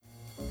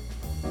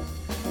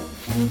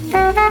Hello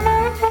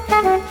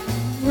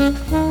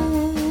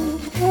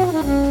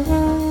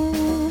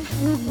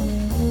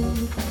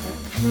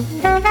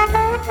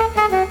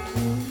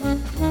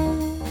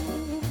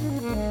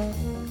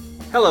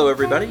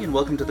everybody, and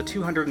welcome to the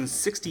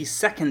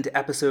 262nd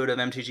episode of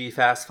MTG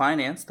Fast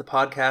Finance, the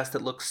podcast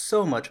that looks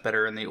so much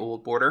better in the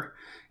old border.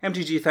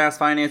 MTG Fast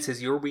Finance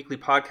is your weekly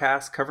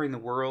podcast covering the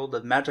world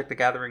of Magic the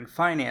Gathering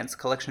finance,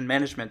 collection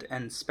management,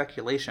 and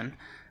speculation.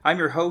 I'm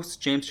your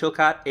host, James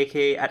Chilcott,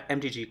 aka at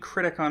MTG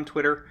Critic on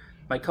Twitter.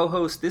 My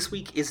co-host this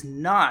week is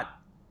not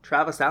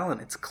Travis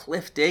Allen, it's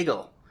Cliff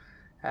Daigle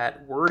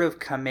at Word of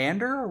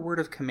Commander or Word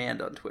of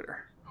Command on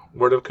Twitter?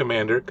 Word of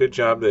Commander. Good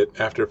job that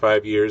after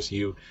 5 years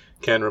you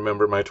can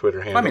remember my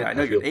Twitter handle. I mean, I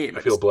know your name.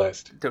 I feel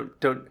blessed.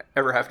 Don't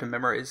ever have to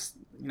memorize.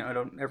 I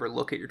don't ever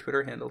look at your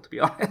Twitter handle, to be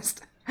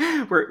honest.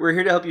 We're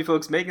here to help you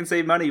folks make and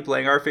save money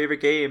playing our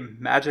favorite game,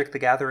 Magic the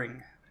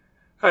Gathering.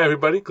 Hi,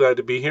 everybody. Glad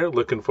to be here.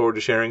 Looking forward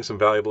to sharing some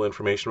valuable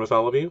information with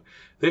all of you.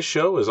 This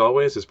show, as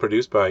always, is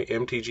produced by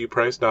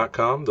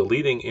MTGprice.com, the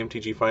leading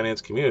MTG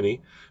finance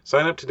community.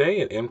 Sign up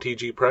today at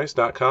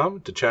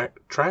MTGprice.com to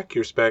track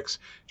your specs,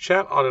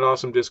 chat on an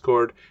awesome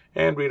Discord,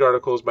 and read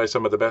articles by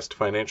some of the best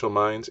financial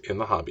minds in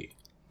the hobby.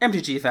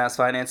 MTG Fast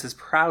Finance is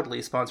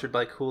proudly sponsored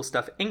by Cool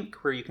Stuff Inc.,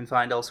 where you can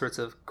find all sorts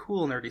of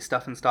cool, nerdy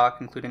stuff in stock,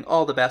 including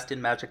all the best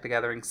in Magic the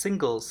Gathering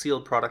single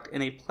sealed product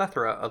and a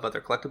plethora of other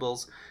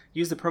collectibles.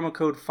 Use the promo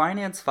code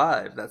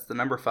FINANCE5, that's the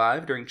number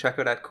 5, during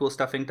checkout at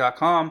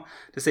CoolStuffInc.com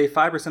to save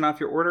 5% off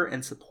your order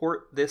and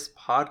support this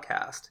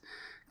podcast.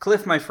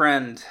 Cliff, my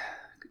friend,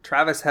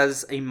 Travis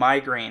has a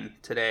migraine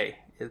today.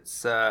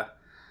 It's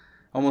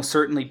almost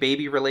certainly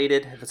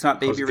baby-related. If it's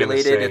not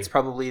baby-related, it's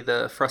probably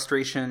the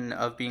frustration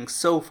of being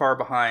so far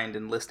behind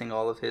and listing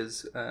all of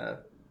his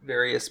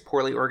various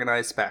poorly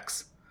organized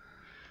specs.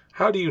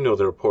 How do you know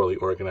they're poorly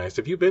organized?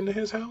 Have you been to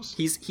his house?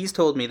 He's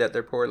told me that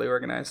they're poorly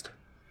organized.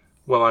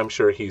 Well, I'm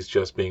sure he's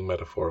just being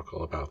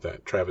metaphorical about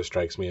that. Travis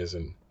strikes me as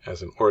an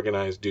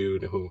organized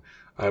dude who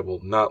I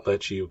will not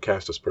let you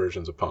cast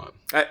aspersions upon.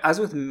 As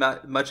with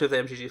much of the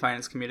MTG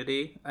Finance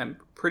community, I'm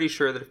pretty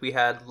sure that if we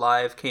had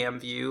live cam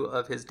view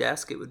of his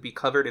desk, it would be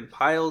covered in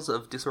piles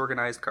of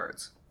disorganized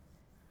cards.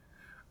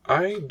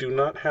 I do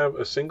not have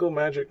a single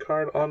Magic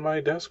card on my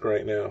desk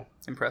right now.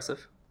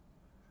 Impressive.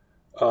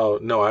 Oh,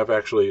 no, I've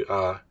actually,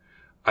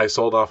 I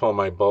sold off all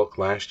my bulk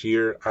last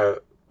year,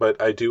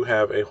 but I do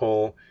have a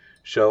whole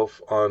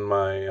shelf on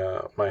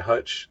my my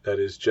hutch that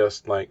is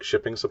just like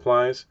shipping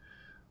supplies.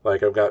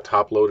 Like I've got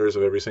top loaders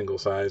of every single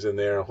size in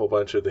there, a whole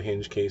bunch of the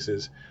hinge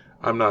cases.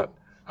 I'm not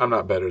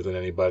better than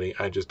anybody.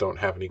 I just don't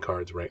have any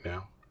cards right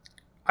now.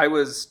 I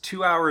was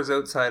 2 hours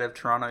outside of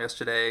Toronto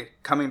yesterday,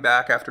 coming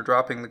back after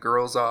dropping the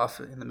girls off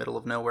in the middle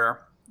of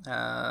nowhere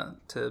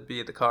to be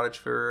at the cottage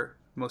for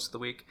most of the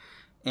week.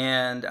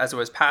 And as I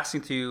was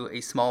passing through a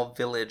small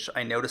village,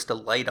 I noticed a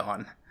light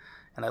on.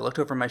 And I looked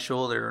over my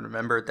shoulder and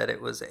remembered that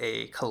it was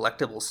a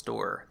collectible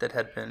store that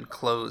had been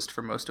closed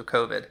for most of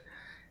COVID.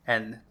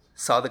 And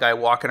saw the guy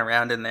walking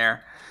around in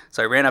there.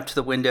 So I ran up to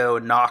the window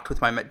and knocked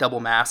with my double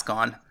mask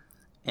on.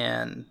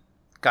 And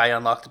guy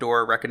unlocked the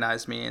door,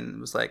 recognized me, and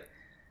was like,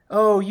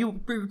 "Oh,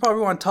 you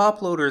probably want top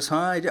loaders,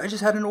 huh? I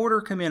just had an order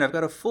come in. I've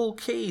got a full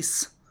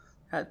case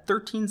at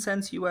 13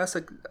 cents US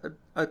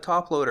a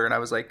top loader." And I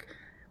was like,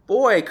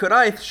 "Boy, could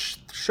I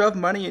shove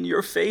money in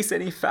your face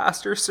any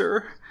faster,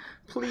 sir?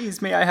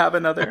 Please, may I have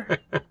another?"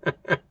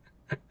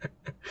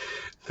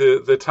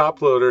 The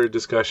top loader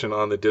discussion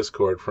on the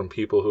Discord from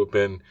people who've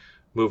been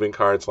moving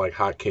cards like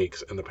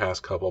hotcakes in the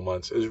past couple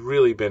months has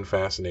really been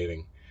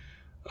fascinating.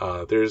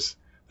 There's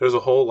a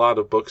whole lot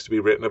of books to be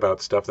written about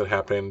stuff that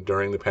happened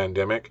during the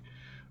pandemic,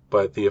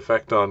 but the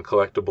effect on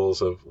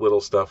collectibles of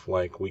little stuff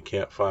like we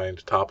can't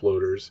find top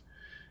loaders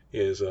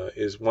is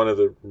one of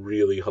the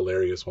really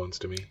hilarious ones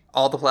to me.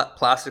 All the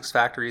plastics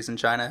factories in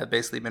China have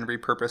basically been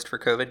repurposed for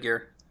COVID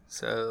gear.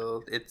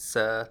 So it's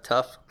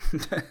tough.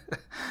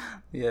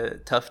 Yeah,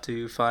 tough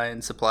to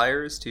find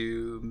suppliers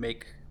to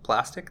make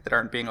plastic that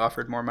aren't being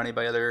offered more money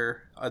by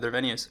other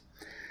venues.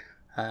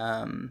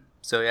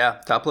 So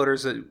yeah, top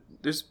loaders.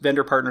 There's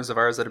vendor partners of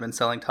ours that have been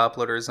selling top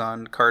loaders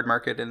on Card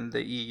Market in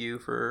the EU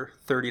for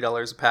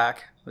 $30 a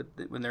pack,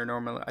 when they're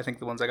normally, I think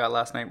the ones I got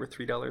last night were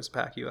 $3 a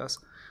pack US,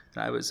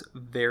 and I was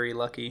very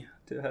lucky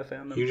to have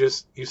found them.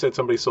 You said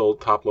somebody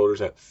sold top loaders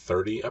at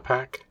 $30 a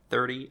pack?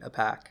 30 a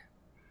pack.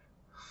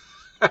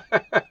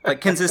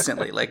 Like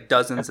consistently, like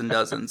dozens and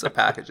dozens of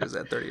packages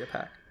at 30 a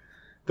pack.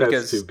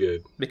 That's too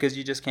good. Because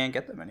you just can't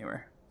get them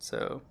anywhere.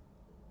 So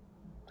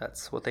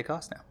that's what they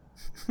cost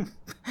now.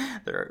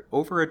 They're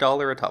over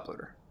 $1 a top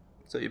loader.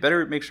 So you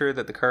better make sure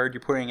that the card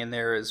you're putting in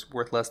there is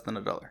worth less than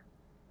 $1.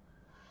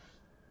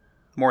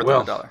 More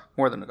than $1.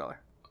 More than $1.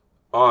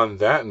 On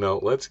that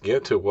note, let's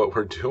get to what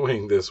we're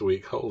doing this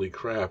week. Holy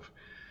crap.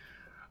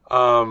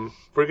 We're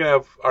going to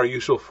have our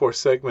usual 4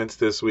 segments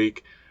this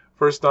week.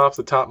 First off,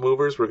 the top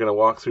movers. We're going to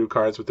walk through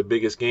cards with the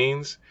biggest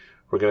gains.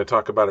 We're going to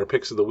talk about our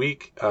picks of the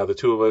week. The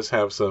two of us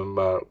have some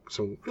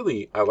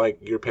really, I like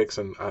your picks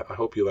and I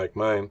hope you like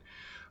mine.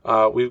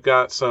 We've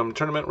got some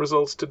tournament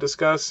results to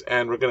discuss,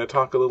 and we're going to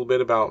talk a little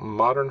bit about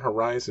Modern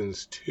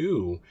Horizons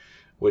 2,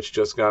 which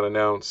just got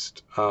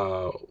announced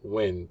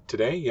when?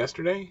 Today?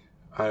 Yesterday?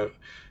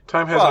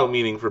 Time has no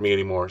meaning for me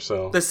anymore.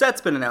 So the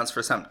set's been announced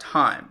for some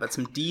time, but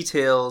some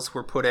details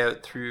were put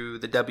out through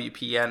the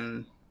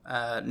WPN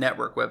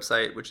network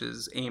website, which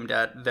is aimed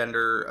at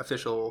vendor,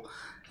 official,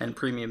 and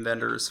premium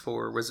vendors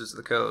for Wizards of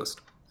the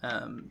Coast.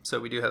 So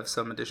we do have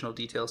some additional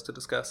details to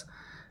discuss.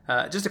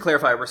 Just to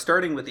clarify, we're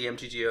starting with the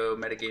MTGO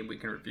Metagame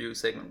Week in Review,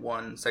 Segment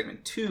 1,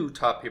 Segment 2,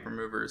 Top Paper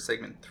Movers,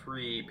 Segment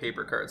 3,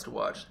 Paper Cards to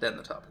Watch, then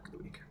the Topic of the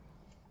Week.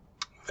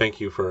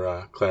 Thank you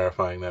for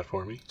clarifying that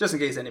for me. Just in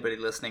case anybody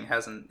listening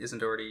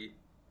isn't already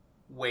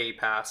way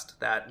past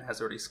that and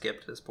has already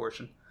skipped this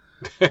portion.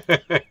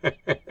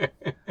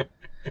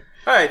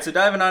 All right, so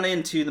diving on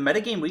into the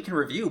Metagame Week in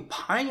Review,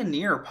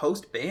 Pioneer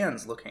post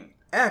bans looking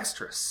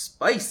extra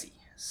spicy.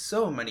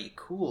 So many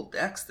cool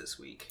decks this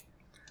week.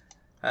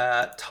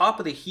 Top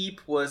of the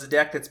heap was a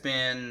deck that's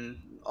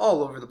been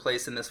all over the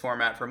place in this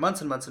format for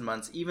months and months and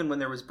months, even when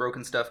there was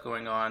broken stuff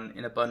going on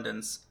in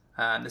abundance.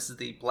 This is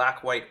the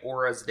Black-White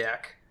Auras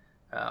deck.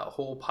 A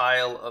whole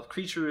pile of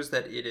creatures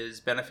that it is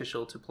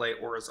beneficial to play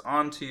Auras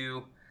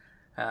onto,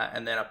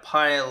 and then a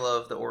pile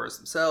of the Auras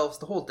themselves.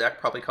 The whole deck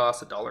probably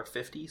costs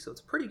 $1.50, so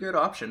it's a pretty good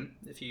option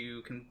if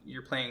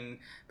you're playing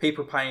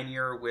Paper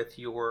Pioneer with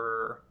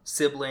your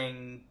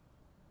sibling,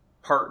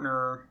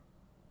 partner,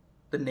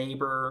 the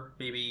neighbor,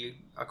 maybe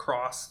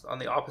across on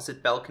the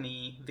opposite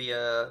balcony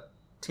via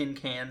tin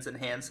cans and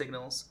hand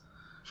signals.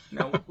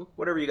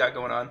 Whatever you got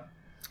going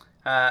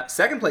on.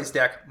 Second place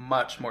deck,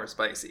 much more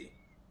spicy.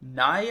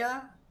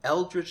 Naya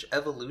Eldritch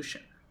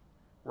Evolution.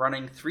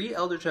 Running 3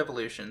 Eldritch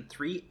Evolution,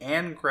 3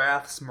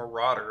 Angrath's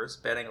Marauders,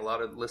 betting a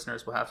lot of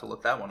listeners will have to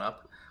look that one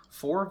up,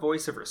 4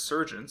 Voice of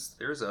Resurgence,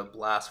 there's a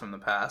blast from the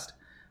past,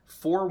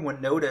 4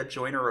 Winota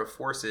Joiner of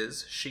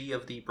Forces, she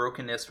of the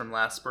brokenness from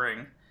last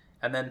spring,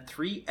 and then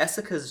 3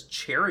 Essica's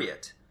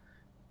Chariot,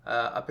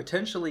 a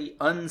potentially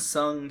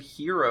unsung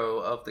hero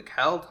of the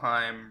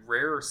Kaldheim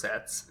rare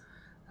sets.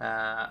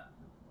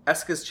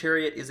 Essica's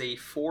Chariot is a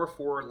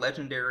 4/4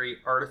 legendary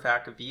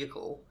artifact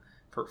vehicle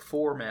for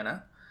 4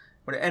 mana.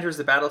 When it enters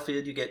the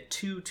battlefield, you get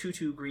 2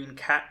 2/2 green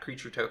cat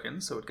creature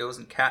tokens, so it goes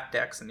in cat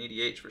decks and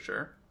EDH for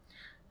sure.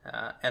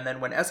 And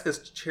then when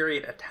Essica's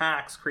Chariot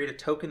attacks, create a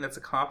token that's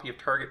a copy of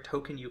target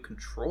token you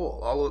control.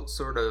 All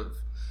sort of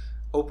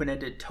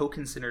open-ended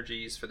token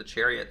synergies for the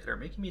Chariot that are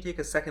making me take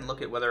a second look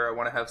at whether I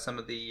want to have some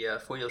of the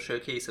foil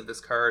showcase of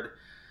this card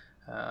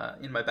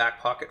in my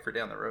back pocket for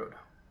down the road.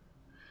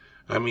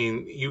 I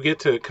mean, you get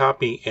to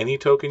copy any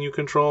token you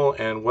control,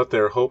 and what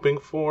they're hoping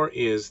for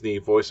is the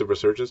Voice of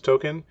Resurgence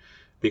token,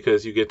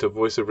 because you get to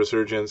Voice of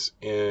Resurgence,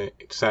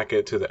 sack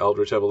it to the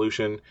Eldritch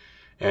Evolution,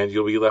 and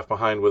you'll be left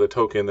behind with a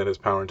token that has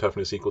power and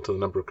toughness equal to the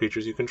number of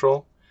creatures you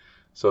control.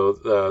 So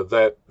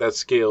that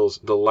scales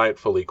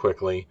delightfully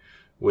quickly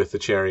with the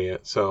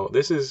Chariot. So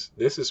this is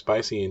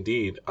spicy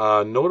indeed.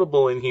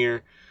 Notable in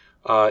here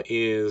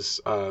is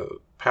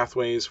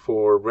pathways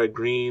for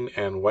red-green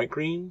and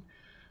white-green.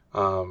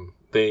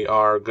 They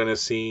are going to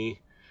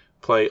see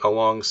play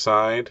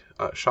alongside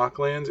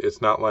Shocklands.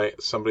 It's not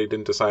like somebody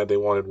didn't decide they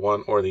wanted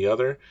one or the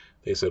other.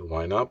 They said,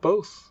 why not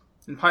both?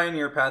 And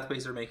Pioneer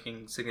pathways are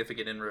making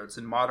significant inroads.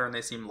 In Modern,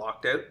 they seem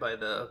locked out by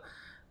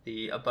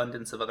the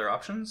abundance of other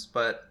options,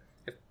 but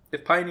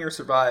if Pioneer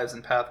survives,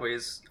 and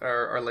pathways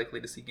are likely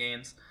to see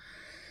gains.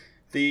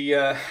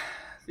 The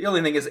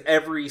only thing is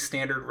every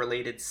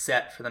standard-related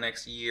set for the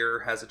next year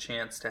has a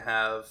chance to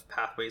have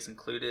pathways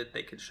included.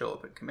 They could show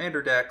up in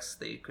Commander decks.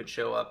 They could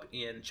show up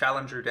in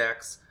Challenger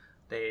decks.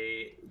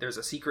 There's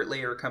a secret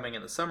layer coming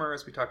in the summer,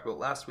 as we talked about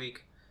last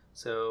week.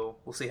 So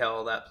we'll see how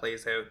all that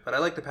plays out. But I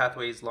like the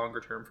pathways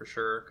longer term for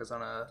sure, because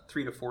on a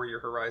 3 to 4 year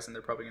horizon,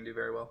 they're probably going to do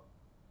very well.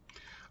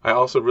 I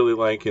also really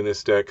like in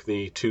this deck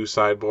the 2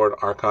 sideboard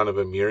Archon of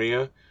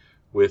Emeria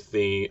with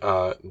the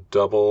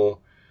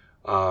double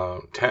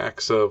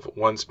tax of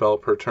 1 spell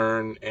per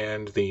turn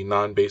and the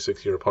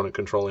non-basics your opponent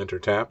control enter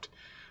tapped.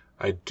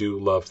 I do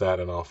love that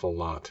an awful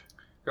lot.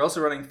 You're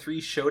also running 3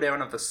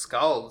 Showdown of the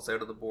Skalds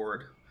out of the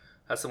board.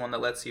 That's the one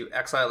that lets you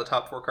exile the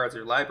top 4 cards of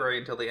your library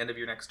until the end of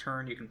your next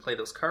turn. You can play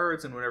those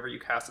cards, and whenever you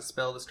cast a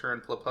spell this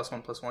turn, put a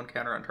 +1/+1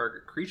 counter on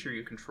target creature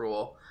you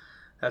control.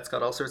 That's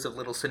got all sorts of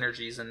little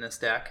synergies in this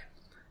deck,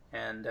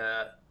 and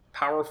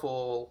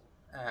powerful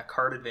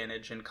card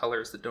advantage in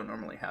colors that don't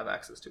normally have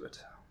access to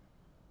it.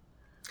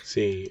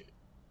 See,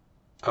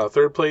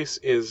 third place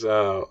is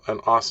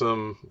an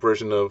awesome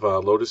version of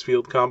Lotus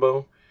Field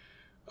combo.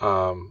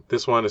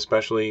 This one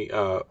especially,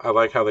 I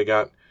like how they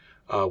got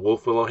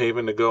Wolf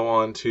Willowhaven to go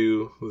on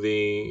to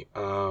the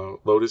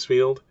Lotus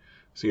Field.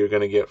 So you're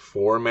going to get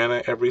 4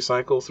 mana every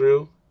cycle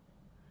through.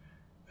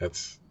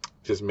 That's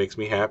just makes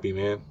me happy,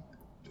 man.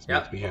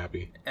 Makes me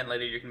happy. And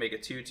later you can make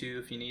it 2/2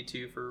 if you need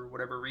to for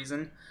whatever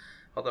reason.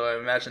 Although I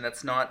imagine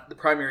that's not the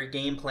primary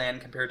game plan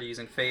compared to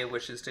using Fey,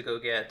 which is to go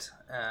get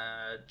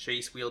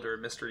Jace, Wielder,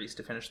 Mysteries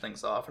to finish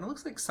things off. And it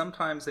looks like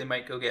sometimes they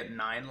might go get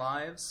 9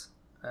 lives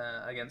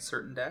against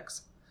certain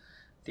decks.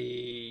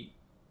 The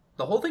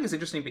the whole thing is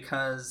interesting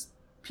because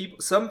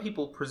some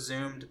people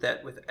presumed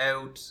that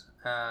without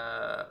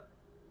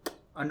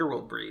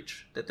Underworld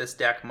Breach, that this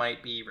deck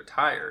might be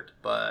retired,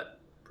 but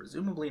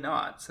presumably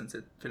not, since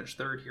it finished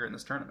third here in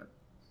this tournament.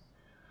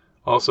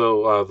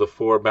 Also, the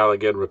 4 Bala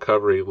Ged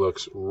Recovery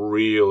looks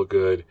real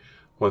good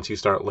once you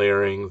start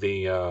layering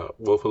the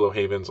Wolfwillow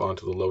Havens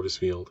onto the Lotus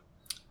Field.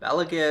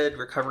 Bala Ged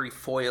Recovery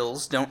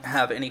foils don't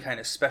have any kind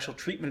of special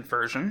treatment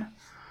version,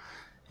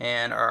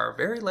 and are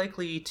very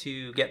likely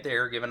to get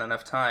there given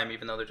enough time,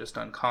 even though they're just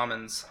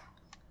uncommons,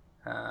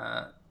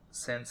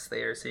 since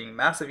they are seeing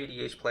massive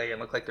EDH play and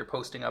look like they're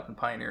posting up in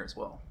Pioneer as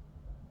well.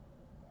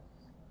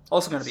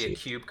 Also going to be a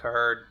cube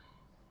card.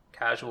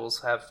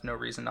 Casuals have no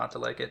reason not to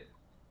like it.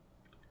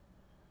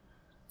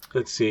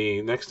 Let's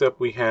see. Next up,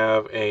 we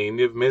have a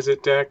Niv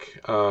Mizzet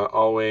deck.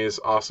 Always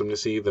awesome to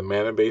see the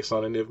mana base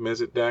on a Niv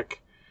Mizzet deck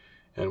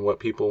and what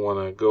people want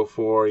to go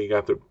for. You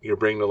got your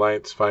Bring the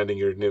Lights, finding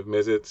your Niv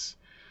Mizzets.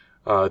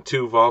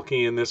 2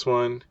 Valky in this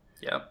one.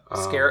 Yep.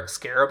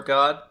 Scarab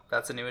God.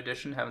 That's a new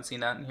addition. Haven't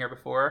seen that in here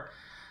before.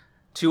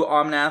 2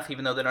 Omnath,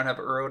 even though they don't have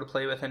Uro to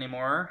play with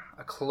anymore.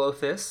 A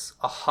Klothys.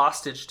 A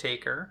Hostage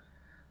Taker.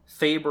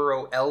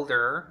 Fabro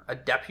Elder. A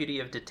Deputy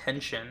of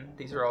Detention.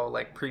 These are all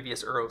like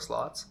previous Uro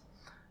slots.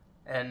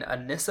 And a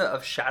Nissa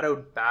of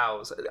Shadowed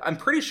Boughs. I'm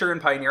pretty sure in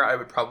Pioneer I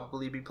would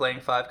probably be playing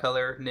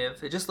 5-color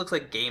Niv. It just looks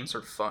like games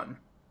are fun.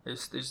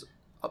 There's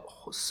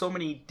so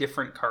many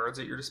different cards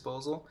at your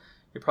disposal.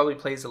 It probably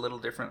plays out a little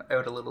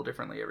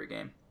differently every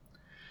game.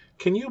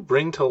 Can you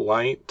bring to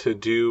light to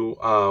do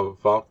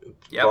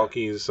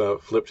Valky's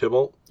Flip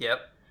Tibble?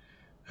 Yep.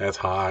 That's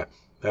hot.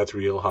 That's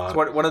real hot.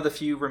 It's one of the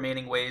few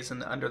remaining ways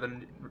under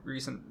the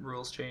recent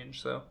rules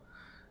change. So,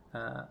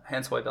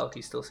 hence why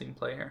Valky's still seeing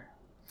play here.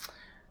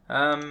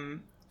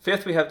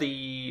 Fifth, we have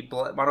the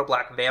mono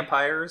black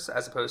vampires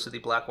as opposed to the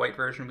black-white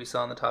version we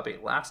saw in the top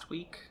 8 last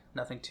week.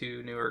 Nothing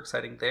too new or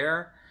exciting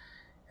there.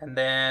 And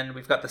then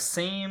we've got the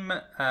same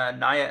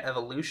Naya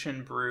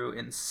Evolution brew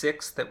in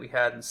 6th that we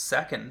had in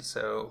 2nd,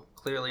 so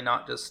clearly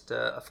not just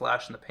a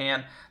flash in the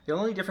pan. The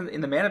only difference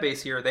in the mana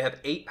base here, they have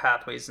 8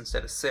 pathways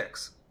instead of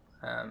 6.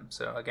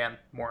 So again,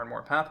 more and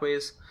more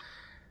pathways.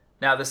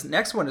 Now this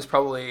next one is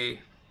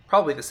probably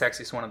the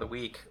sexiest one of the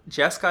week.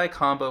 Jeskai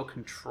Combo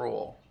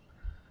Control.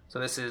 So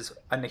this is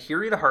a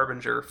Nahiri the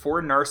Harbinger,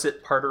 4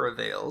 Narset Parter of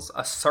Veils,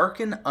 a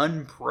Sarkhan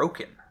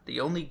Unbroken, the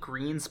only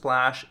green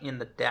splash in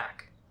the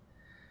deck.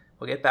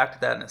 We'll get back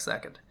to that in a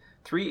second.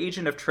 3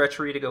 Agent of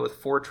Treachery to go with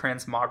 4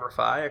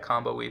 Transmogrify, a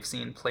combo we've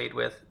seen played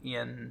with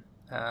in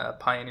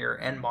Pioneer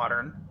and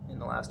Modern in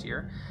the last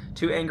year.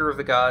 2 Anger of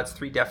the Gods,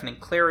 3 Deafening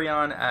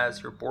Clarion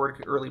as your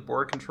early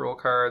board control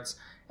cards,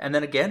 and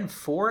then again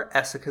 4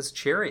 Esika's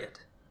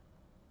Chariot.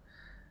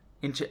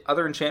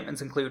 Other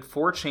enchantments include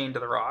 4 Chain to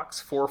the Rocks,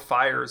 4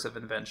 Fires of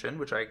Invention,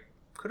 which I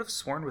could have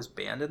sworn was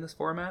banned in this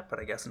format, but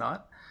I guess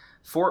not.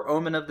 4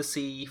 Omen of the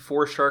Sea,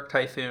 4 Shark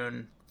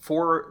Typhoon,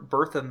 4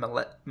 Birth of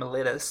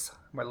Meletis,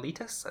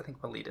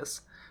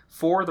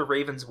 4 The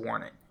Raven's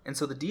Warning. And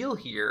so the deal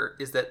here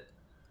is that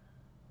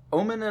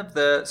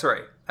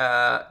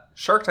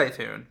Shark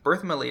Typhoon,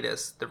 Birth of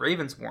Meletis, The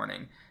Raven's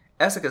Warning,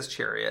 Esika's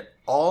Chariot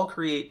all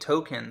create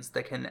tokens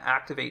that can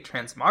activate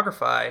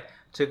Transmogrify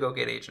to go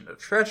get Agent of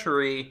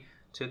Treachery,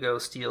 to go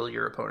steal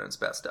your opponent's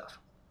best stuff.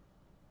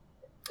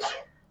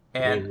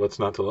 And what's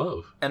not to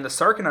love? And the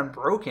Sarkhan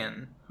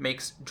Unbroken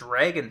makes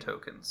dragon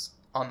tokens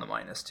on the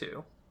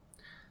 -2.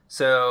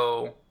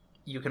 So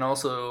you can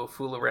also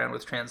fool around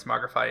with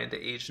Transmogrify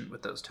into Agent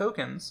with those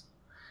tokens.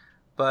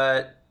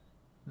 But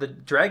the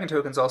dragon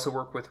tokens also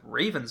work with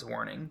Raven's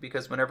Warning,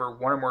 because whenever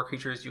one or more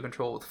creatures you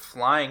control with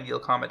flying deal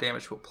combat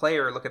damage to a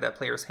player, look at that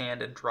player's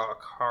hand and draw a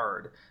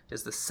card. It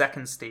is the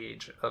second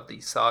stage of the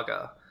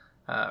saga,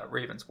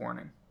 Raven's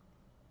Warning.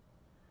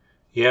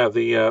 Yeah,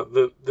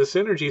 the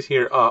synergies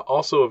here.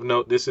 Also of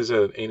note, this is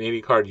an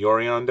 80-card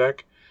Yorion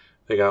deck.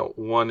 They got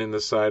 1 in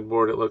the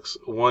sideboard. It looks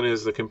 1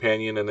 is the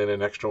companion, and then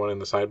an extra 1 in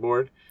the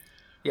sideboard.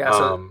 Yeah,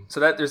 so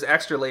that there's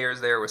extra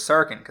layers there with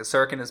Sarkhan, because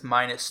Sarkhan is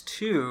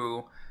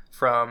 -2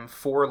 from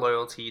 4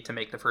 loyalty to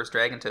make the first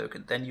dragon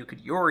token. Then you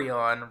could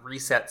Yorion,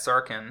 reset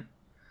Sarkhan,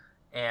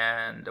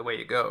 and away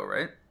you go,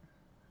 right?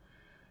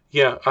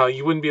 Yeah,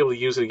 you wouldn't be able to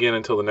use it again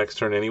until the next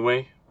turn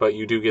anyway, but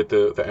you do get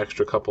the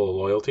extra couple of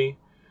loyalty.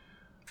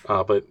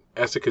 But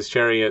Esika's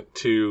Chariot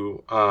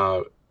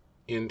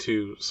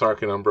into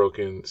Sarkhan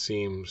Unbroken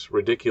seems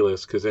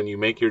ridiculous, because then you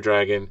make your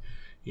dragon,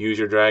 use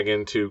your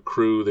dragon to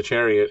crew the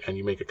chariot, and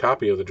you make a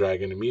copy of the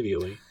dragon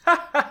immediately.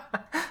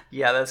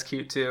 Yeah, that's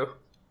cute too.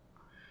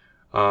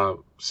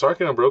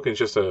 Sarkhan Unbroken is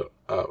just a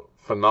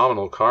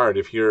phenomenal card.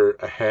 If you're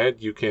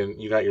ahead, you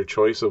got your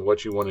choice of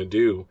what you want to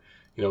do.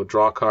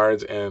 Draw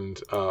cards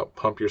and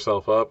pump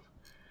yourself up.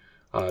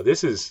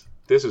 This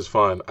is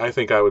fun. I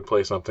think I would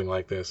play something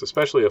like this,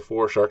 especially a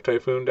 4 Shark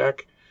Typhoon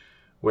deck,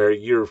 where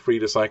you're free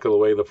to cycle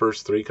away the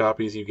first 3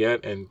 copies you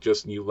get, and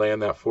just you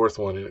land that 4th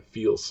one, and it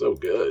feels so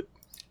good.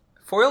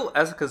 Foil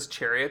Esika's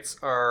Chariots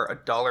are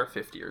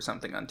 $1.50 or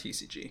something on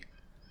TCG.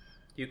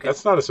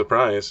 That's not a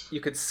surprise.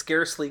 You could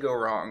scarcely go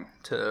wrong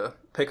to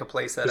pick a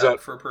playset up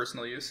for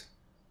personal use.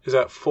 Is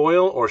that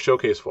foil or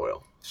showcase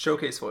foil?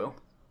 Showcase foil.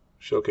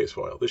 Showcase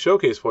foil. The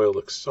showcase foil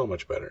looks so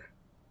much better.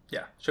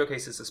 Yeah,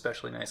 showcase is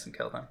especially nice in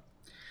Keldheim.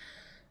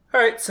 All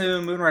right, so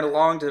moving right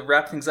along to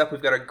wrap things up,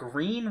 we've got a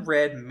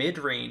green-red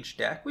mid-range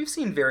deck. We've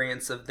seen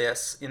variants of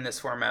this in this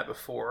format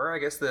before. I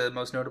guess the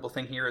most notable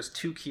thing here is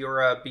 2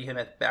 Kiora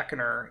Behemoth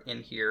Beckoner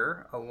in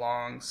here,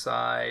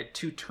 alongside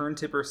 2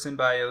 Turntipper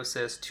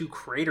Symbiosis, 2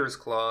 Crater's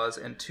Claws,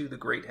 and 2 The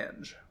Great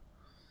Henge.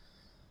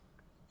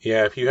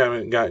 Yeah, if you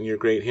haven't gotten your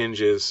Great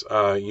Hinges,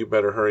 you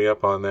better hurry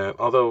up on that.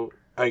 Although,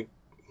 I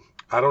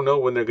don't know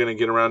when they're going to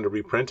get around to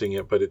reprinting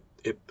it, but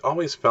it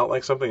always felt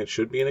like something that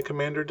should be in a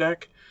Commander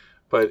deck,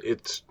 but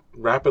it's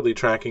rapidly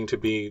tracking to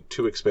be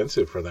too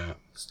expensive for that.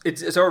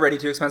 It's already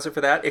too expensive for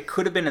that. It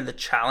could have been in the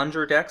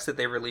Challenger decks that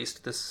they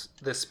released this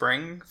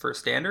spring for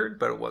Standard,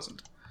 but it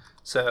wasn't.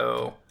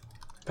 So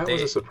that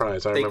was a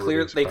surprise. They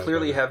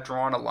clearly have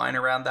drawn a line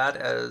around that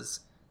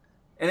as,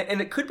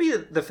 and it could be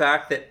the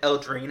fact that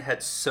Eldraine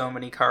had so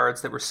many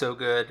cards that were so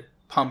good,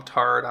 pumped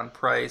hard on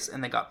price,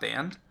 and they got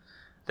banned,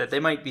 that they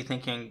might be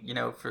thinking,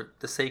 for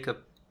the sake of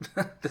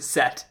the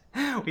set,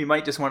 we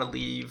might just want to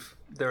leave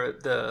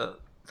the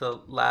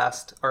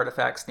last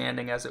artifact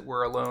standing, as it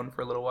were, alone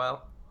for a little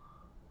while.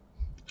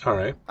 All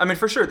right. I mean,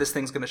 for sure, this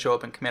thing's going to show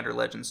up in Commander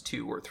Legends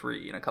 2 or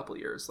 3 in a couple of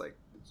years, like,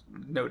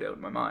 no doubt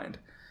in my mind.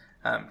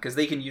 Because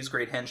they can use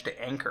Great Henge to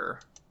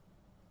anchor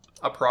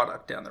a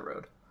product down the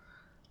road.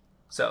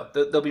 So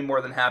they'll be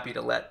more than happy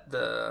to let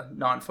the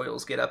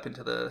non-foils get up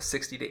into the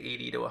 $60 to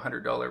 $80 to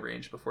 $100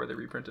 range before they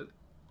reprint it.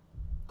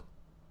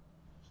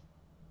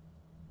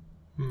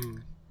 All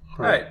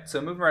right,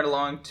 so moving right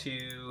along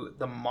to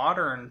the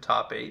modern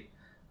top 8.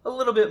 A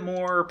little bit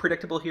more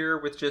predictable here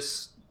with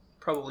just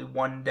probably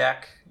one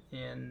deck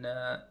in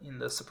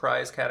the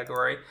surprise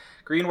category.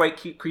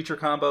 Green-white creature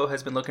combo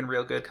has been looking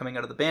real good coming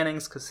out of the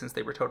bannings, since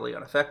they were totally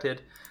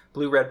unaffected.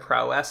 Blue-red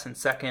Prowess in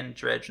 2nd,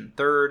 Dredge in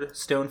 3rd,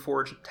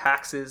 Stoneforge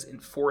Taxes in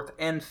 4th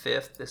and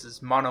 5th. This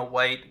is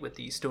mono-white with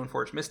the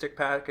Stoneforge Mystic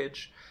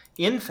package.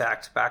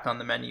 Infect back on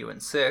the menu in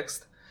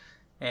 6th.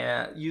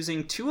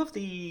 Using 2 of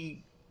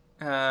the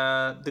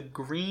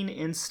green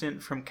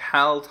instant from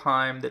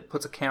Kaldheim that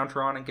puts a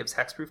counter on and gives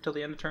hexproof till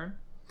the end of turn.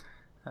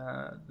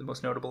 The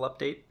most notable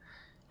update.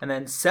 And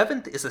then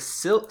 7th is a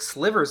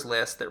Slivers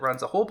list that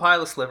runs a whole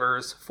pile of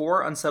Slivers,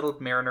 4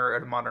 Unsettled Mariner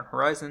out of Modern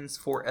Horizons,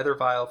 4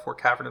 Ethervile, 4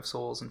 Cavern of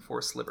Souls, and 4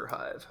 Sliver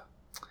Hive.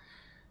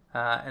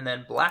 And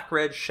then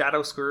Black-Red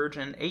Shadow Scourge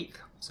in 8th.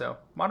 So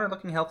Modern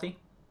looking healthy,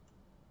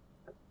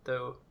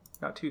 though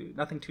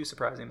nothing too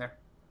surprising there.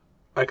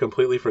 I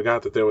completely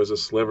forgot that there was a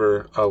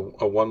sliver, a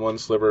 1/1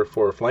 sliver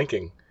for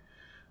flanking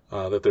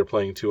that they're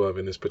playing 2 of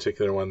in this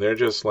particular one. They're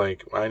just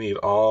like, I need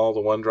all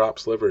the 1-drop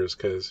slivers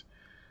because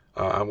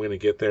I'm going to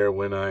get there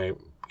when I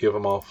give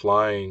them all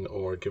flying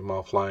or give them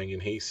all flying in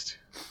haste.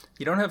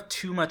 You don't have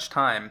too much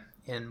time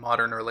in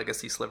Modern or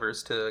Legacy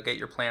slivers to get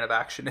your plan of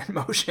action in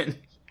motion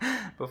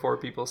before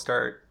people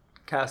start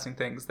casting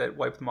things that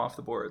wipe them off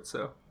the board.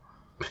 So,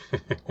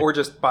 or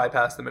just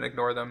bypass them and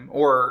ignore them,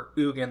 or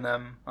Ugin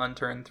them on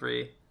turn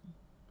 3.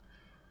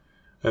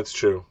 That's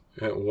true.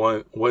 How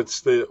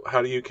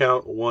do you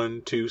count?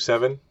 1, 2,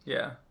 7?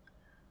 Yeah.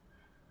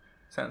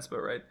 Sounds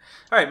about right.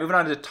 All right, moving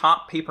on to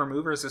top paper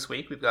movers this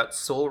week. We've got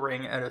Sol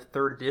Ring out of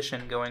 3rd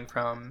edition going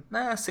from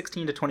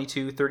 16 to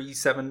 22,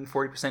 37,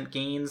 40%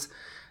 gains.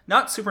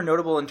 Not super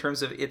notable in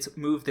terms of its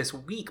move this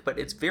week, but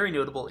it's very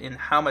notable in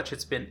how much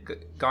it's been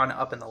gone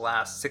up in the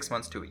last 6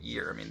 months to a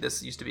year. I mean,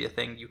 this used to be a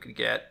thing you could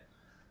get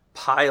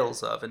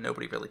piles of and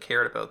nobody really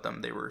cared about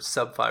them. They were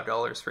sub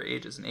 $5 for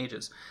ages and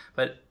ages.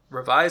 But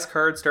revised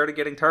cards started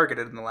getting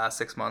targeted in the last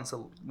 6 months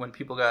when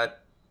people had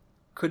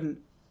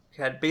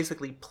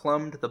basically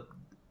plumbed the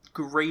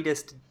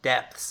greatest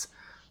depths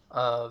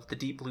of the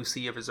deep blue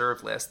sea of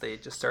reserve list. They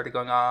just started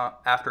going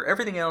after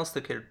everything else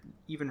that could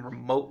even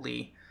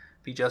remotely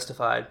be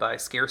justified by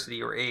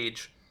scarcity or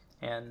age,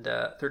 and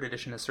 3rd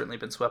edition has certainly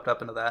been swept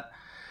up into that.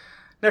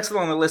 Next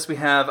along the list, we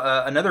have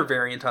another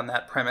variant on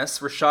that premise,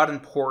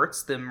 Rishadan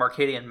Ports, the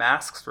Marcadian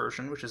Masks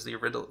version, which is the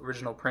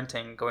original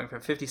printing, going from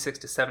 56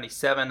 to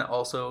 77,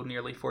 also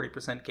nearly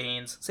 40%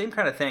 gains. Same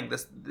kind of thing.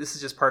 This is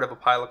just part of a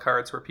pile of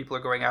cards where people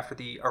are going after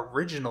the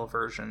original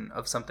version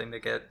of something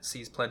that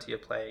sees plenty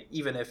of play,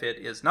 even if it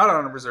is not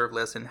on a reserve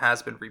list and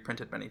has been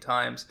reprinted many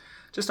times,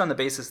 just on the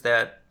basis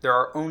that there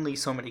are only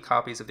so many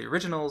copies of the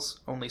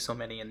originals, only so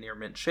many in near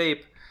mint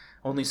shape,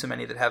 only so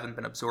many that haven't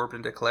been absorbed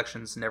into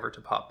collections, never to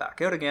pop back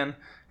out again.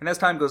 And as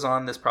time goes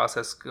on, this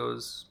process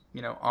goes,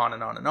 on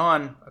and on and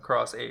on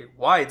across a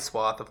wide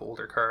swath of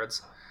older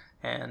cards.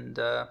 And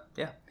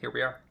here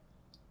we are.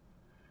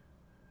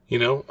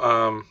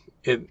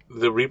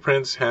 The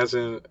reprints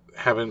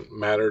haven't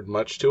mattered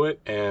much to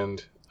it,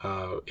 and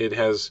it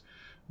has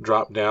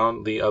dropped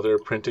down. The other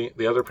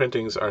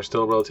printings are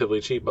still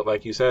relatively cheap, but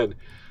like you said,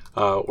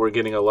 we're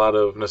getting a lot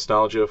of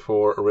nostalgia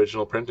for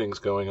original printings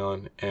going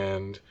on,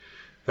 and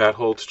that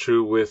holds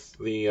true with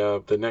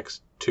the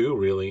next 2,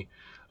 really.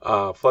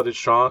 Flooded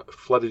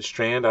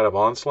Strand out of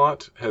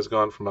Onslaught has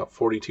gone from about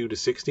 42 to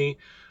 60.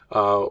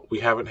 We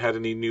haven't had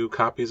any new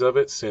copies of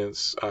it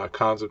since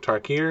Khans of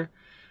Tarkir.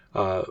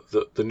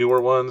 The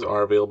newer ones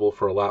are available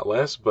for a lot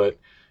less, but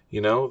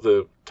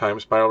the Time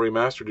Spiral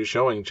Remastered is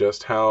showing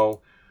just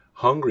how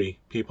hungry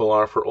people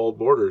are for old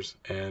borders,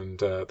 and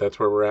that's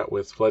where we're at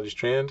with Flooded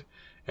Strand.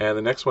 And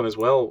the next one as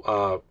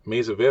well,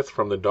 Maze of Ith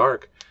from the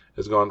Dark,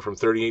 has gone from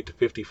 38 to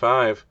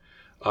 55.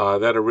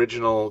 That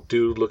original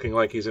dude looking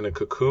like he's in a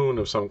cocoon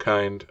of some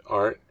kind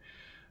art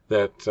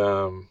that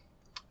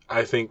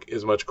I think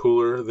is much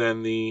cooler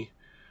than the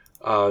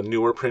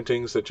newer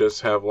printings that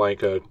just have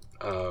like a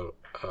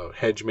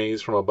hedge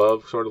maze from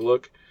above sort of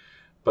look.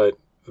 But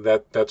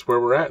that's where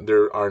we're at.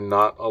 There are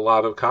not a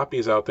lot of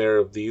copies out there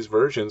of these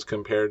versions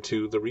compared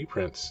to the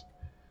reprints.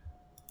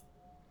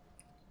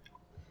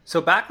 So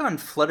back on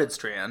Flooded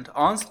Strand,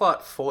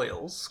 Onslaught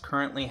foils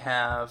currently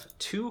have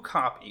 2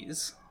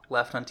 copies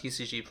left on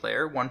TCG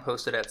Player, one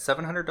posted at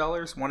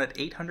 $700, one at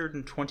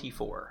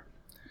 $824.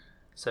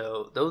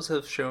 So those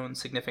have shown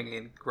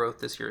significant growth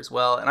this year as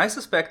well. And I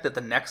suspect that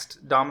the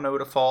next domino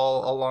to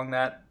fall along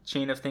that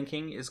chain of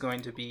thinking is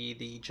going to be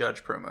the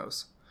Judge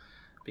promos.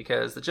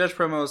 Because the Judge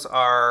promos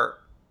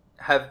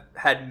have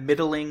had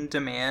middling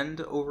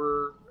demand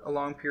over a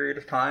long period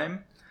of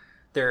time.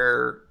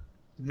 They're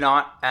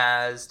not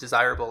as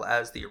desirable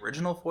as the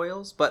original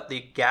foils, but the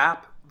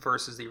gap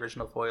versus the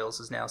original foils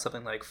is now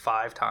something like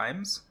 5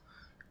 times.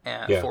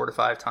 And 4 to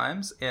 5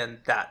 times, and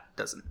that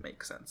doesn't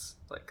make sense.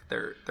 Like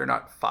they're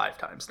not 5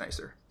 times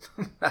nicer.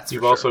 That's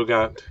you've for also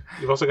sure.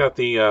 You've also got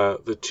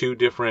the 2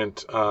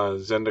 different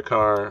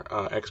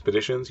Zendikar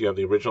expeditions. You have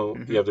the original.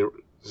 You have the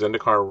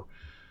Zendikar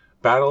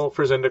Battle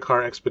for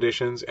Zendikar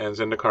expeditions and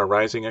Zendikar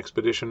Rising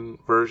expedition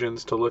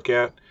versions to look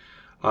at.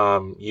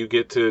 You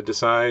get to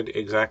decide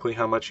exactly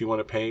how much you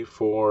want to pay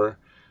for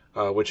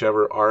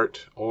whichever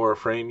art or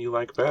frame you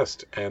like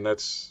best, and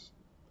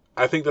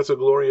I think that's a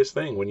glorious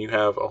thing when you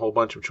have a whole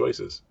bunch of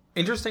choices.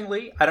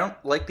 Interestingly, I don't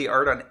like the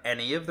art on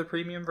any of the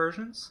premium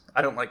versions.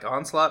 I don't like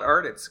Onslaught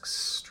art. It's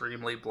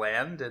extremely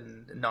bland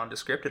and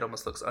nondescript. It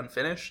almost looks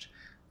unfinished.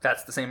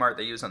 That's the same art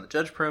they use on the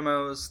Judge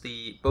promos.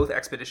 Both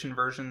expedition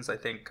versions, I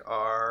think,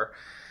 are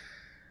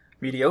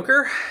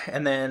mediocre.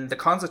 And then the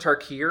Khans of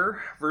Tarkir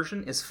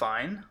version is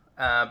fine.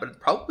 But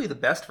probably the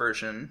best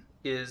version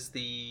is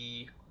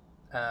the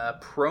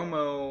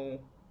promo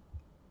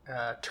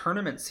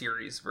tournament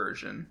series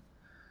version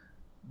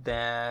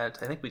that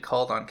I think we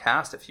called on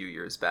Cast a few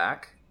years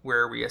back,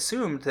 where we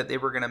assumed that they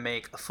were going to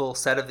make a full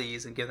set of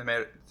these and give them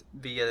out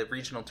via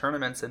regional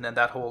tournaments, and then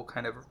that whole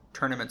kind of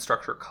tournament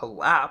structure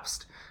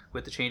collapsed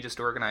with the changes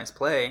to organized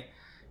play,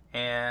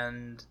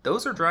 and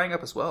those are drying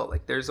up as well.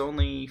 Like there's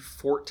only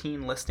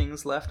 14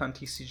 listings left on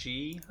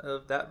TCG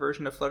of that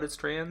version of Flooded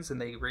Strands,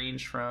 and they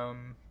range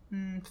from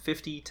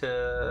 50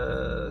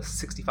 to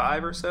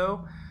 65 or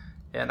so,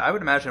 and I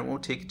would imagine it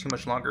won't take too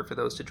much longer for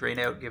those to drain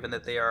out, given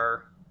that they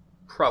are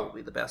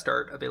probably the best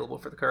art available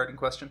for the card in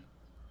question.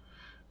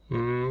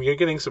 You're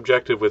getting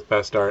subjective with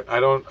best art. I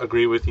don't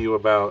agree with you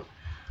about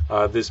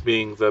this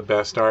being the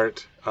best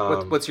art.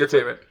 What's your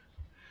favorite?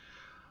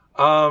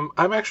 I'm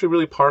actually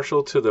really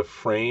partial to the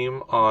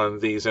frame on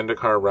the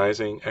Zendikar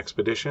Rising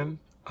Expedition.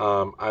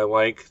 I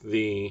like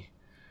the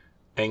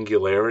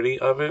angularity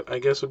of it, I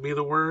guess would be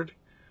the word.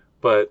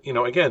 But,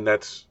 again,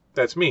 that's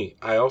me.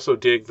 I also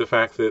dig the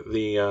fact that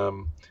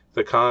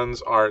the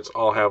Khans arts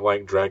all have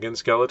like dragon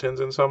skeletons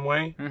in some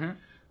way. Mm-hmm.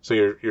 So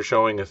you're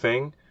showing a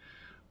thing.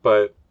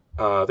 But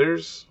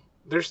there's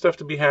stuff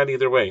to be had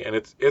either way. And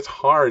it's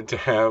hard to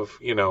have,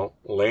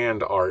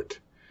 land art.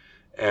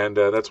 And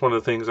that's one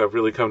of the things I've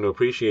really come to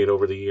appreciate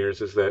over the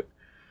years is that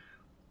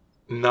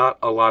not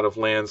a lot of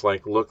lands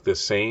look the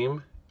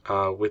same,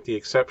 with the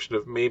exception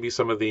of maybe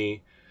some of the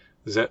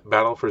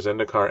Battle for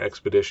Zendikar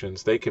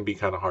expeditions. They can be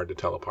kind of hard to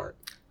tell apart.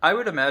 I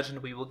would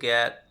imagine we will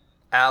get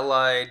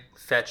allied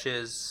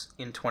fetches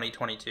in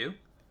 2022.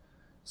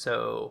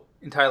 So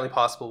entirely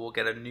possible we'll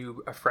get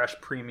a fresh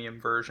premium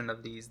version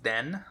of these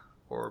then,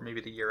 or maybe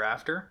the year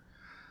after.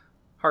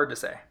 Hard to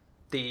say.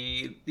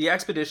 The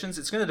expeditions,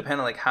 it's going to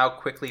depend on how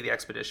quickly the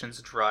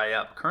expeditions dry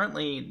up.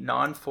 Currently,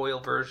 non-foil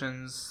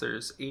versions,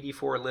 there's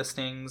 84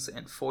 listings,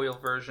 and foil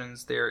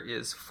versions, there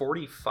is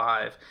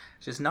 45,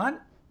 which is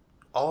not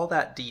all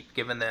that deep,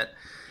 given that,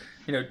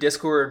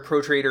 Discord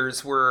pro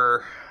traders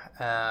were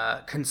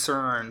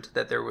concerned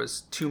that there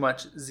was too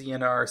much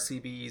ZNR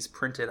CBs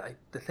printed.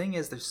 The thing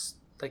is, there's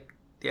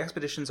the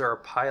expeditions are a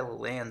pile of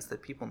lands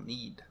that people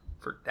need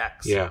for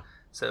decks. Yeah.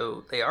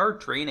 So they are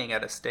draining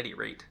at a steady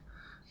rate.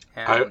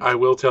 And I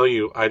will tell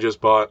you, I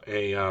just bought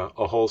a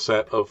whole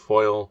set of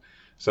foil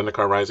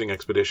Zendikar Rising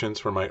expeditions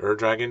for my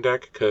Dragon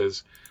deck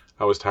because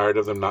I was tired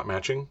of them not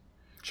matching.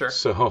 Sure.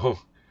 So,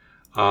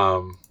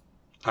 I'm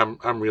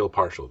real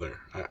partial there.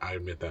 I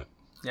admit that.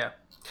 Yeah.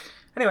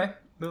 Anyway,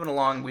 moving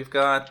along, we've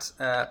got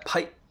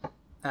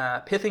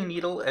Pithing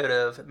Needle out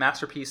of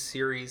Masterpiece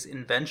Series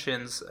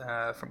Inventions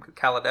from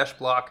Kaladesh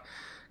block,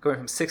 going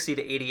from 60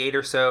 to 88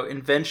 or so.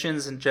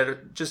 Inventions and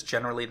just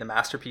generally the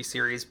Masterpiece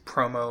Series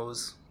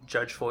promos,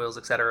 Judge foils,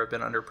 etc. have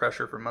been under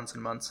pressure for months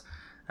and months,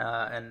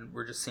 and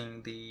we're just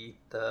seeing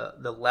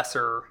the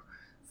lesser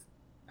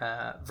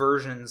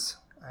versions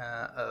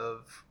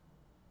of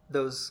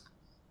those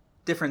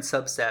different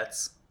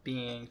subsets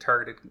being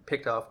targeted,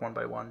 picked off one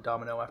by one,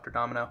 domino after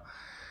domino.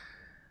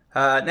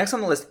 Next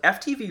on the list,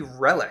 FTV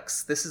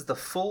Relics. This is the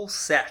full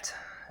set.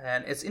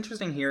 And it's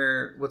interesting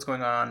here what's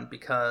going on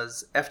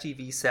because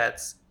FTV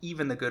sets,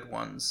 even the good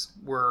ones,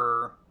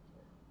 were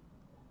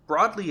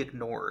broadly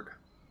ignored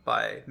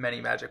by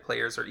many Magic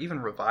players or even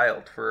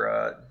reviled for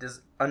a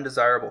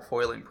undesirable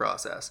foiling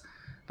process.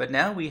 But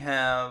now we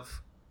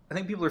have, I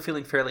think people are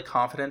feeling fairly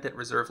confident that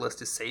Reserve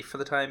List is safe for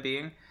the time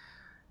being,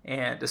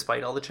 and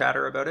despite all the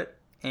chatter about it.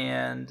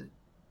 And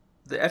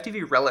the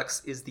FTV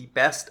Relics is the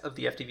best of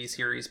the FTV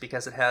series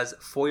because it has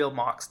Foil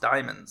Mox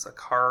Diamonds, a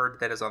card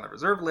that is on the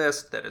reserve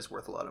list, that is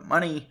worth a lot of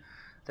money,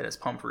 that is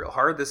pumped real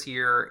hard this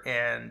year,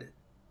 and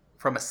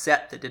from a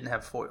set that didn't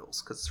have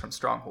foils because it's from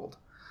Stronghold.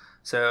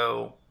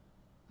 So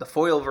the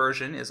foil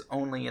version is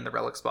only in the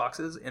Relics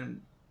boxes,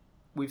 and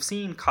we've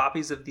seen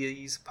copies of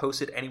these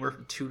posted anywhere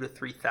from 2,000 to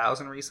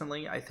 3,000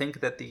 recently. I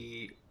think that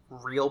the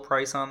real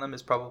price on them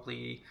is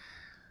probably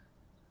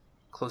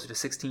closer to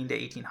 1,600 to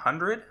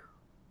 1,800.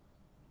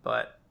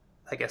 But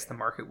I guess the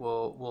market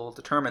will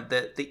determine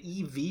that the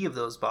EV of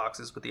those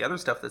boxes with the other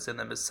stuff that's in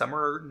them is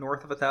somewhere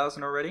north of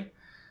 1,000 already.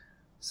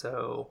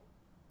 So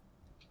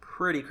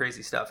pretty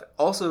crazy stuff.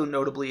 Also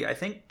notably, I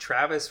think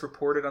Travis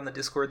reported on the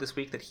Discord this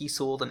week that he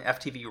sold an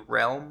FTV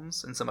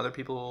Realms, and some other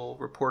people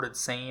reported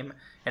same,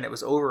 and it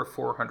was over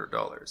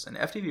 $400. And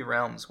FTV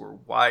Realms were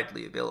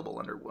widely available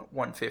under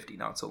 $150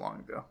 not so long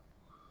ago.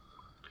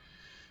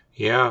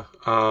 Yeah,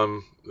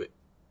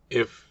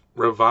 if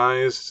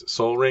revised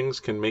Sol Rings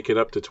can make it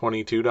up to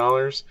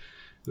 $22,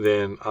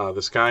 then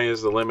the sky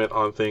is the limit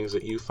on things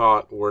that you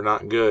thought were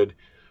not good,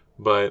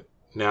 but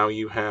now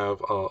you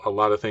have a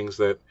lot of things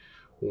that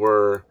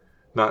were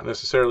not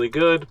necessarily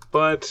good,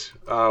 but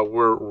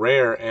were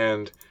rare.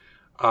 And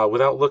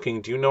without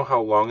looking, do you know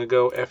how long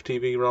ago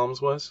FTV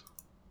Realms was?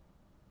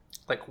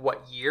 Like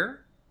what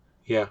year?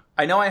 Yeah.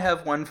 I know I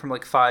have one from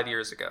like 5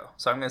 years ago,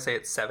 so I'm going to say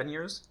it's 7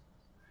 years.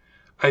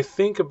 I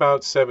think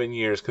about 7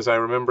 years, because I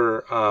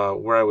remember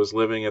where I was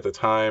living at the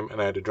time,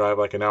 and I had to drive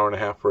like an hour and a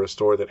half for a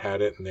store that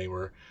had it, and they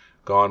were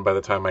gone by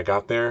the time I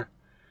got there.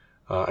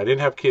 I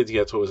didn't have kids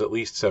yet, so it was at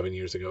least 7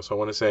 years ago. So I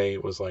want to say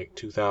it was like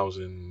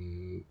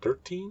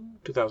 2013,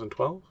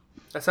 2012?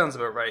 That sounds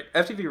about right.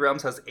 FTV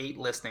Realms has 8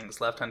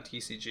 listings left on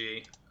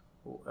TCG.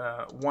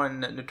 One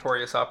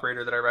notorious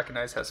operator that I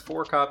recognize has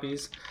 4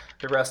 copies.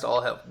 The rest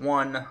all have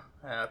 1,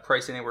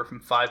 priced anywhere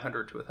from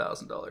 $500 to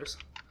 $1,000.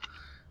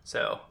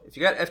 So if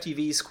you got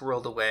FTV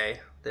squirreled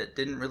away that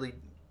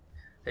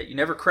you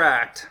never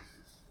cracked,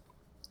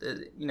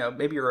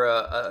 maybe you're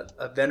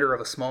a vendor of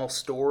a small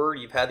store,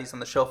 you've had these on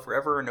the shelf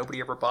forever and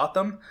nobody ever bought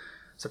them.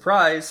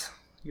 Surprise,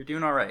 you're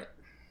doing all right.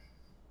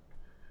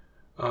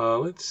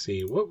 Let's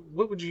see.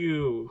 What would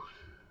you...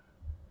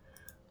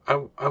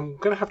 I'm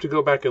going to have to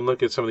go back and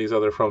look at some of these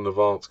other From the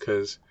Vaults,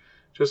 because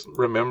just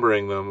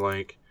remembering them,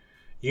 like,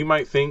 you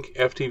might think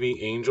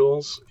FTV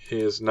Angels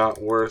is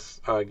not worth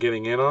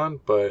getting in on,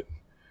 but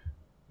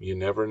you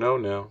never know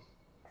now.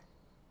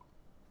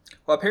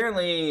 Well,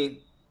 apparently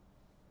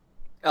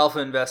Alpha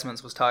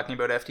Investments was talking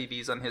about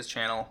FTVs on his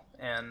channel,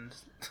 and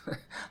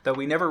though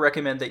we never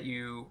recommend that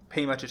you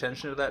pay much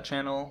attention to that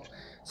channel,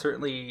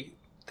 certainly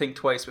think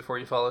twice before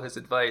you follow his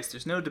advice.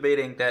 There's no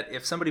debating that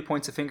if somebody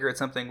points a finger at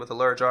something with a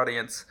large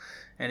audience,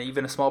 and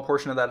even a small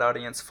portion of that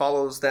audience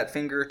follows that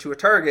finger to a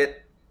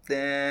target,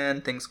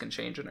 then things can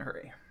change in a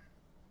hurry.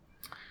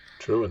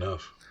 True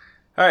enough.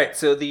 All right,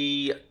 so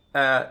the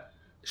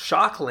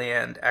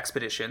Shockland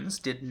Expeditions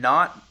did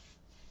not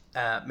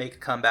make a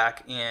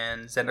comeback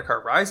in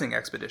Zendikar Rising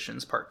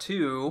Expeditions Part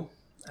 2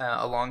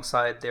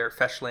 alongside their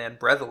Fetchland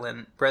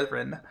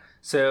brethren.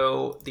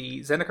 So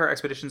the Zendikar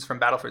Expeditions from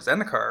Battle for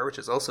Zendikar, which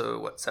is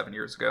also, 7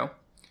 years ago,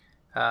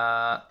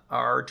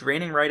 are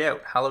draining right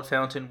out. Hallowed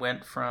Fountain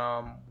went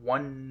from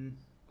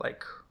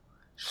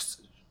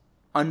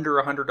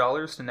under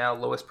 $100 to now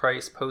lowest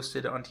price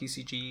posted on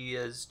TCG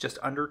is just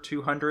under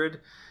 200.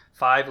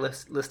 5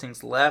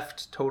 listings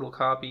left. Total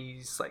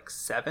copies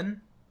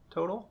 7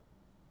 total.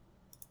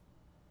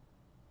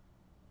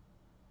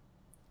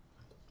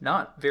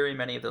 Not very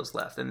many of those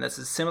left. And this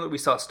is similar. We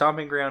saw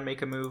Stomping Ground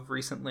make a move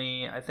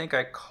recently. I think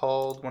I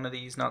called one of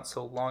these not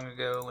so long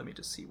ago. Let me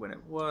just see when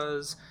it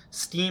was.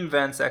 Steam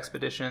Vents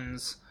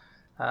Expeditions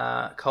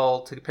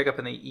called to pick up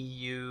in the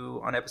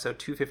EU on episode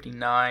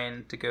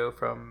 259 to go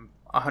from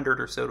 100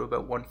 or so to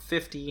about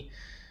 150.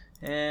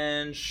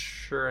 And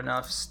sure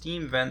enough,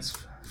 Steam Vents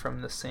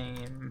from the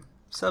same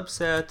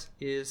subset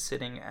is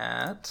sitting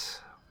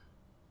at...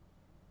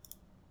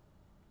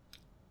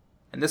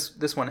 And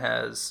this one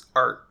has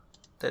art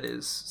that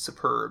is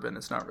superb, and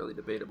it's not really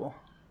debatable.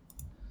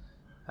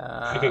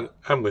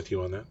 I'm with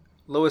you on that.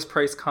 Lowest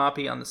price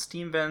copy on the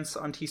Steam Vents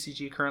on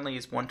TCG currently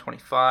is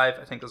 $125.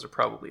 I think those are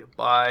probably a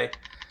buy.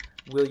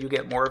 Will you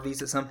get more of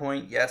these at some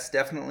point? Yes,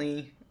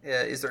 definitely.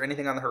 Is there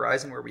anything on the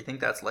horizon where we think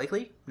that's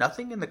likely?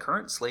 Nothing in the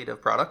current slate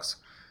of products.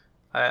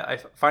 I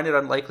find it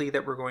unlikely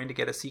that we're going to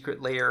get a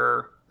Secret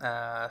Lair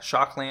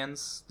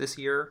Shocklands this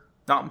year.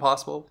 Not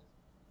impossible,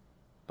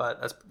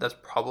 but that's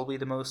probably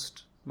the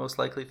most most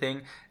likely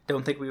thing.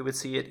 Don't think we would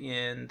see it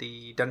in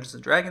the Dungeons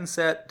and Dragons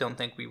set. Don't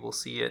think we will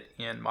see it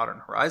in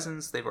Modern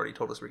Horizons. They've already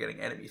told us we're getting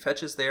enemy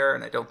fetches there,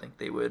 and I don't think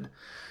they would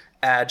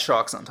add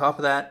shocks on top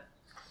of that.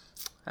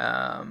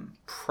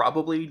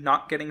 Probably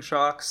not getting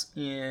shocks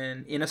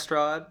in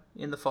Innistrad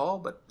in the fall,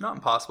 but not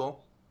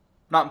impossible.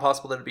 Not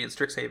impossible that it'd be in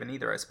Strixhaven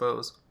either, I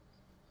suppose.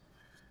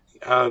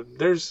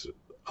 There's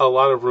a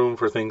lot of room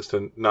for things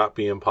to not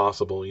be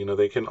impossible. You know,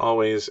 they can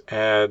always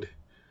add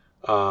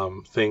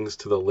things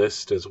to the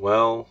list as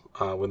well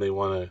when they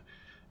want to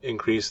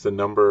increase the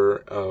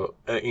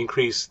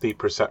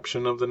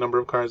perception of the number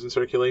of cards in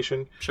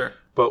circulation. Sure.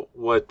 But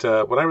what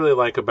I really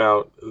like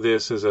about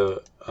this as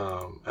a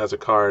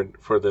card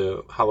for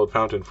the Hallowed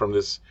Fountain from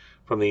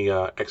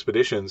the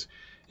expeditions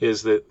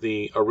is that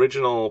the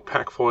original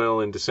pack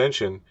foil in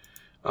Dissension,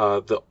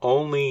 the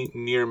only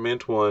near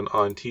mint one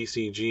on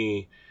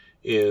TCG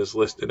is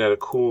listed at a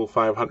cool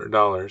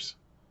 $500.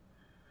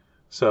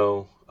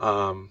 So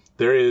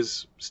there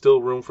is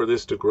still room for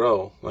this to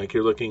grow. Like,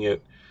 you're looking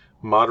at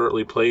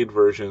moderately played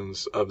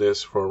versions of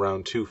this for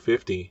around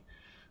 $250.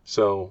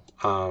 So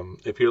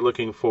if you're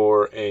looking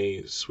for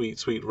a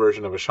sweet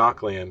version of a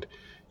Shockland,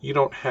 you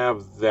don't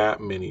have that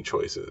many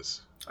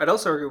choices. I'd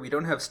also argue we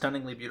don't have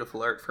stunningly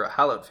beautiful art for a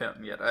Hallowed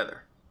Fountain yet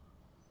either.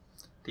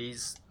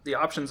 The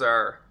options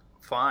are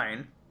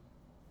fine,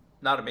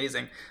 not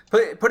amazing.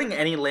 Putting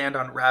any land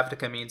on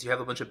Ravnica means you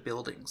have a bunch of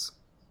buildings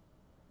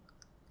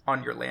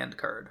on your land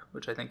card,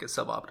 which I think is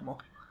suboptimal.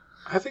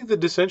 I think the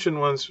Dissension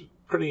one's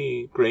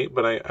pretty great,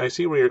 but I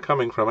see where you're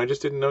coming from. I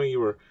just didn't know you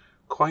were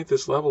quite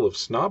this level of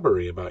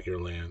snobbery about your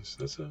lands.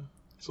 It's a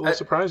little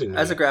surprising.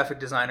 As a graphic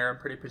designer, I'm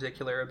pretty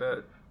particular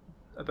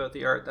about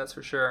the art, that's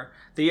for sure.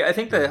 I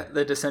think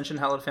the Dissension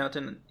Hallowed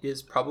Fountain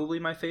is probably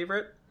my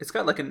favorite. It's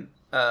got like an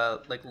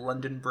like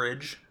London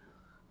Bridge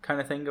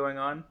kind of thing going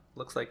on.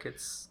 Looks like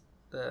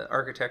the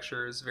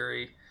architecture is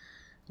very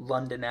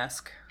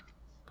London-esque,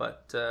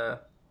 but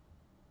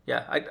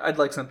yeah, I'd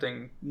like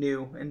something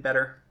new and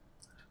better.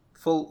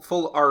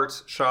 Full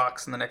art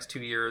shocks in the next 2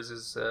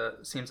 years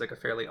seems like a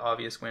fairly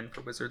obvious win for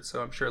Wizards,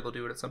 so I'm sure they'll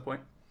do it at some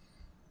point.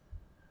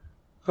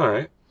 All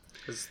right.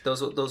 Because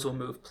those will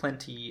move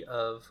plenty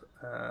of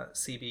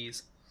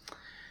CBs.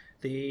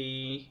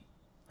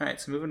 All right,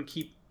 so moving to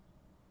keep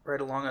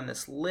right along on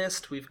this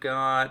list, we've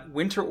got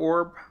Winter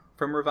Orb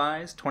from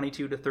Revised,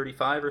 22 to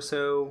 35 or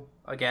so.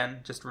 Again,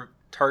 just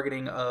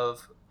targeting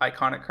of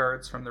iconic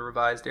cards from the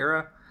Revised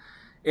era.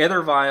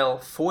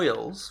 Aethervial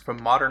foils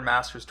from Modern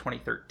Masters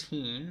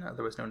 2013,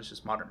 otherwise known as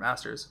just Modern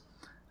Masters,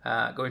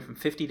 going from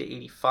 50 to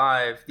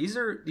 85.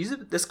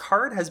 This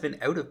card has been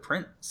out of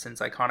print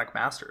since Iconic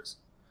Masters,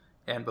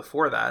 and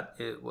before that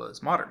it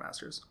was Modern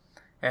Masters.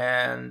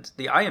 And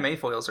the IMA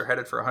foils are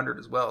headed for 100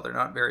 as well. They're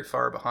not very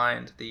far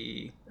behind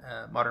the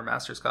Modern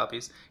Masters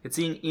copies. It's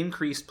seeing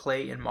increased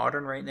play in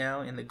Modern right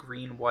now in the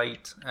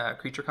green-white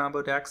creature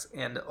combo decks,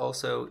 and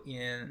also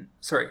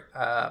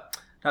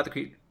not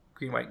the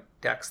green-white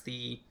decks,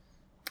 the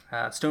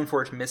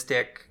Stoneforge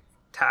Mystic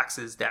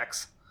Taxes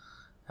decks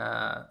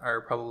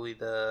are probably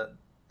the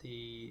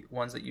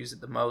ones that use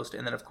it the most.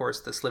 And then, of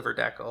course, the Sliver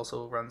deck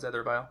also runs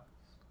Aethervial,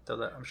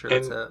 though I'm sure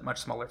that's a much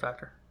smaller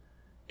factor.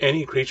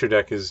 Any creature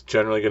deck is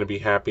generally going to be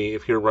happy.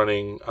 If you're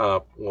running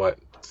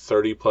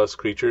 30 plus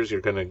creatures,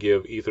 you're going to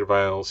give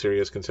Aethervial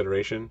serious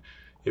consideration.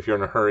 If you're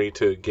in a hurry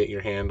to get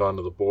your hand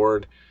onto the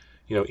board,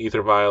 you know,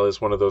 Aethervial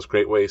is one of those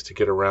great ways to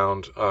get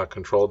around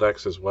control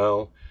decks as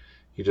well.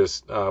 You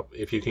just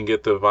if you can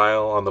get the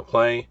vial on the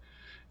play,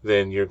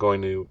 then you're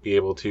going to be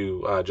able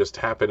to just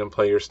tap it and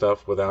play your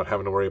stuff without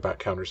having to worry about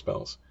counter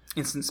spells.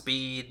 Instant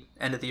speed,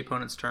 end of the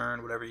opponent's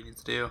turn, whatever you need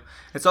to do.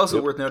 It's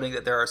also worth noting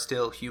that there are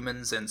still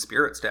humans and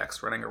spirits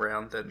decks running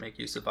around that make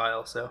use of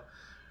Vial. So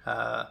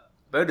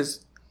about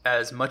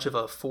as much of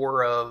a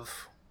 4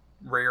 of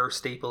rare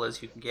staple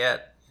as you can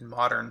get in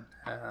Modern.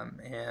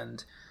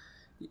 And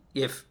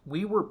if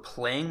we were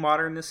playing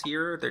Modern this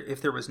year,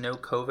 if there was no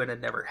COVID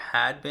and never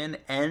had been,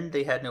 and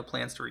they had no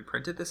plans to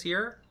reprint it this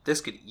year,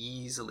 this could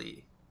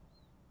easily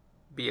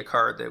be a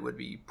card that would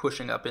be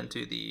pushing up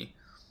into the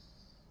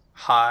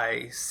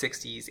high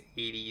 60s,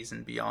 80s,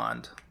 and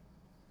beyond.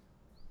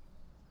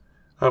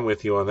 I'm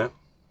with you on that.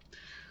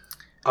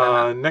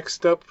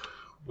 Next up,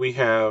 we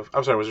have...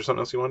 I'm sorry, was there something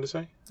else you wanted to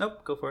say?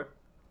 Nope, go for it.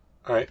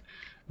 All right.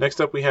 Next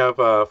up, we have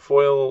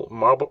Foil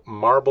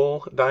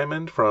Marble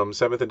Diamond from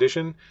 7th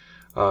edition.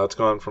 It's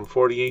gone from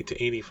 48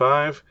 to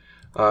 85.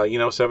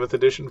 7th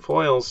edition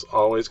foils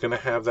always going to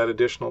have that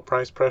additional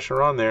price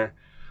pressure on there.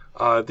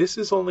 This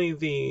is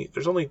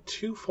there's only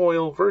 2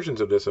 foil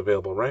versions of this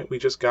available, right? We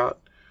just got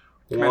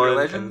Commander one.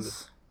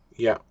 Legends.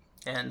 Yeah.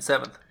 And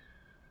 7th.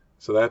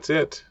 So that's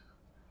it.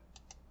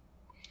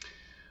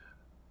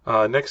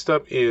 Next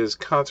up is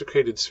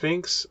Consecrated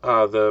Sphinx,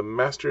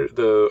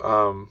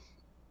 the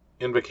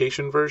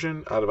Invocation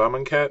version out of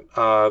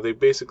Amonkhet. They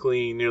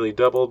basically nearly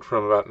doubled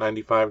from about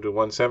 95 to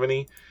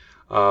 170.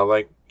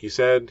 Like you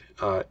said,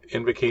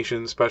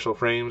 Invocation special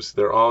frames,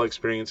 they're all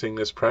experiencing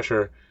this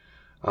pressure.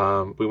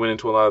 We went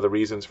into a lot of the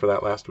reasons for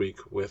that last week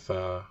with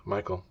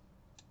Michael.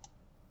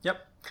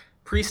 Yep.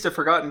 Priest of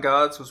Forgotten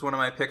Gods was one of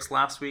my picks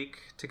last week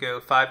to go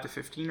 5 to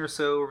 15 or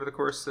so over the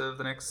course of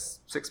the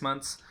next 6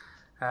 months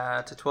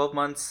to 12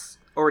 months.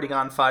 Already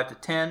gone 5 to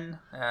 10.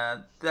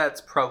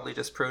 That's probably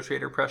just pro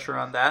trader pressure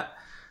on that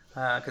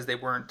because they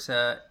weren't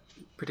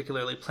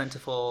particularly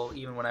plentiful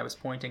even when I was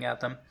pointing at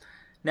them.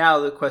 Now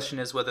the question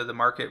is whether the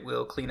market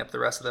will clean up the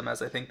rest of them,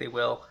 as I think they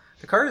will.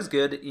 The card is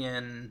good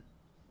in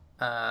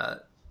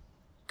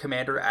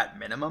Commander at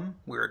minimum,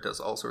 where it does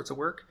all sorts of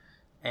work.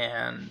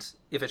 And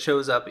if it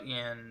shows up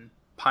in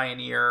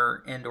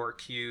Pioneer and or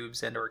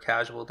Cubes and or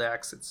Casual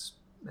decks, it's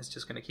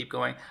just going to keep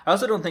going. I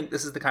also don't think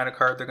this is the kind of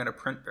card they're going to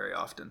print very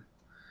often.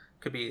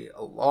 Could be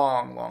a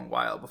long, long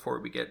while before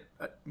we get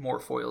more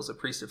foils of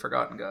Priest of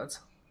Forgotten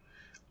Gods.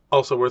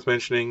 Also worth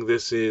mentioning,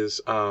 this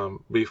is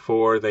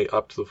before they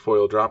upped the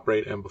foil drop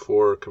rate and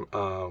before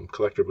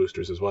collector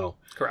boosters as well.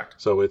 Correct.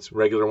 So it's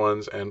regular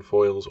ones and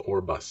foils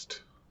or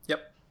bust.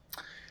 Yep.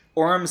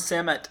 Orim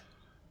Sammet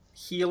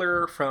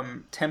Healer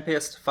from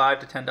Tempest, $5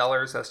 to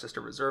 $10. That's just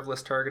a reserve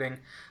list targeting.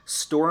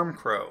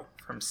 Stormcrow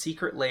from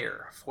Secret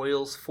Lair,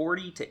 foils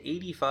 $40 to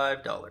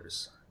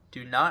 $85.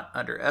 Do not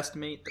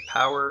underestimate the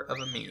power of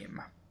a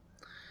meme.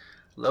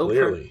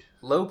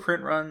 Low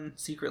print run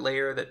Secret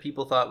Lair that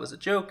people thought was a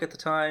joke at the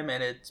time,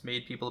 and it's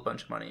made people a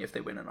bunch of money if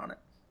they win in on it.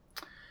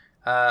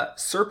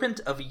 Serpent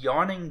of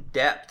Yawning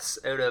Depths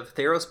out of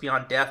Theros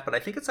Beyond Death, but I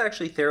think it's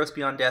actually Theros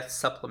Beyond Death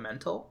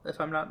supplemental, if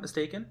I'm not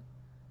mistaken.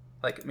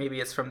 Like, maybe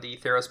it's from the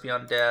Theros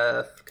Beyond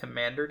Death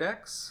Commander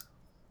decks?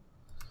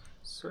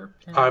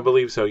 Serpent? I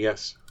believe so,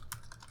 yes.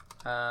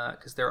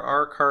 Because there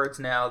are cards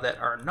now that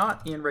are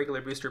not in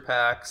regular booster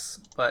packs,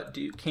 but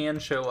can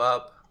show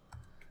up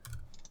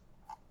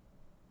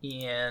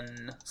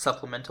in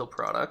supplemental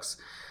products.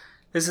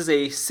 This is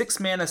a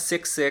 6-mana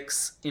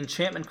 6/6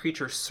 enchantment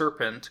creature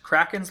Serpent.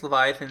 Krakens,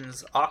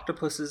 Leviathans,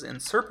 Octopuses,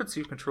 and Serpents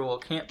you control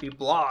can't be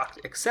blocked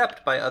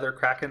except by other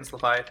Krakens,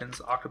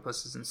 Leviathans,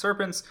 Octopuses, and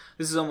Serpents.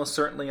 This is almost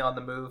certainly on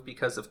the move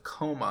because of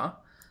Koma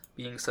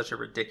being such a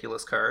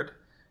ridiculous card.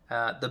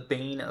 The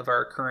bane of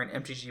our current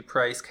MTG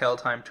Price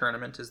Kaldheim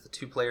tournament is the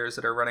 2 players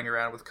that are running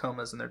around with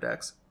Komas in their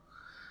decks.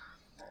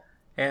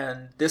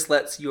 And this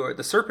lets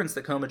the Serpents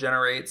that Koma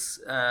generates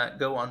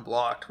go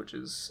unblocked, which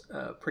is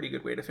a pretty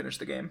good way to finish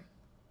the game.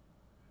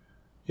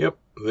 Yep,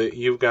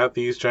 you've got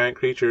these giant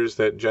creatures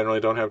that generally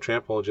don't have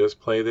trample. Just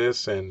play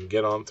this and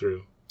get on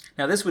through.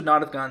 Now, this would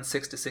not have gone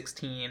 6 to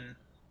 16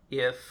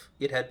 if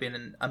it had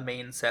been a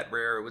main set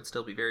rare. It would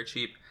still be very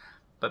cheap.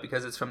 But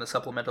because it's from the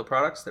supplemental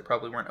products that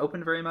probably weren't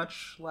opened very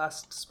much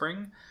last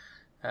spring,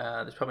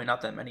 there's probably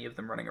not that many of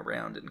them running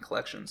around in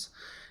collections.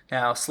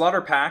 Now,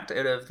 Slaughter Pact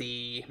out of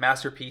the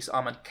Masterpiece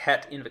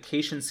Amonkhet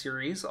Invocation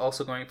series,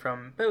 also going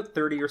from about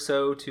 30 or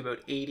so to about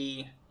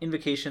 80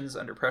 invocations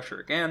under pressure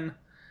again.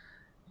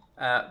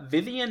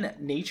 Vivian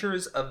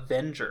Nature's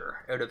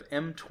Avenger out of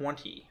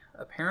M20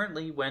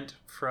 apparently went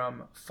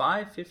from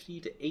 550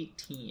 to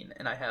 18,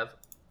 and I have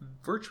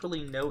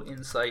virtually no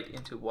insight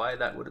into why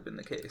that would have been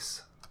the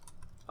case.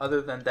 Other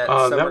than that,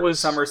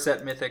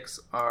 Somerset Mythics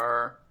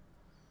are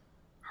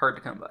hard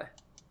to come by.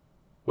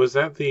 Was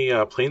that the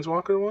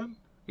Planeswalker one?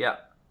 Yeah.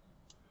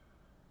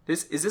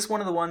 Is this one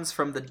of the ones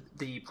from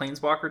the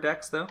Planeswalker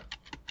decks, though?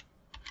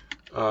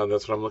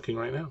 That's what I'm looking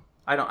right now.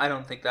 I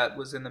don't think that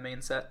was in the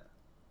main set.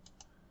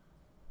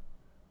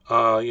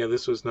 Yeah,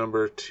 this was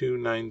number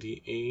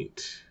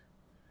 298.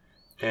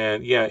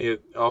 And yeah,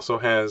 it also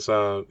has,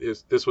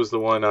 this was the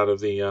one out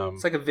of the...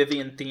 It's like a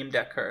Vivian theme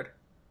deck card.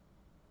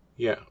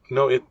 Yeah.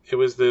 No, it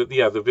was the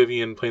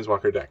Vivian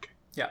Planeswalker deck.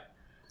 Yeah.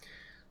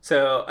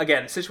 So,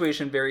 again,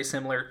 situation very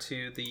similar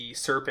to the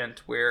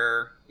Serpent,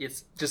 where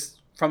it's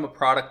just from a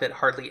product that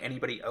hardly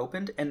anybody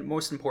opened, and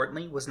most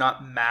importantly, was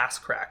not mass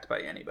cracked by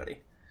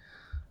anybody.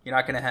 You're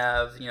not going to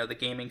have, the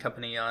gaming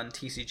company on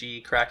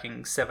TCG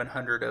cracking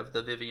 700 of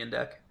the Vivian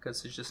deck,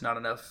 because there's just not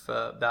enough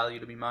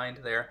value to be mined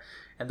there.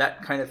 And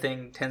that kind of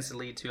thing tends to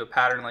lead to a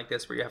pattern like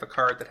this, where you have a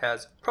card that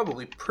has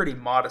probably pretty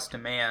modest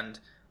demand,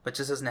 but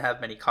just doesn't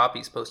have many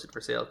copies posted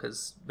for sale,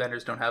 because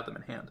vendors don't have them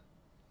in hand.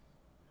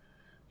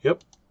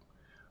 Yep.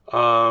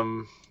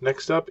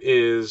 Next up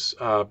is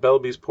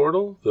Belby's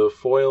Portal. The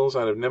foils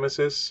out of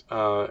Nemesis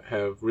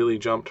have really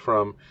jumped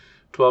from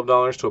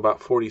 $12 to about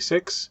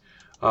 $46.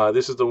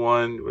 This is the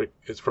one,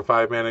 it's for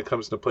 5 mana, it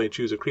comes into play,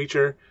 choose a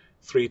creature.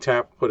 3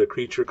 tap, put a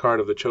creature card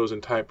of the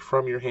chosen type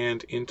from your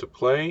hand into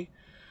play.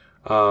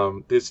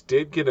 This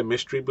did get a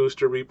mystery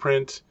booster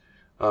reprint,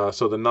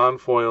 so the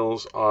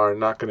non-foils are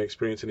not going to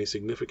experience any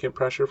significant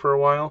pressure for a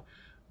while.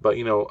 But,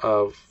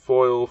 a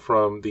foil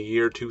from the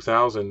year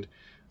 2000,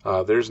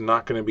 there's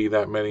not going to be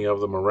that many of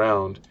them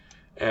around.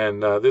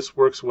 And this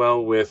works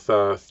well with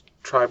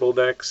tribal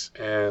decks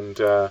and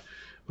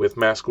with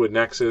Maskwood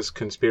Nexus,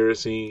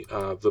 Conspiracy,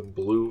 the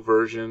blue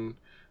version,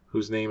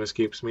 whose name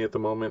escapes me at the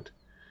moment.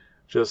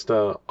 Just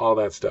all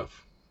that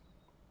stuff.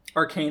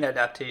 Arcane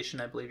Adaptation,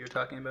 I believe you're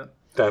talking about.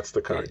 That's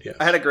the card, yes.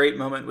 I had a great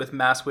moment with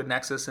Maskwood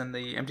Nexus in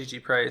the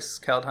MTG Price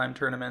Kaldheim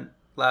tournament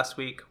last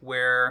week,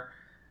 where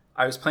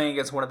I was playing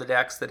against one of the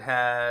decks that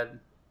had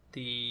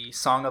the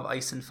Song of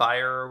Ice and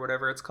Fire or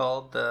whatever it's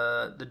called,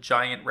 the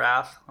Giant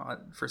Wrath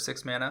for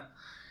 6 mana.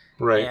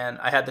 Right. And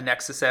I had the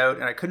Nexus out,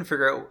 and I couldn't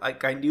figure out,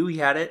 like, I knew he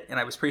had it, and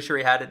I was pretty sure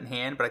he had it in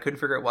hand, but I couldn't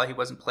figure out why he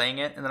wasn't playing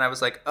it. And then I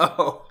was like,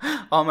 oh,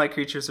 all my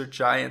creatures are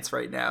giants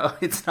right now.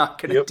 It's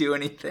not going to do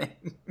anything.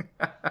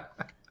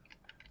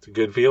 It's a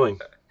good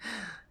feeling.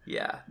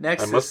 Yeah.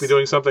 Nexus. I must be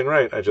doing something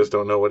right. I just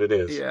don't know what it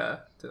is. Yeah.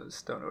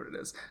 Just don't know what it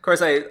is. Of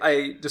course,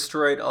 I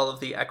destroyed all of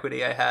the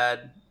equity I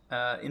had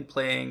in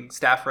playing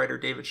staff writer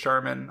David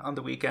Sharman on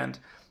the weekend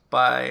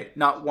by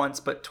not once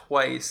but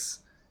twice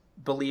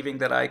believing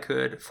that I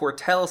could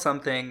foretell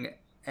something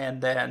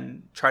and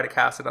then try to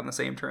cast it on the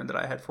same turn that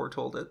I had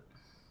foretold it.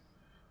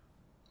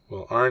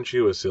 Well, aren't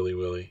you a silly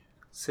Willy?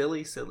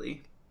 Silly.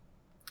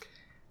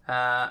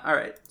 All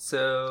right,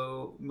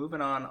 so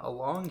moving on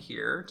along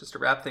here, just to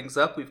wrap things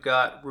up, we've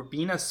got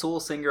Rubina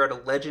Soulsinger out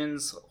of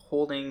Legends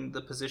holding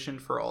the position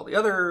for all the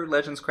other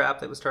Legends crap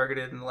that was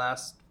targeted in the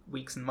last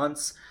weeks and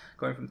months,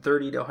 going from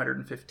 30 to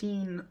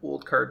 115.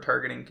 Old card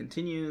targeting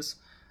continues.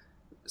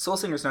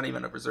 Soulsinger's not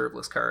even a reserve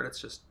list card, it's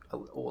just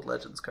an old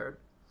Legends card.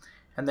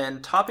 And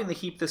then topping the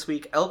heap this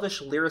week,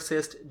 Elvish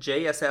Lyricist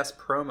JSS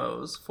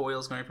promos.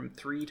 Foils going from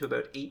 3 to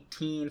about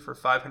 18 for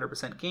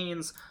 500%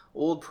 gains.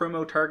 Old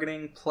promo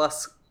targeting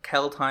plus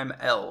Keltime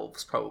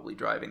Elves probably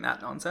driving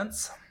that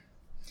nonsense.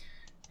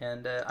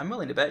 And I'm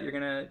willing to bet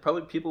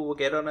people will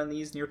get on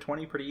these near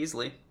 20 pretty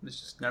easily. There's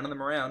just none of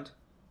them around.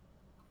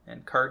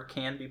 And card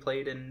can be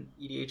played in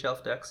EDH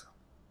Elf decks.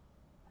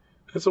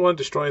 That's the one that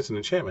destroys an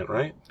enchantment,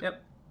 right?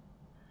 Yep.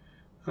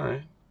 All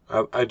right.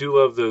 I do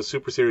love the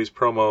Super Series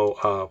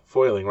promo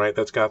foiling, right?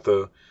 That's got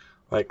the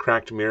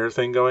cracked mirror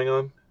thing going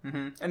on.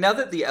 Mm-hmm. And now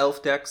that the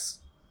elf decks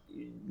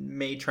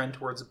may trend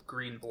towards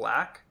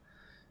green-black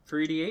for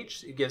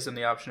EDH, it gives them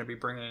the option to be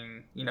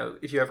bringing,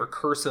 if you have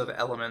recursive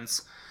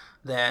elements,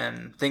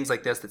 then things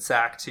like this that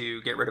sack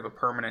to get rid of a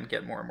permanent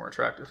get more and more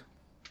attractive.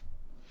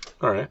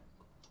 All right.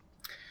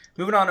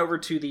 Moving on over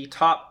to the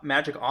top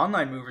Magic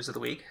Online movers of the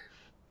week.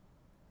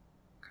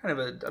 Kind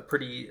of a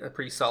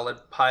pretty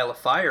solid pile of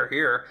fire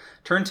here.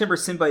 Turntimber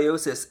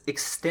Symbiosis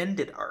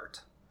Extended Art.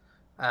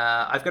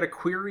 I've got a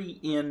query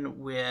in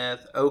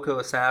with Oko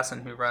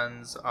Assassin, who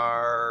runs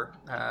our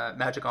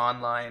Magic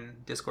Online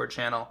Discord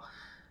channel,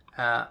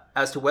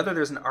 as to whether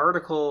there's an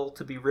article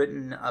to be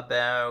written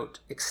about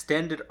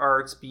extended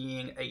arts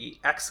being an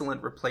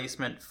excellent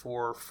replacement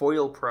for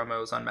foil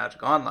promos on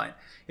Magic Online.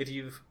 If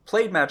you've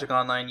played Magic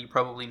Online, you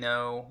probably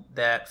know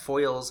that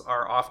foils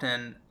are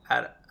often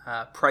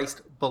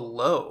priced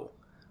below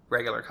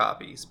regular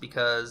copies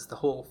because the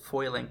whole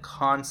foiling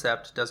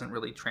concept doesn't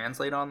really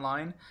translate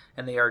online,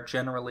 and they are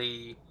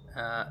generally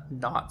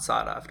not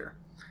sought after.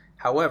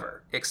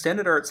 However,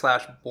 extended art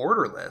 /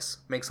 borderless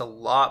makes a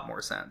lot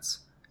more sense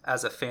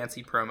as a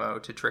fancy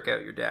promo to trick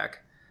out your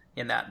deck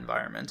in that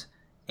environment.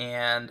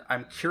 And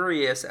I'm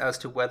curious as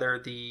to whether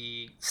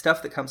the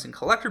stuff that comes in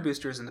collector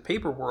boosters in the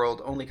paper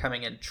world only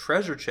coming in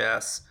treasure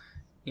chests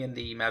in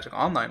the Magic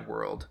Online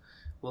world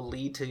will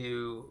lead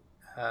to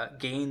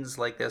gains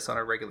like this on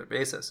a regular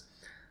basis.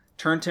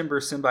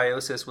 Turntimber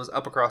Symbiosis was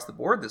up across the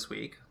board this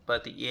week,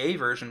 but the EA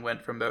version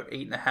went from about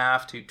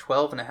 8.5 to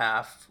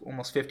 12.5,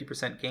 almost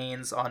 50%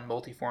 gains on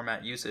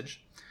multi-format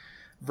usage.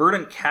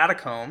 Verdant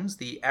Catacombs,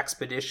 the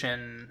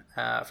expedition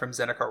from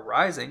Zendikar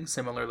Rising,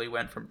 similarly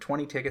went from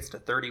 20 tickets to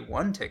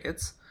 31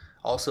 tickets.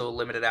 Also a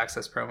limited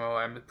access promo,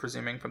 I'm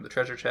presuming, from the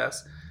treasure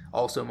chest.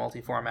 Also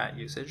multi-format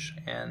usage.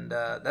 And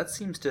that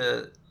seems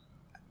to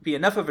be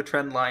enough of a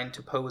trend line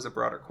to pose a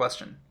broader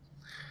question.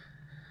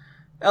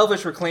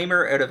 Elvish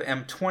Reclaimer out of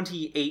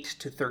M28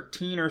 to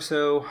 13 or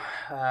so.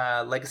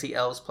 Legacy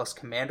Elves plus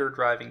Commander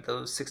driving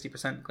those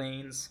 60%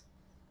 gains.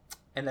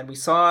 And then we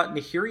saw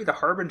Nahiri the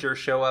Harbinger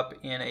show up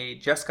in a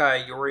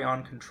Jeskai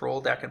Yorion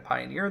control deck and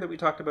Pioneer that we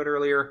talked about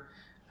earlier,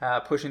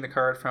 pushing the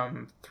card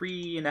from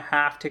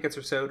 3.5 tickets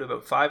or so to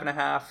about 5.5,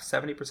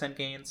 70%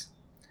 gains.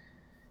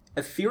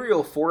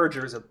 Ethereal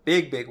Forager is a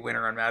big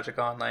winner on Magic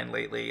Online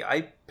lately.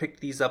 I picked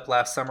these up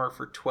last summer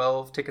for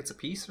 12 tickets a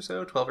piece or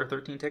so, 12 or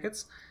 13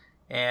 tickets,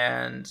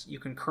 and you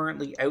can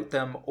currently out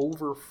them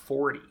over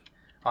 40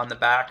 on the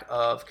back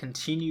of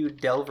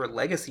continued Delver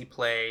Legacy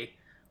play,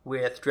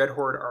 with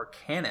Dreadhorde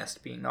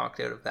Arcanist being knocked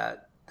out of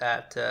that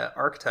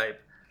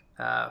archetype.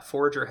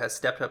 Forager has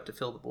stepped up to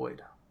fill the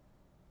void.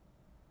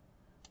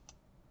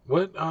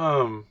 What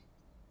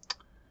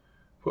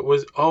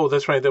was? Oh,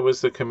 that's right. That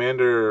was the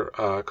Commander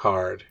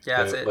card.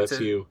 Yeah, that it's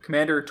a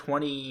Commander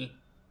 20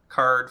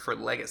 card for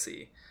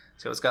Legacy.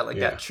 So it's got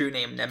that True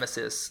Name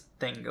Nemesis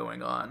thing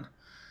going on.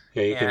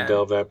 Yeah, you can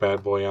delve that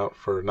bad boy out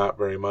for not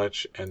very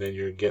much, and then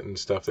you're getting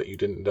stuff that you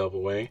didn't delve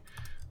away.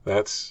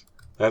 That's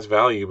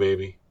value,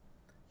 baby.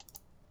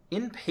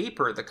 In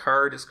paper, the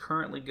card is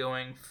currently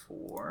going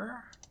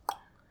for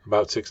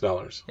about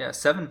 $6. Yeah,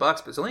 $7,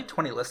 but there's only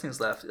 20 listings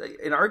left.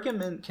 An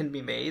argument can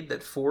be made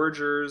that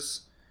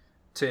Foragers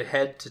to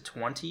head to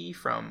 20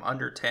 from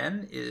under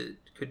 10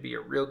 could be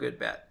a real good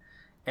bet.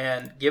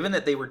 And given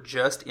that they were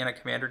just in a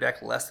Commander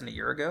deck less than a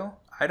year ago,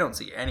 I don't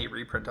see any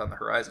reprint on the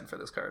horizon for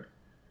this card.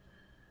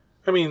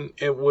 I mean,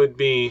 it would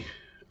be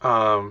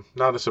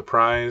not a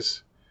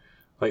surprise.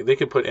 Like, they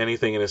could put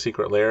anything in a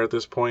secret lair at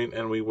this point,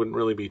 and we wouldn't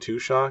really be too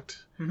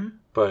shocked. Mm-hmm.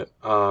 But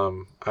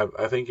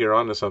I think you're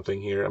onto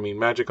something here. I mean,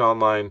 Magic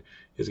Online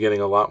is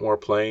getting a lot more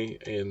play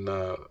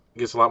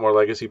gets a lot more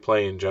legacy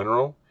play in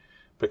general,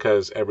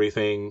 because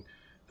everything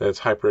that's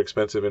hyper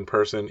expensive in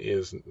person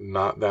is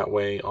not that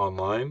way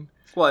online.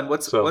 Well, and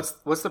what's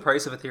the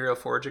price of Ethereal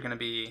Forge going to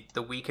be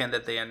the weekend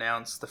that they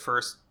announce the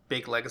first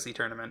big legacy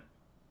tournament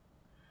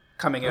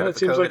coming out of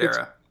the COVID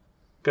era?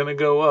 Gonna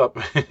go up.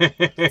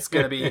 It's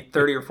gonna be $30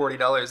 or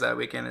 $40 that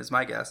weekend, is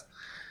my guess.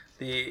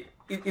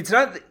 It's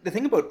not the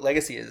thing about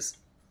Legacy is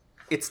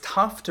it's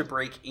tough to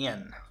break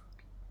in.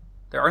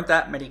 There aren't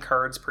that many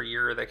cards per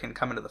year that can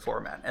come into the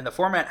format, and the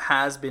format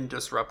has been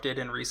disrupted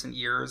in recent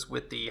years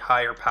with the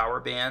higher power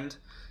band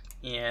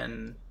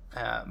in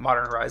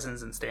Modern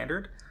Horizons and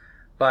Standard.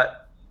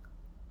 But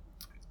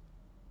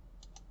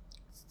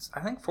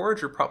I think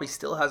Forager probably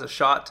still has a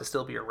shot to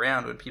still be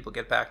around when people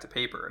get back to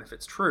paper, and if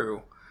it's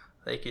true,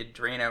 they could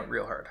drain out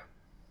real hard.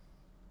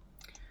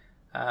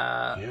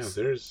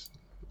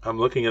 I'm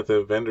looking at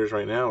the vendors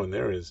right now, and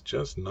there is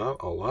just not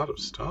a lot of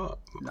stock.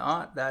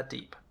 Not that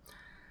deep.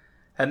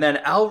 And then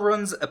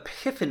Alrund's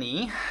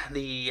Epiphany,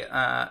 the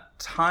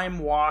Time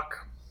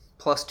Walk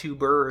plus 2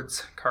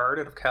 birds card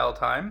out of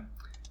Kaldheim,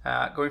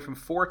 going from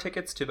 4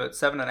 tickets to about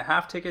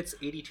 7.5 tickets,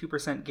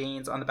 82%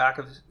 gains on the back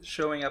of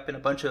showing up in a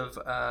bunch of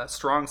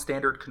strong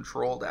standard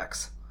control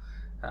decks,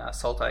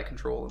 Sultai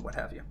control and what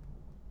have you.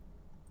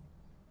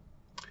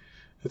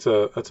 It's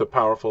a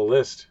powerful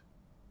list.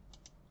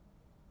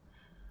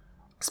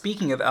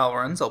 Speaking of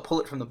Alruns, I'll pull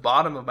it from the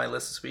bottom of my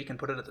list this week and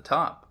put it at the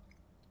top.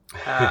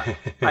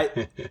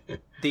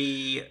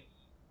 The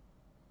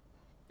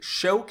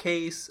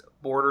Showcase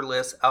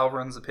Borderless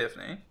Alrund's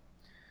Epiphany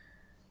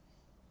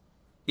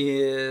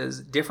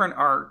is different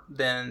art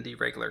than the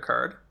regular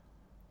card,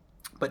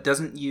 but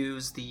doesn't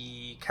use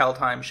the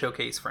Kaldheim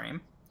Showcase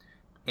frame,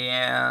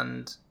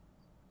 and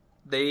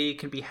they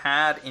can be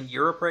had in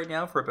Europe right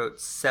now for about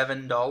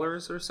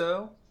 $7 or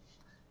so.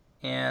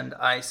 And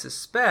I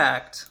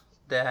suspect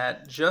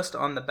that just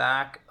on the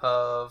back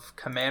of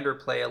Commander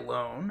play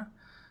alone,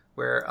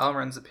 where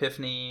Alrund's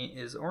Epiphany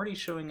is already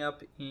showing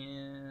up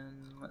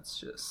in, let's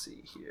just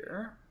see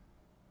here.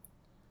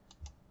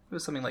 It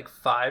was something like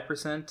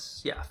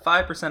 5%. Yeah,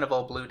 5% of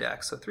all blue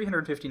decks. So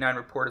 359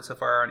 reported so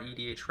far on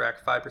EDH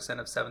Rec, 5%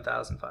 of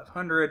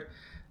 7,500.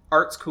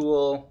 Art's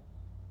cool.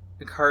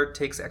 The card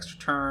takes extra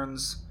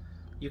turns.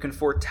 You can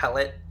foretell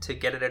it to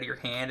get it out of your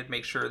hand and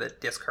make sure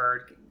that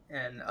discard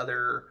and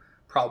other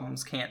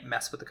problems can't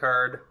mess with the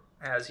card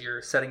as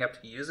you're setting up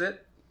to use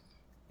it.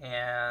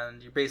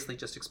 And you're basically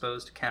just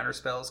exposed to counter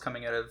spells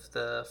coming out of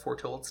the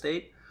foretold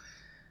state.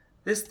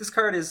 This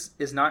card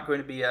is not going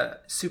to be a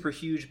super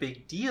huge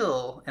big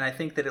deal, and I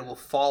think that it will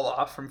fall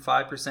off from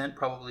 5%,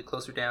 probably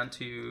closer down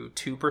to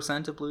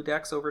 2% of blue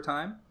decks over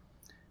time.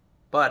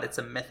 But it's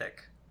a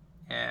mythic,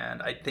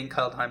 and I think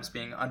Kaldheim's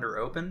being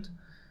under-opened.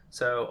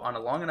 So on a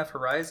long enough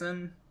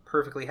horizon,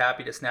 perfectly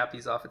happy to snap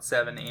these off at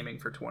 7, aiming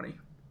for 20.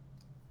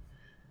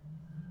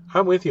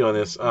 I'm with you on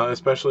this,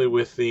 especially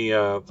with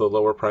the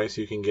lower price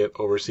you can get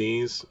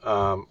overseas.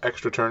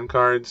 Extra turn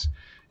cards,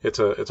 it's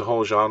a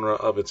whole genre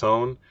of its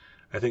own.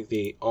 I think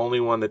the only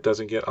one that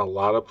doesn't get a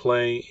lot of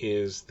play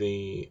is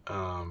the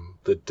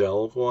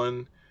Delve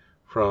one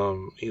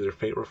from either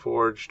Fate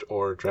Reforged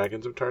or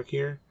Dragons of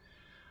Tarkir.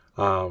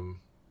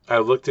 I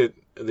looked at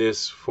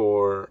this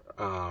for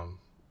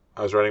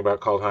I was writing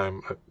about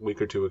Kaldheim a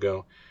week or two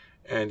ago,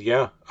 and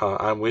yeah,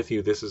 I'm with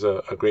you. This is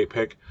a great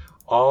pick.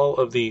 All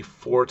of the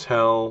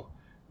Foretell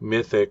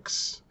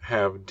mythics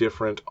have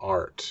different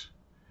art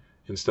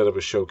instead of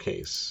a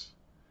showcase.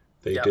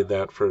 They did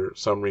that for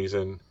some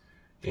reason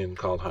in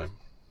Kaldheim.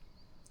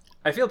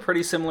 I feel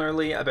pretty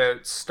similarly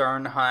about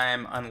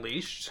Starnheim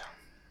Unleashed.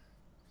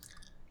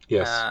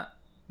 Yes.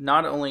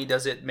 Not only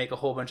does it make a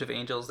whole bunch of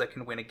angels that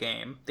can win a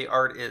game, the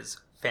art is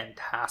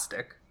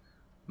fantastic.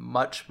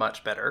 Much,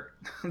 much better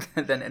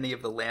than any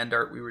of the land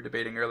art we were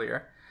debating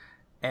earlier.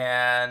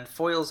 And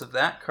foils of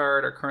that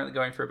card are currently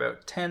going for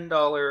about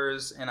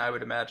 $10, and I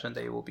would imagine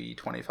they will be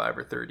 $25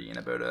 or $30 in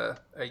about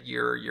a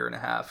year and a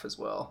half as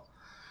well.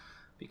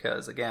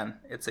 Because, again,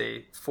 it's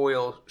a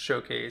foil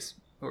showcase,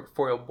 or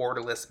foil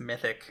borderless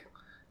mythic,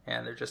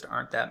 and there just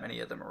aren't that many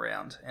of them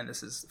around. And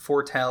this is,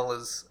 Foretell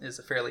is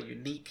a fairly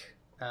unique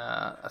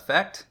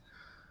effect.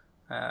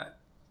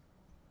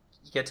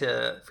 You get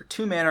to, for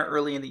 2 mana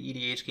early in the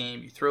EDH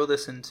game, you throw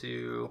this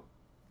into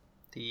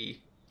the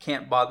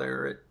can't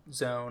bother it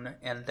zone,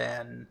 and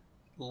then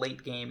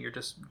late game you're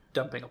just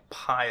dumping a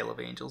pile of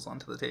angels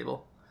onto the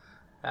table.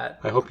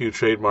 I hope you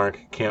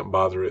trademark can't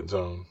bother it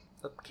zone.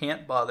 The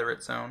can't bother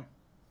it zone.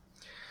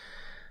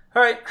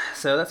 Alright,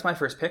 so that's my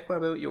first pick. What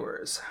about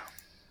yours?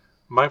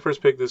 My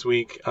first pick this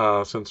week,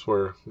 since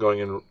we're going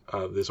in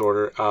this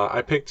order,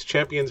 I picked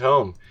Champion's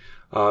Helm.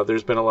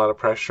 There's been a lot of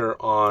pressure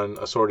on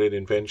assorted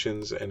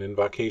inventions and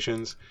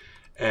invocations,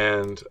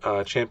 and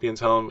Champion's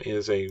Helm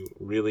is a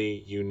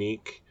really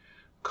unique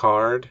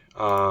card.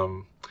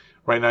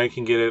 Right now you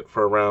can get it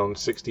for around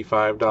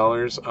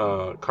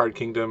 $65. Card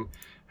Kingdom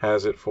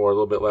has it for a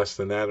little bit less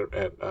than that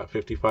at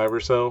 55 or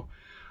so.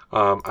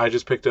 I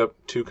just picked up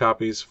 2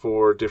 copies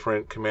for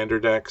different Commander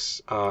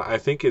decks. I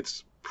think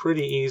it's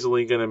pretty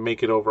easily going to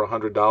make it over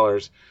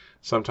 $100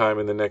 sometime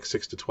in the next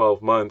 6 to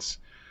 12 months.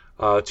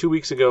 2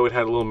 weeks ago it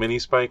had a little mini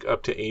spike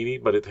up to 80,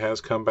 but it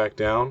has come back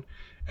down.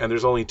 And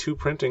there's only 2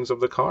 printings of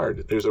the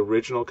card. There's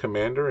Original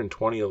Commander in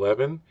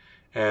 2011,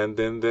 and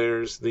then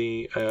there's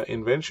the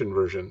Invention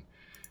version.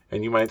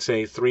 And you might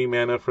say 3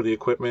 mana for the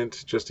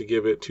equipment just to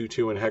give it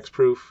 2/2 and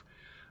hexproof.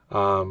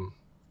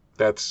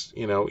 That's,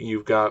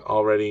 you've got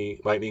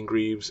already Lightning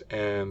Greaves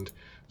and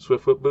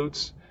Swiftfoot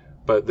Boots,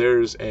 but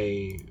there's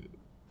a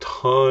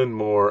ton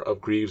more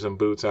of Greaves and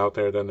Boots out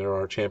there than there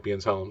are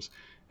Champions Helms.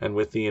 And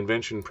with the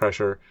Invention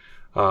pressure,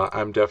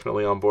 I'm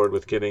definitely on board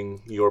with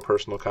getting your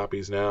personal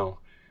copies now,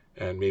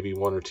 and maybe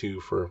 1 or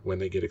 2 for when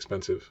they get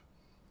expensive.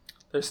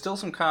 There's still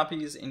some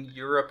copies in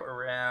Europe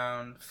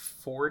around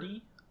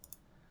 40.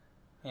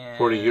 And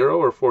 €40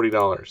 or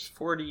 $40?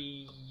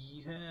 40,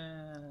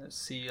 let's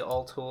see,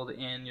 all told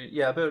in,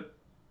 about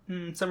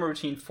somewhere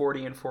between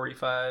 40 and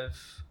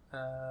 45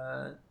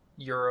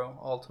 euro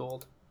all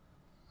told.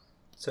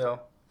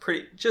 So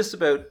just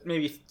about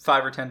maybe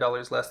 $5 or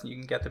 $10 less than you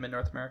can get them in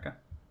North America.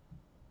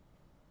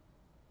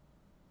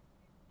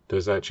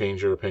 Does that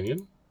change your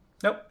opinion?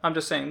 Nope, I'm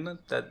just saying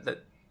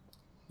that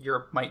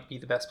Europe might be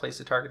the best place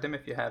to target them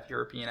if you have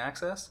European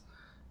access.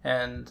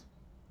 And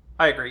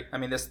I agree. I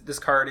mean, this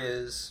card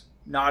is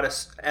not a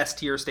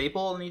S-tier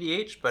staple in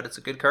EDH, but it's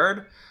a good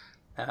card.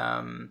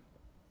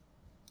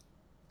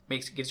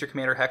 Gives your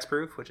commander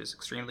hexproof, which is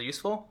extremely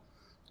useful.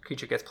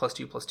 Creature gets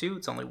 +2/+2.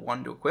 It's only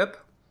 1 to equip.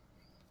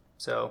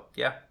 So,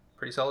 yeah,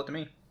 pretty solid to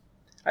me.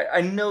 I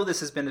know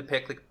this has been a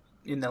pick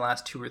in the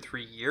last 2 or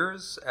 3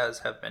 years, as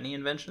have many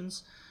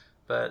inventions,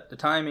 but the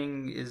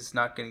timing is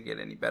not going to get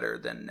any better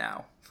than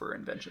now for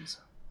inventions.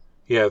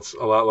 Yeah, it's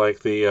a lot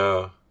like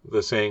the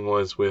saying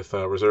was with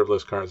reserve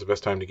list cards. The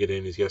best time to get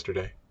in is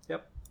yesterday.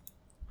 Yep.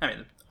 I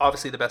mean,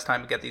 obviously the best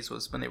time to get these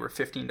was when they were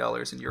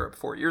 $15 in Europe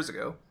 4 years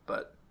ago,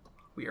 but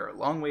we are a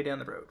long way down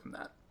the road from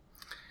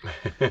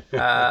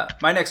that.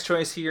 My next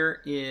choice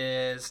here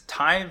is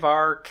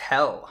Tyvar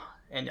Kell.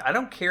 And I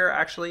don't care,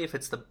 actually, if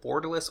it's the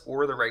borderless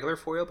or the regular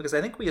foil, because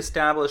I think we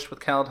established with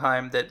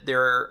Kaldheim that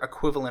they're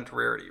equivalent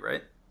rarity,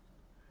 right?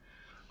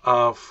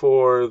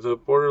 For the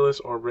borderless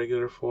or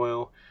regular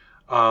foil...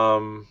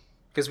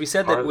 because we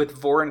said that with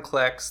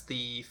Vorinclex,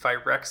 the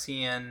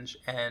Phyrexian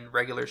and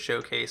regular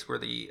showcase were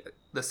the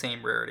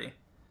same rarity.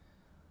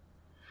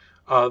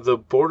 The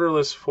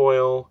borderless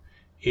foil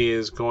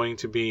is going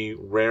to be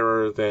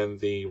rarer than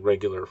the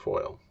regular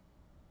foil.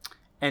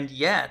 And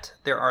yet,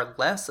 there are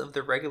less of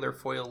the regular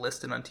foil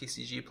listed on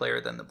TCG Player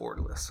than the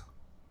borderless.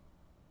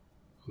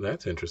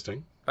 That's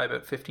interesting. By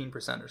about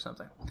 15% or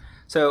something.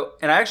 So,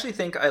 and I actually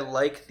think I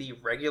like the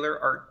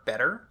regular art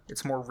better.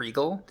 It's more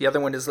regal. The other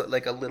one is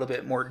like a little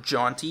bit more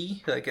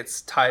jaunty. Like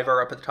it's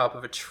Tyvar up at the top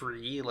of a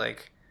tree,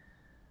 like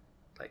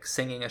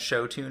singing a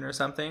show tune or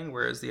something.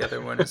 Whereas the other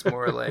one is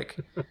more like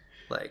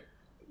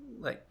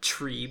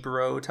tree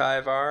bro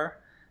Tyvar.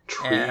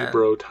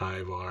 Bro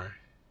Tyvar.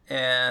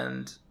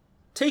 And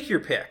take your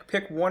pick.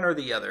 Pick one or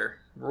the other.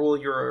 Roll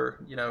your,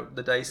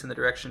 the dice in the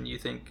direction you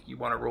think you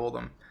want to roll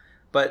them.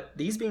 But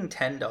these being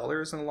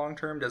 $10 in the long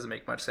term doesn't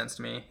make much sense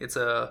to me. It's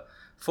a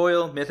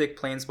foil, mythic,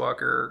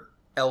 planeswalker,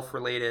 elf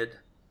related.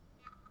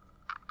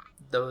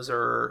 Those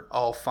are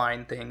all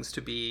fine things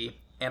to be.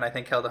 And I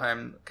think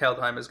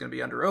Kaldheim is going to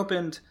be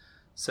underopened.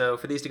 So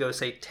for these to go,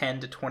 say, 10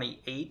 to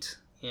 28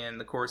 in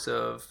the course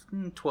of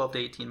 12 to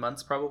 18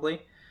 months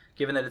probably,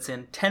 given that it's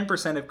in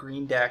 10% of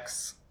green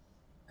decks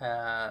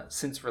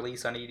since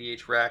release on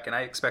EDH Rec, and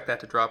I expect that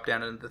to drop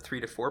down into the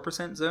 3 to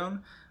 4%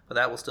 zone, but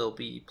that will still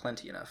be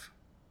plenty enough.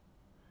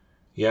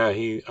 Yeah,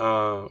 he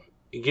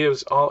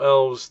gives all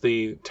elves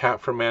the tap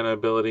for mana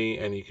ability,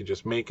 and you can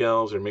just make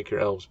elves or make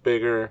your elves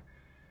bigger.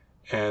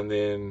 And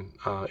then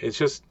it's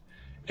just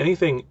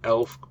anything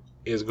elf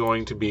is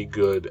going to be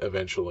good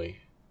eventually.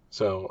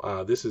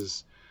 So this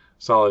is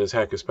solid as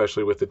heck,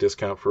 especially with the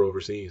discount for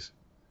overseas.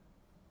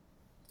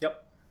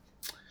 Yep.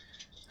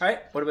 All right,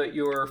 what about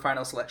your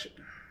final selection?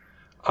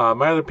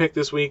 My other pick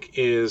this week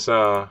is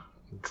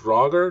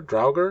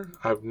Draugr.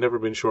 I've never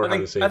been sure how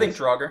to say this. I think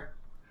Draugr.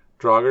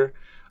 Draugr.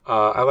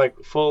 I like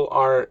full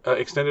art,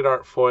 extended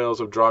art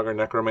foils of Draugr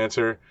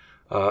Necromancer,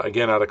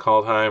 again out of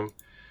Kaldheim.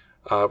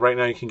 Right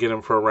now you can get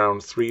them for around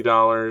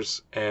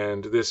 $3,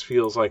 and this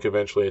feels like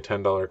eventually a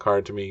 $10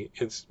 card to me.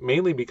 It's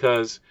mainly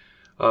because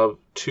of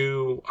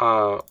 2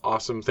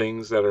 awesome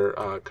things that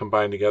are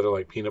combined together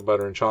like peanut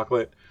butter and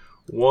chocolate.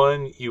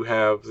 One, you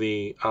have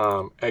the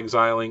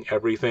exiling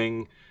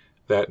everything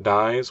that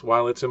dies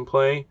while it's in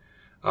play.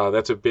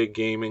 That's a big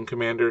game in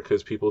Commander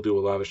because people do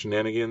a lot of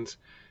shenanigans.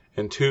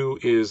 And 2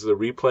 is the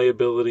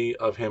replayability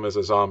of him as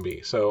a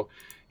zombie. So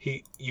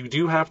you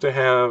do have to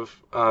have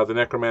the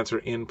Necromancer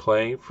in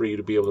play for you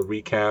to be able to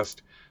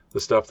recast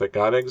the stuff that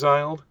got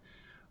exiled.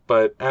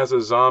 But as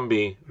a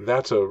zombie,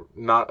 that's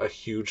not a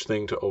huge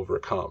thing to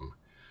overcome.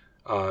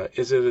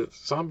 Is it a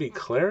zombie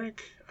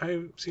cleric?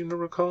 I seem to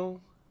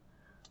recall.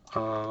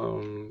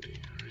 Yeah,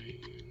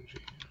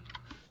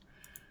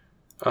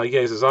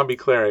 he's a zombie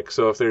cleric.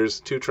 So if there's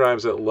two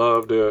tribes that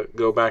love to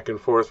go back and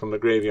forth from the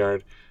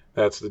graveyard,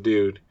 that's the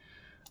dude.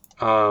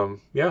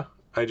 Yeah,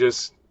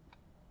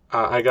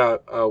 I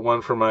got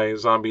one for my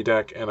zombie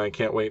deck, and I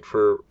can't wait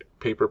for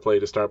Paper Play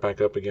to start back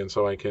up again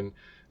so I can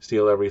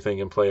steal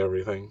everything and play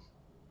everything.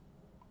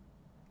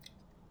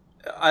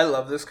 I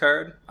love this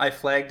card. I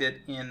flagged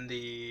it in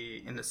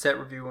the set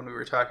review when we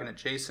were talking to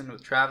Jason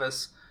with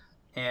Travis,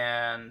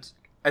 and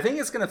I think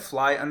it's going to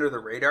fly under the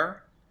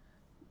radar.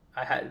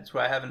 That's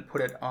why I haven't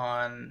put it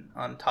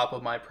on top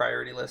of my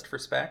priority list for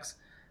specs.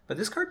 But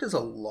this card does a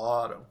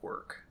lot of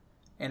work,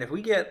 and if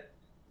we get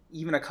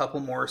even a couple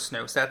more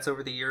snow sets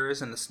over the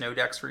years and the snow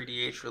decks for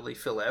EDH really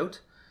fill out,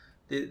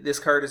 this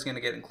card is going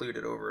to get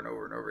included over and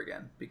over and over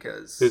again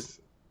because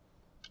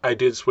I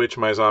did switch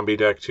my zombie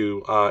deck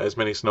to as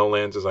many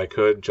snowlands as I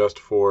could just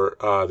for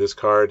this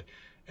card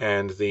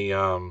and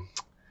the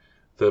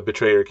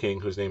Betrayer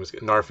King, whose name is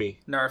Narfi.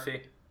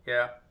 Narfi,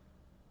 yeah.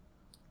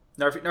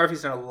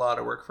 Narfi's done a lot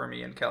of work for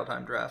me in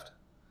Kaldheim Draft.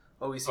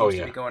 Always seems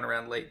to be going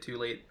around too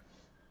late.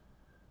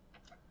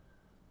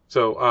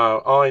 So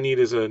all I need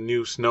is a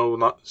new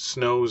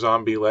snow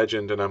zombie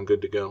legend, and I'm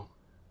good to go.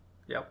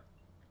 Yep.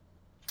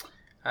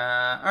 All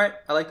right,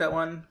 I like that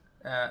one.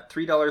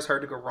 $3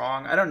 hard to go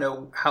wrong. I don't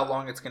know how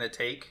long it's going to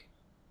take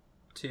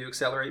to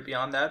accelerate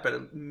beyond that, but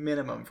a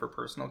minimum for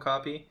personal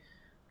copy,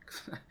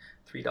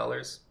 $3.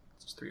 It's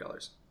just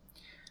 $3.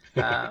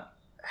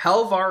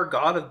 Halvar,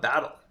 God of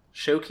Battle,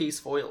 showcase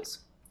foils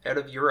out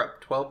of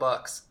Europe,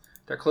 $12.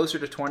 They're closer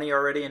to 20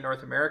 already in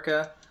North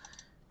America.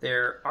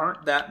 There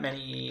aren't that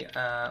many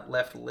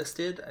left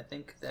listed. I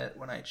think that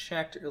when I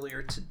checked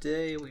earlier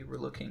today, we were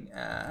looking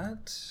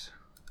at...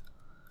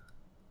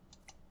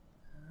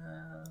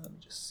 let me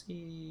just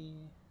see.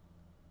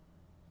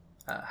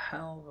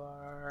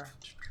 Halvar.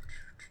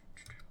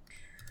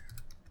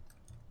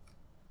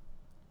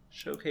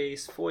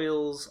 Showcase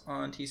foils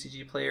on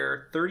TCG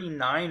Player,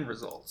 39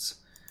 results.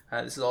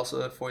 This is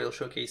also a foil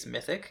showcase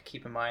mythic.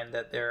 Keep in mind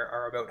that there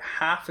are about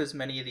half as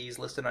many of these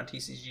listed on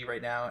TCG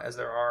right now as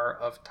there are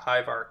of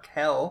Tyvar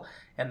Kell,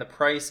 and the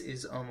price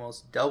is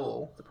almost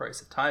double the price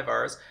of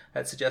Tyvar's.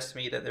 That suggests to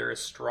me that there is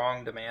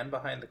strong demand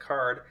behind the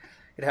card.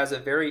 It has a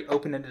very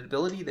open-ended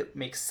ability that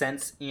makes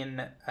sense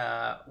in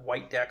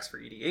white decks for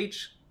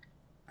EDH.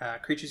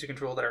 Creatures you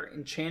control that are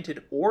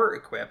enchanted or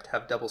equipped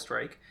have double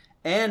strike.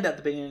 And at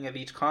the beginning of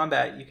each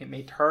combat, you can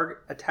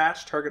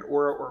attach target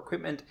aura or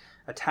equipment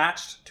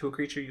attached to a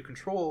creature you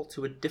control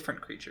to a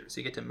different creature.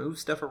 So you get to move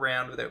stuff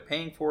around without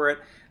paying for it.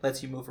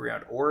 Lets you move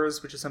around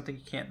auras, which is something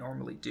you can't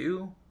normally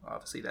do.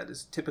 Obviously, that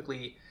is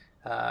typically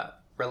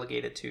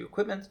relegated to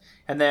equipment.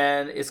 And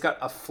then it's got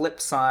a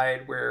flip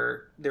side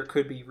where there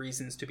could be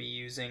reasons to be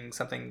using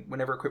something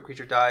whenever a equipped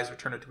creature dies,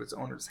 return it to its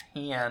owner's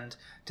hand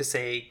to,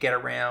 say, get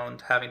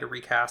around having to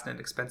recast an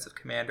expensive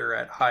commander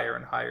at higher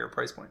and higher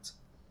price points.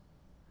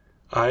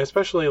 I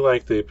especially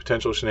like the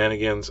potential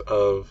shenanigans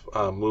of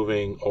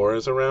moving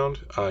auras around.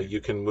 You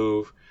can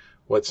move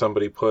what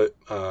somebody put.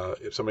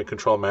 If somebody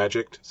control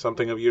magicked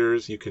something of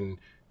yours, you can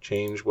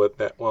change what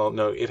that... Well,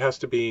 no, it has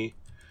to be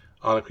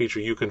on a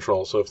creature you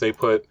control. So if they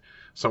put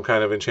some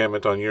kind of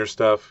enchantment on your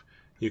stuff,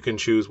 you can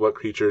choose what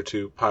creature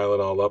to pile it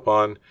all up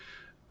on.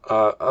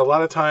 A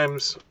lot of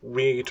times,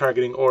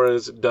 retargeting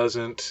auras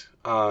doesn't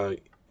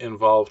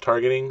involve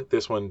targeting.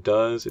 This one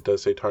does. It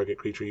does say target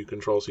creature you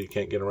control, so you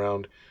can't get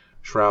around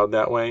Shroud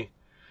that way.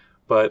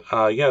 But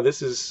yeah,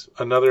 this is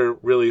another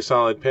really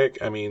solid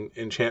pick. I mean,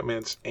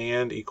 enchantments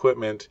and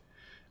equipment,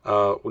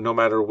 no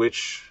matter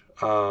which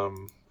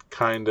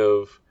kind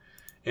of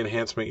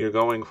enhancement you're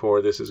going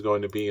for, this is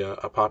going to be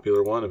a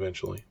popular one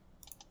eventually.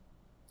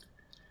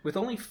 With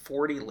only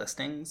 40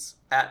 listings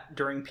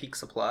during peak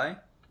supply,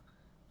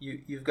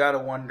 you've got to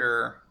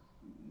wonder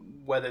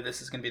whether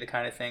this is going to be the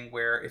kind of thing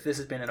where if this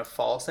has been in a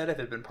fall set, if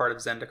it had been part of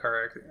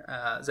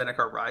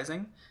Zendikar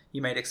Rising,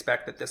 you might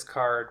expect that this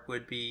card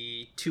would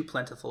be too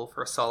plentiful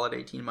for a solid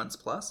 18 months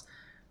plus.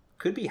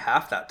 Could be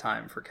half that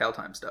time for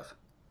Kaldheim stuff.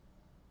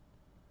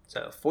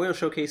 So, Foil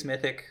Showcase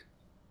Mythic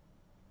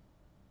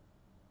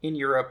in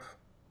Europe,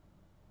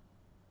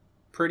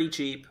 pretty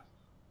cheap.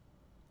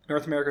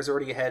 North America's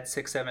already ahead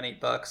 $6,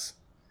 $7, $8.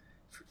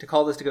 To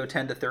call this to go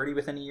 10 to 30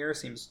 within a year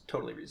seems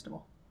totally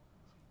reasonable.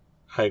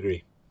 I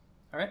agree.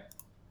 All right.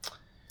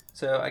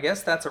 So I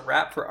guess that's a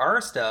wrap for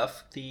our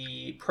stuff.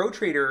 The Pro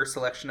Trader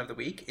selection of the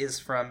week is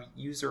from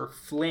user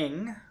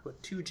Fling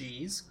with 2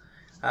 G's,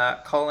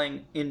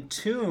 calling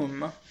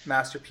Entomb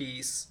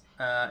Masterpiece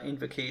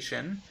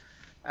Invocation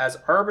as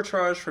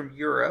arbitrage from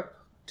Europe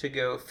to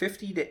go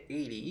 50 to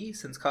 80,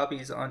 since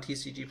copies on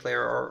TCG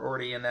Player are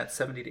already in that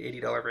 $70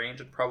 to $80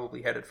 range and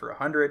probably headed for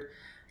 100.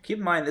 Keep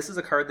in mind, this is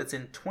a card that's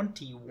in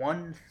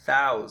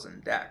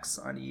 21,000 decks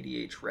on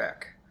EDH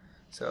Rec.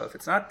 So if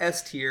it's not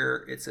S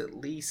tier, it's at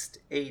least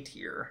A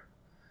tier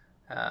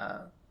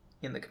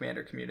in the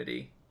Commander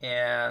community.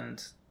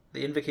 And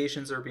the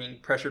invocations are being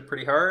pressured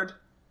pretty hard.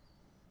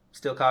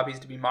 Still copies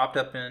to be mopped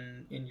up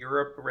in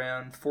Europe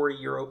around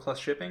 €40 plus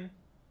shipping.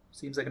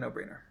 Seems like a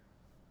no-brainer.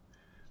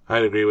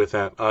 I'd agree with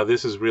that.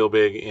 This is real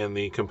big in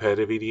the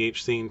competitive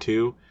EDH scene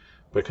too,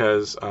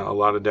 because a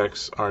lot of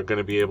decks are going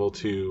to be able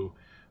to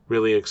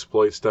really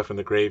exploit stuff in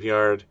the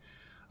graveyard,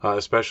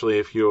 especially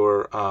if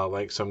you're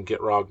like some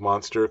Gitrog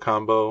monster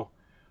combo,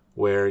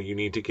 where you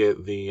need to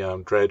get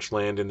the dredge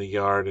land in the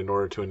yard in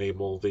order to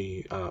enable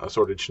the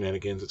assorted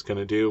shenanigans it's going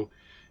to do.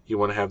 You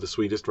want to have the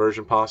sweetest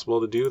version possible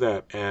to do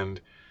that,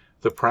 and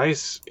the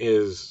price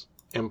is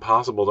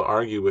impossible to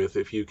argue with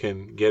if you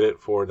can get it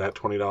for that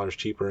 $20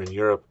 cheaper in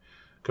Europe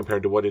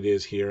compared to what it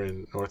is here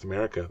in North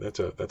America. That's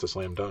a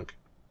slam dunk.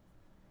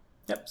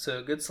 Yep,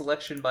 so good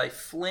selection by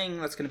Fling.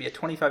 That's going to be a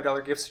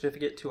 $25 gift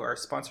certificate to our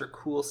sponsor,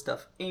 Cool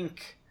Stuff Inc.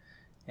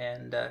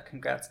 And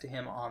congrats to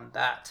him on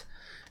that.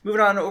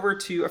 Moving on over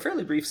to a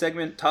fairly brief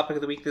segment, topic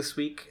of the week this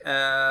week. Do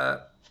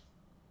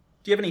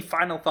you have any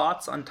final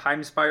thoughts on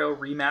Time Spiral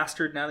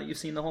Remastered now that you've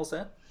seen the whole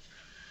set?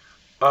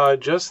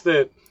 Just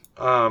that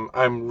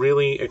I'm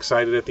really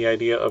excited at the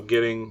idea of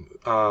getting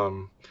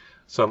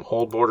some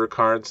old border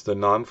cards, the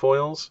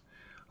non-foils.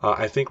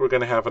 I think we're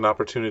going to have an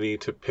opportunity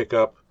to pick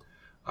up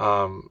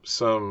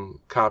some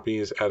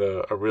copies at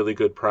a really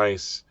good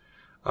price.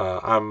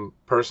 I'm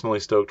personally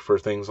stoked for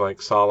things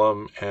like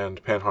Solemn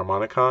and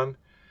Panharmonicon.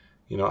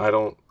 You know,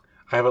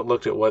 I haven't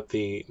looked at what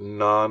the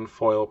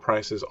non-foil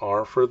prices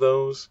are for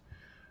those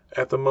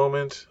at the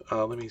moment.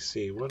 Let me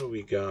see. What do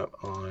we got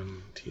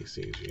on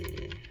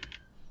TCG?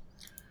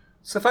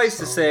 Suffice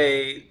to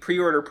say,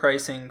 pre-order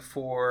pricing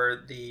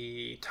for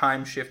the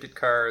time-shifted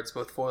cards,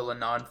 both foil and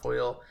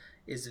non-foil,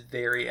 is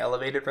very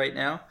elevated right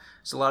now.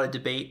 There's a lot of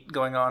debate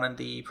going on in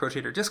the Pro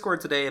Trader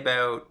Discord today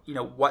about,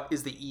 what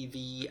is the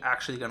EV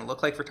actually going to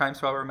look like for Time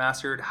Spiral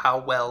Remastered? How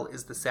well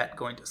is the set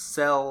going to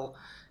sell?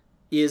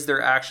 Is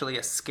there actually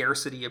a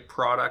scarcity of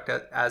product,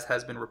 as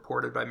has been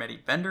reported by many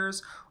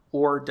vendors?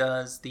 Or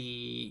does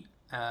the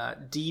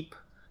deep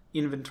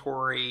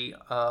inventory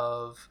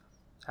of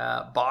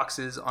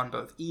boxes on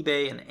both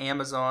eBay and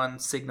Amazon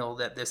signal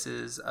that this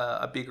is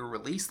a bigger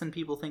release than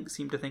people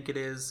seem to think it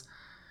is?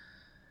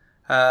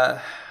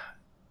 I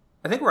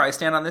think where I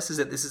stand on this is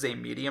that this is a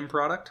medium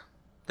product,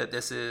 that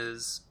this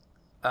is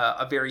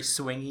a very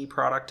swingy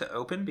product to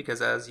open,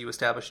 because as you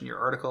established in your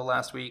article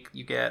last week,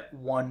 you get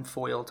one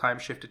foil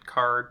time-shifted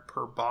card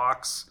per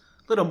box.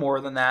 A little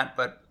more than that,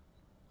 but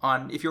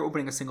if you're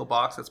opening a single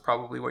box, that's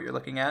probably what you're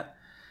looking at.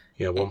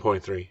 Yeah,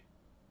 1.3.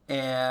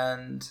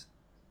 And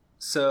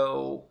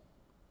so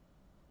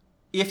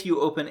if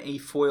you open a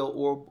foil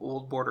or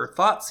old border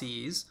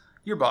Thoughtseize,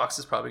 your box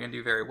is probably going to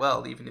do very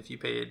well, even if you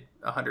paid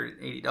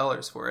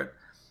 $180 for it.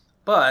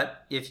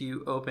 But if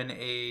you open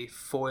a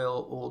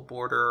foil old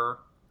border,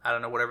 I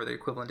don't know, whatever the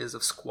equivalent is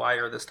of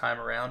Squire this time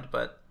around,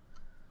 but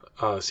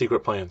Secret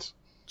Plans.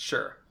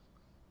 Sure.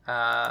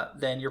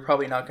 Then you're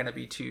probably not going to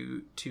be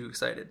too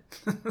excited.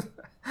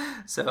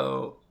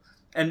 So,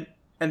 and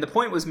the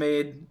point was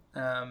made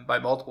by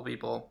multiple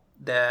people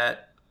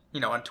that,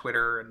 on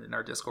Twitter and in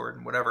our Discord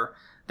and whatever,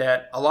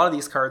 that a lot of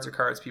these cards are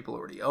cards people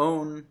already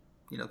own.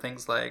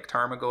 Things like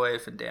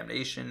Tarmogoyf and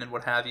Damnation and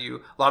what have you.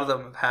 A lot of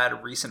them have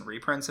had recent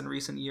reprints in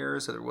recent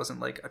years, so there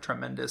wasn't like a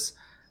tremendous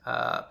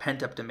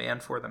pent-up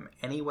demand for them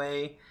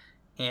anyway.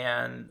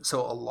 And so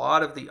a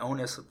lot of the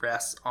onus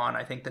rests on,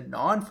 I think, the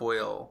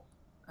non-foil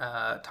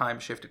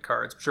time-shifted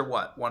cards, which are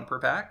what, one per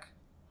pack?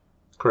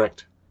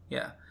 Correct.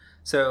 Yeah.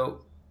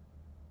 So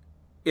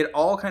it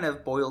all kind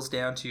of boils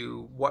down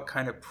to what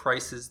kind of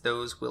prices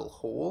those will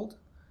hold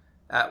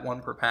at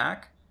one per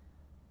pack.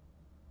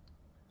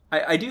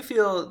 I do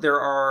feel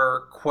there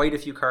are quite a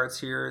few cards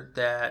here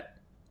that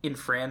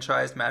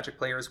enfranchised Magic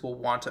players will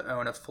want to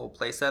own a full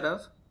playset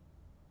of.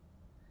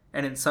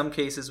 And in some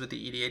cases with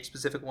the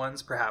EDH-specific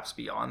ones, perhaps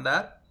beyond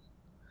that.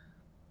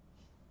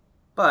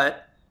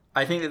 But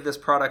I think that this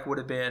product would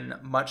have been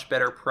much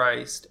better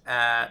priced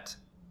at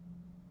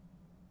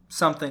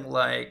something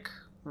like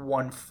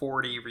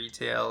 $140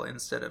 retail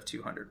instead of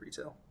 $200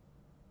 retail.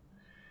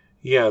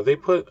 Yeah, they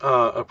put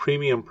a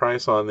premium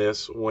price on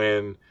this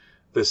when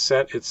the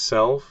set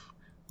itself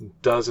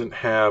doesn't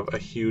have a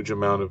huge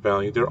amount of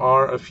value. There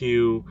are a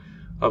few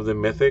of the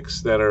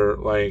mythics that are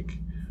like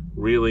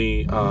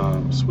really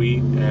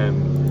sweet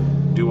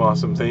and do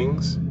awesome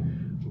things,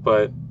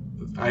 but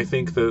I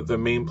think the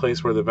main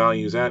place where the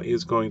value's at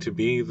is going to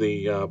be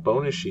the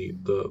bonus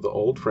sheet, the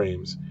old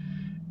frames.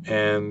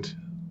 And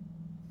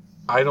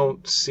I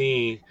don't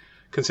see,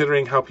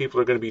 considering how people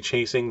are going to be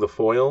chasing the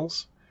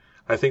foils,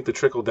 I think the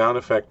trickle-down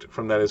effect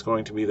from that is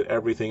going to be that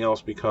everything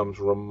else becomes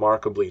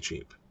remarkably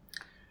cheap.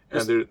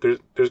 And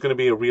there's going to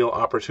be a real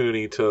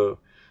opportunity to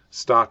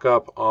stock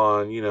up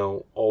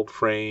on, old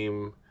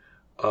frame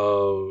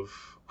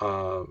of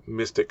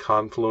Mystic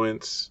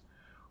Confluence,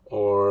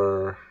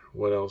 or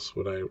what else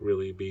would I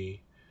really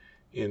be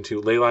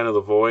into? Leyline of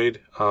the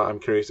Void. I'm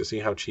curious to see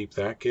how cheap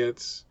that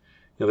gets.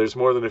 There's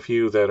more than a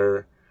few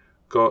that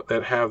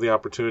that have the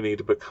opportunity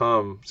to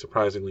become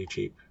surprisingly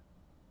cheap.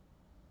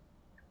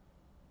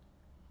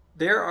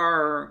 There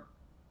are,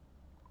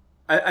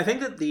 I think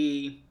that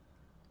the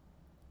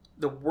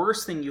the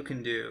worst thing you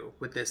can do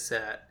with this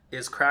set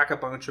is crack a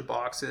bunch of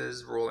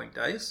boxes rolling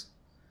dice.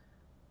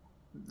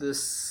 The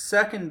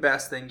second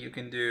best thing you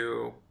can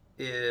do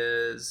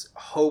is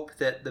hope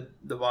that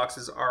the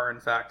boxes are in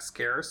fact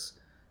scarce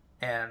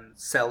and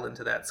sell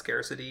into that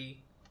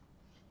scarcity,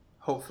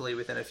 hopefully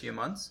within a few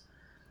months.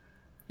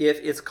 If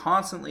it's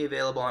constantly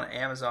available on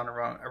Amazon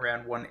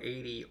around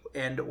 180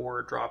 and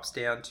or drops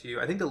down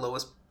to, I think the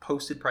lowest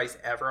posted price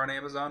ever on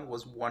Amazon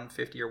was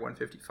 150 or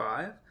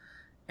 155.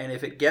 And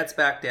if it gets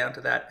back down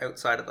to that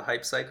outside of the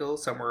hype cycle,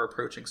 somewhere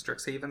approaching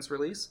Strixhaven's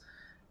release,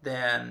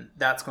 then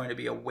that's going to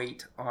be a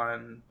weight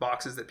on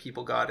boxes that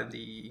people got in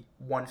the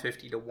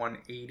 150 to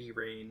 180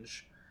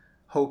 range,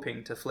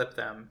 hoping to flip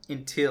them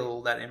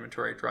until that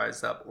inventory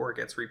dries up or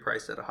gets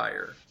repriced at a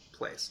higher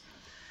place.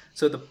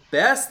 So the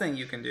best thing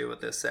you can do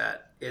with this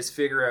set is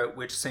figure out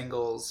which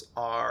singles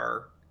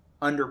are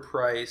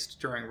underpriced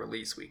during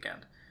release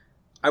weekend.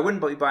 I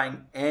wouldn't be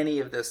buying any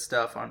of this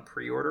stuff on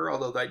pre-order,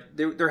 although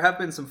there have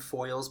been some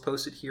foils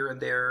posted here and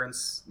there in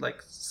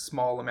like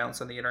small amounts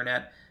on the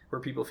internet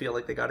where people feel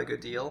like they got a good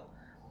deal.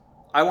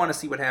 I want to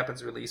see what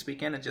happens release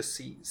weekend and just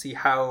see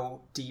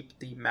how deep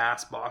the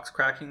mass box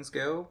crackings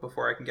go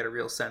before I can get a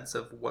real sense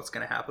of what's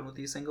going to happen with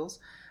these singles.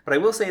 But I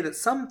will say that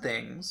some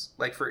things,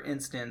 like for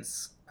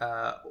instance,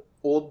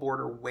 Old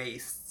Border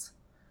Wastes,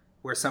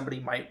 where somebody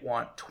might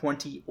want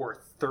 20 or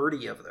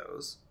 30 of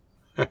those,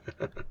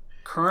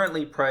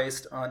 currently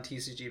priced on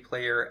TCG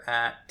Player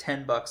at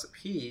 $10 a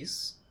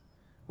piece,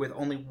 with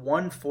only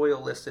one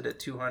foil listed at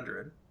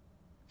 200.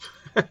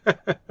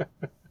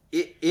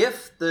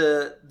 If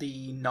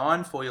the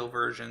non-foil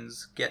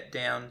versions get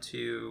down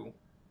to,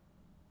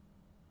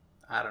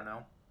 I don't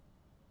know,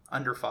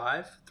 under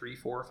 5, 3,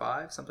 4,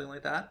 5, something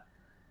like that,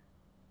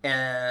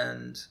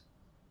 and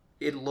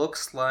it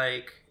looks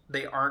like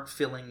they aren't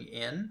filling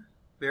in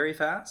very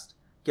fast,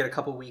 get a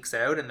couple weeks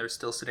out and they're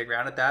still sitting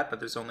around at that, but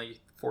there's only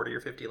 40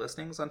 or 50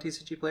 listings on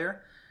TCG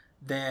Player,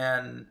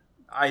 then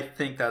I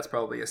think that's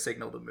probably a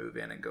signal to move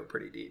in and go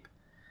pretty deep.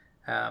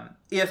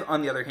 If,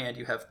 on the other hand,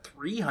 you have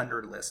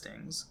 300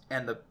 listings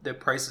and the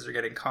prices are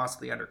getting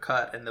constantly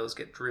undercut and those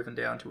get driven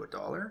down to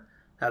 $1,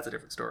 that's a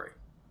different story.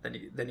 Then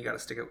you got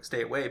to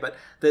stay away. But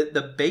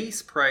the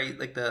base price,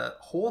 like the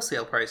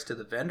wholesale price to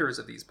the vendors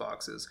of these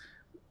boxes,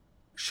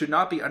 should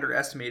not be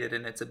underestimated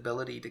in its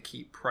ability to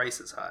keep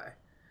prices high,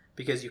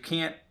 because you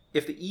can't.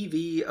 If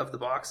the EV of the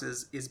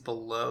boxes is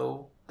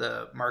below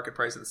the market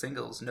price of the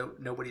singles,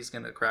 nobody's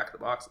going to crack the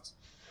boxes.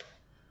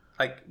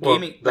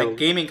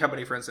 Gaming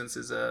Company, for instance,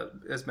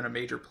 has been a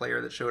major player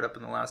that showed up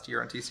in the last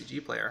year on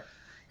TCG Player,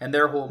 and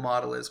their whole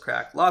model is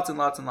crack lots and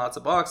lots and lots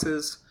of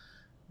boxes,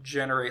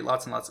 generate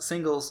lots and lots of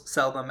singles,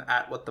 sell them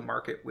at what the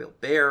market will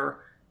bear,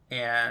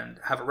 and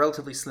have a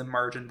relatively slim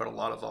margin but a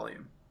lot of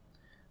volume.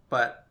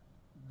 But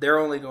they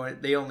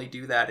only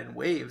do that in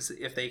waves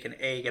if they can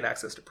A, get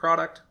access to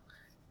product,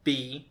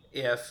 B,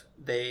 if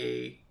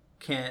they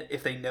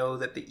know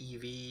that the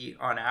EV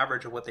on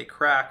average of what they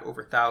crack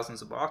over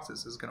thousands of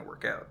boxes is going to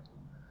work out.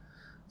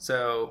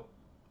 So,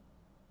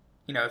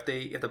 if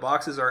the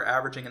boxes are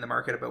averaging in the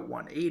market about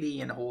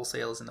 180 and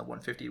wholesale is in the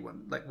 150,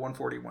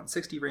 140,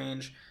 160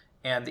 range,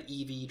 and the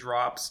EV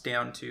drops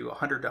down to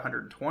 100 to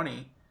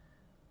 120,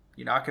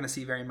 you're not going to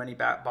see very many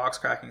box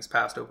crackings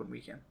past open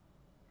weekend.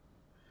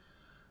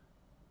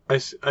 I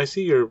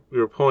see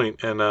your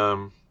point, and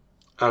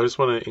I just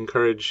want to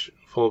encourage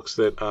folks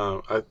that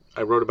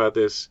I wrote about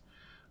this,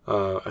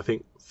 I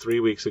think 3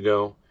 weeks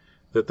ago,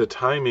 that the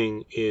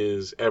timing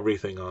is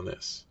everything on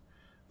this.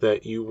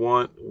 That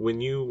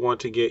when you want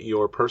to get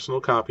your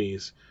personal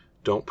copies,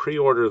 don't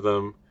pre-order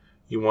them.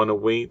 You want to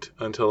wait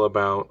until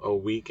about a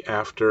week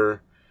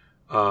after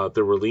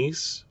the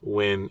release,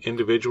 when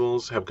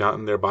individuals have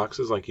gotten their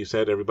boxes. Like you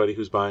said, everybody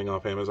who's buying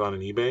off Amazon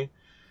and eBay,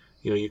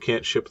 you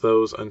can't ship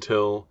those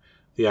until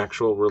the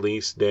actual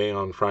release day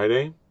on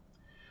Friday.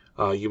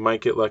 You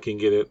might get lucky and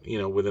get it,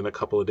 within a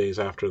couple of days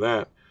after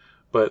that.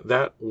 But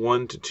that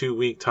 1 to 2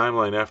 week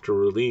timeline after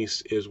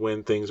release is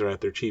when things are at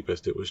their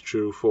cheapest. It was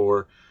true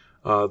for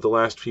the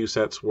last few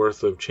sets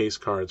worth of chase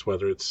cards,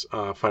 whether it's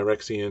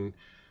Phyrexian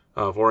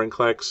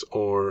Vorinclex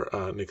or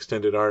an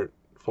extended art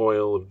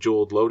foil of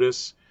Jeweled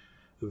Lotus.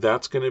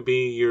 That's going to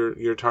be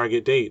your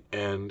target date.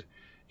 And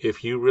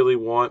if you really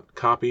want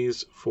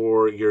copies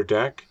for your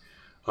deck,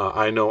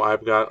 I know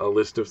I've got a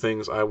list of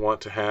things I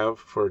want to have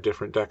for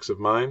different decks of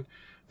mine.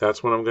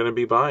 That's when I'm going to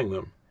be buying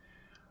them.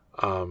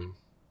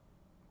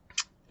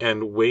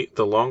 And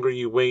the longer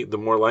you wait, the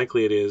more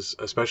likely it is,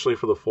 especially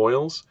for the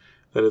foils,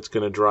 that it's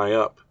going to dry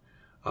up.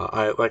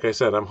 Like I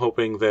said, I'm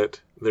hoping that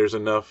there's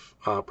enough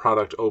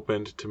product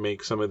opened to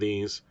make some of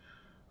these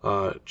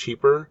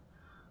cheaper.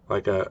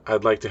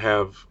 I'd like to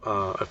have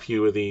a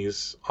few of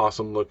these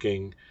awesome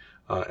looking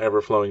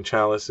Everflowing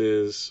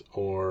Chalices,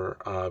 or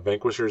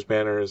Vanquisher's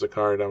Banner is a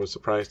card I was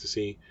surprised to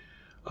see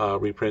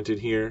reprinted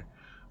here.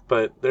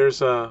 But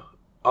there's a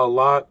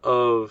lot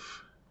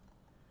of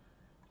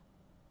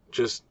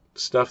just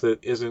stuff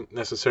that isn't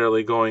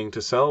necessarily going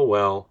to sell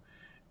well,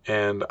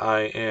 and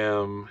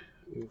I'm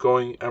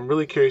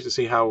really curious to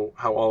see how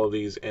all of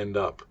these end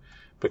up,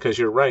 because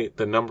you're right.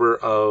 The number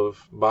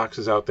of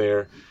boxes out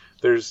there,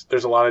 there's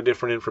a lot of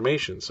different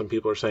information. Some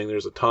people are saying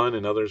there's a ton,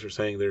 and others are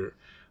saying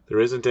there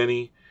isn't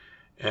any,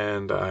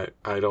 and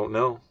I don't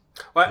know.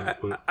 Well,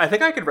 I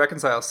think I could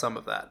reconcile some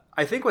of that.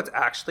 I think what's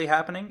actually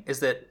happening is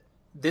that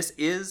this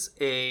is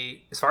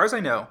as far as I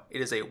know,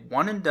 it is a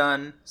one and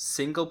done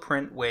single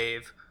print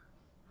wave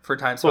for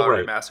Time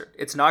Spiral Remastered.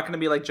 It's not going to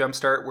be like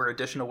Jumpstart where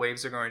additional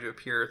waves are going to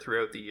appear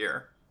throughout the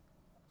year,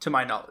 to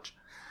my knowledge.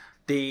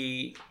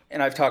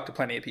 And I've talked to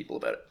plenty of people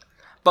about it.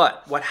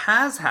 But what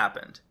has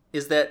happened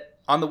is that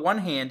on the one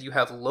hand, you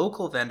have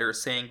local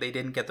vendors saying they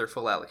didn't get their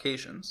full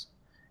allocations.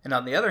 And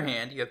on the other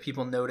hand, you have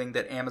people noting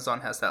that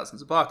Amazon has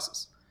thousands of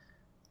boxes.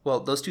 Well,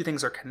 those two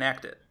things are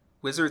connected.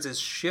 Wizards is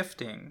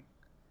shifting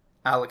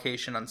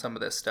allocation on some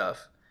of this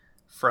stuff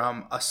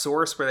from a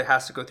source where it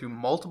has to go through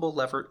multiple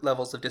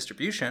levels of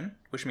distribution,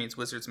 which means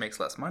Wizards makes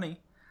less money,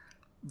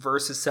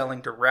 versus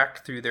selling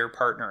direct through their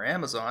partner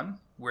Amazon,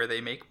 where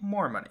they make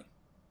more money.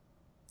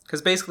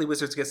 Because basically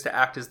Wizards gets to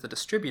act as the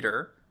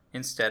distributor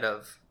instead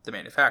of the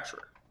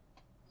manufacturer.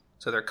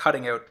 So they're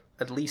cutting out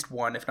at least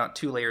one, if not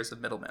two layers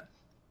of middlemen.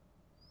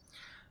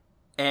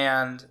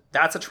 And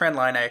that's a trend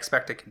line I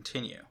expect to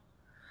continue.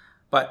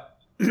 But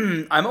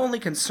I'm only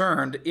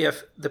concerned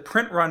if the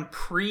print run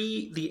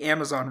pre the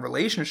Amazon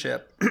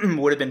relationship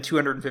would have been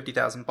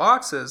 250,000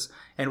 boxes,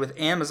 and with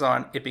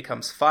Amazon it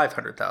becomes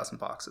 500,000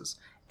 boxes.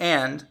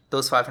 And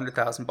those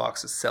 500,000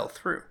 boxes sell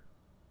through.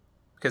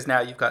 Because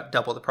now you've got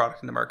double the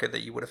product in the market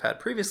that you would have had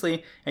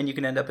previously, and you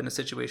can end up in a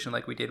situation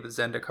like we did with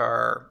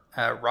Zendikar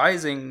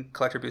Rising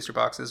collector booster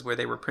boxes, where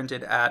they were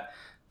printed at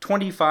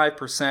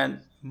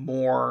 25%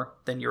 more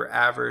than your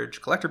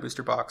average collector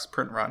booster box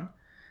print run,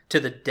 to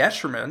the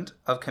detriment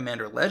of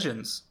Commander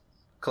Legends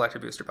collector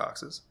booster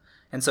boxes.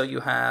 And so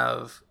you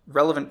have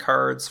relevant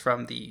cards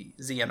from the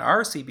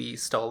ZNR CB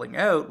stalling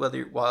out,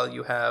 while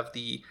you have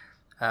the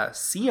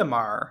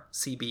CMR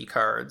CB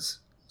cards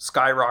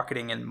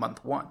skyrocketing in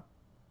month one.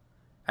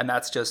 And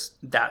that's just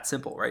that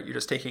simple, right? You're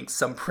just taking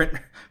some print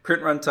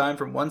run time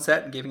from one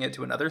set and giving it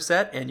to another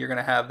set, and you're going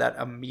to have that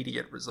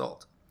immediate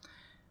result.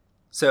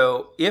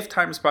 So if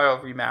Time Spiral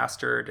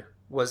Remastered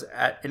was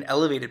at an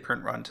elevated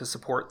print run to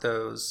support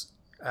those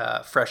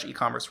fresh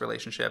e-commerce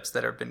relationships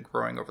that have been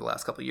growing over the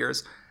last couple of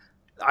years,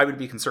 I would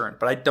be concerned.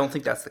 But I don't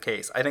think that's the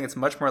case. I think it's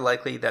much more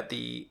likely that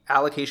the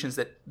allocations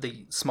that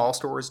the small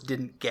stores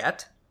didn't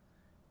get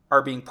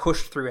are being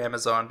pushed through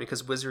Amazon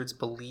because Wizards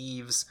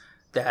believes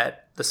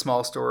that the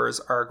small stores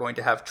are going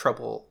to have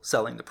trouble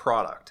selling the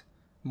product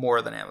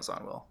more than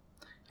Amazon will.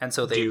 And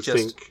so they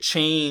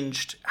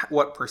changed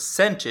what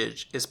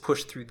percentage is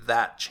pushed through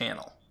that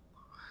channel.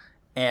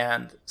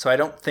 And so I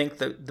don't think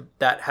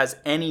that has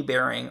any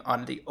bearing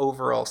on the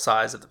overall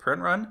size of the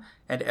print run,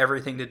 and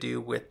everything to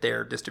do with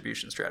their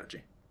distribution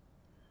strategy.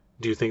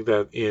 Do you think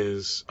that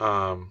is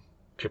a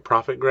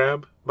profit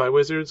grab by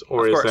Wizards?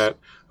 Or is that,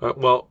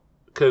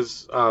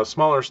 because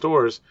smaller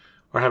stores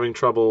are having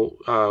trouble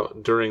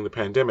during the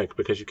pandemic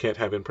because you can't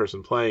have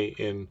in-person play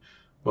in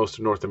most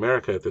of North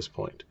America at this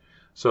point.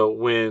 So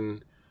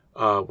when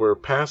we're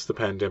past the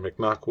pandemic,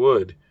 knock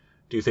wood,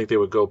 do you think they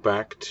would go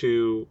back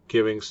to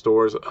giving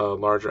stores a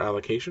larger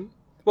allocation?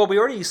 Well, we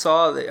already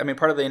saw,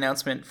 part of the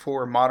announcement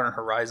for Modern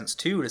Horizons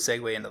 2, to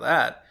segue into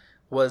that,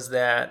 was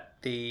that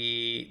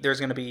there's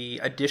going to be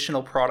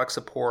additional product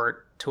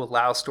support to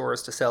allow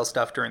stores to sell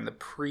stuff during the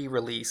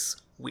pre-release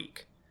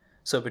week.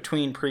 So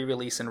between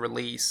pre-release and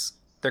release,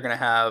 they're going to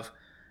have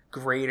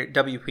greater,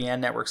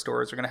 WPN network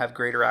stores are going to have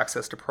greater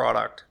access to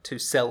product to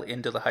sell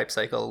into the hype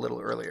cycle a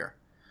little earlier,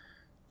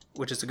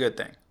 which is a good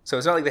thing. So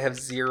it's not like they have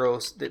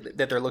zeros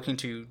that they're looking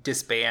to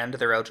disband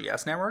their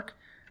LGS network.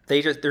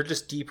 They're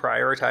just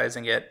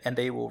deprioritizing it, and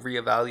they will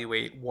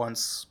reevaluate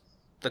once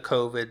the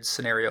COVID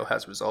scenario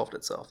has resolved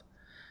itself.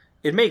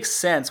 It makes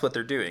sense what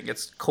they're doing.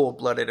 It's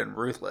cold-blooded and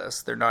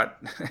ruthless. They're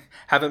not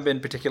haven't been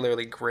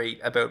particularly great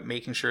about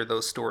making sure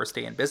those stores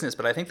stay in business,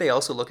 but I think they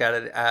also look at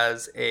it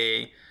as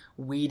a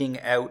weeding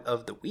out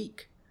of the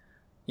weak.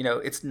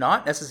 It's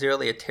not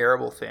necessarily a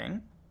terrible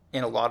thing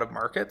in a lot of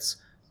markets.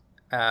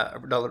 A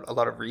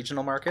lot of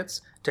regional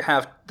markets, to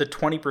have the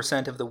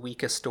 20% of the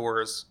weakest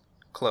stores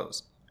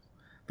close.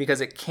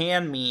 Because it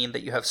can mean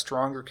that you have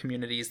stronger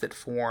communities that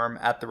form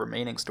at the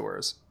remaining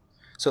stores.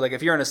 So like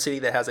if you're in a city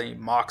that has a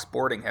Mox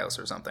boarding house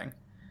or something,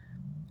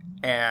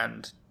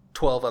 and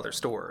 12 other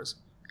stores,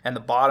 and the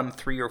bottom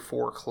 3 or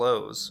 4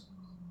 close,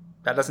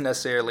 that doesn't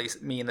necessarily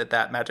mean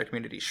that Magic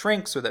community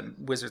shrinks or that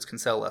Wizards can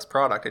sell less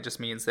product. It just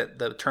means that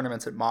the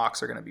tournaments at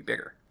Mox are going to be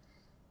bigger.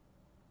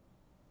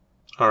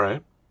 All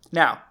right.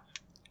 Now,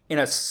 in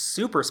a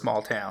super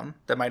small town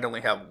that might only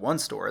have one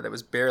store that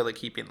was barely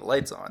keeping the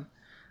lights on,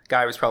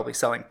 guy was probably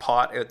selling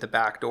pot out the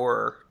back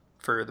door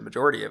for the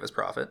majority of his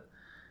profit.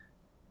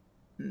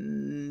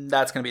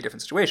 That's going to be a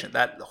different situation.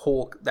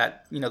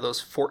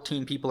 Those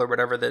 14 people or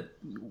whatever that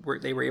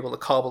they were able to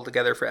cobble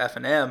together for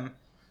F&M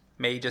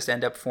may just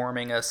end up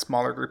forming a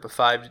smaller group of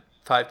five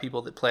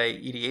people that play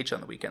EDH on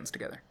the weekends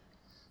together.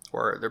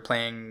 or they're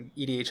playing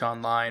EDH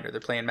Online, or they're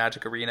playing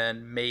Magic Arena,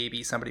 and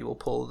maybe somebody will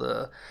pull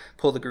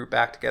the group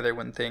back together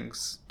when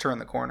things turn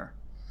the corner.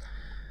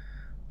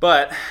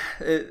 But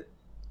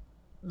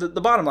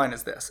the bottom line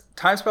is this: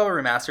 Time Spiral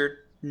Remastered,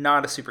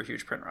 not a super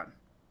huge print run.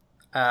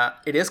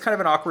 It is kind of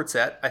an awkward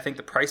set. I think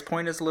the price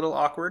point is a little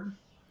awkward.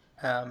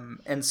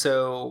 And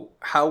so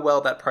how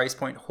well that price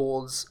point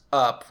holds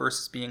up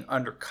versus being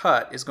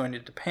undercut is going to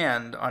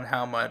depend on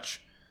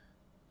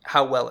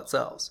how well it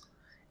sells.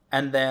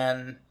 And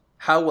then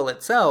how well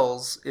it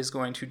sells is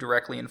going to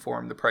directly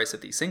inform the price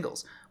of these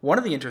singles. One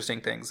of the interesting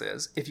things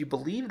is, if you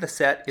believe the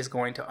set is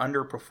going to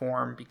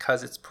underperform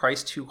because it's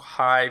priced too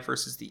high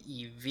versus the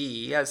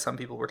EV, as some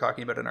people were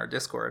talking about in our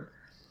Discord,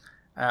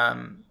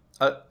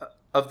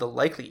 of the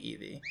likely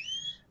EV,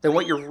 then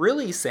what you're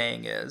really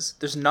saying is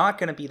there's not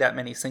going to be that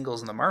many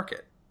singles in the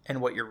market. And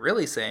what you're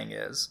really saying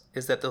is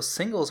that those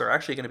singles are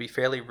actually going to be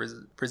fairly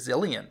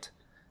resilient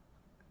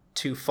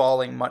to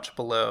falling much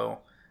below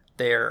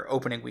their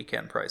opening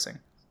weekend pricing.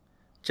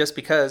 Just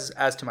because,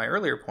 as to my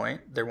earlier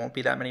point, there won't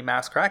be that many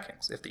mass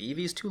crackings. If the EV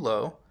is too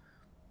low,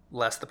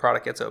 less the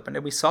product gets opened.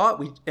 And we saw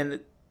it, and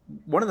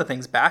one of the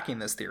things backing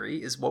this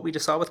theory is what we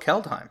just saw with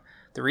Kaldheim.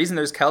 The reason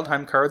there's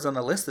Kaldheim cards on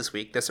the list this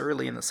week, this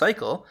early in the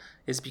cycle,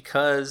 is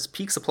because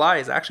peak supply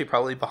is actually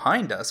probably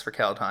behind us for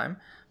Kaldheim,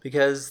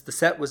 because the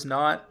set was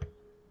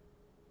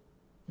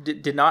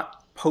did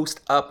not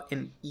post up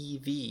an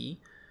EV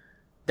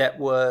that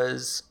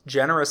was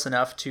generous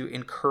enough to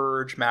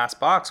encourage mass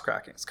box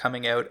crackings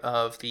coming out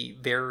of the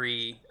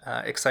very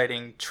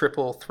exciting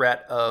triple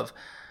threat of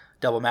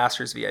Double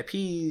Masters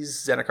VIPs,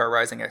 Zendikar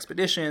Rising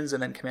Expeditions,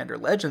 and then Commander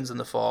Legends in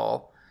the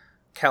fall.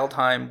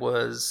 Kaldheim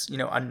was,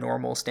 a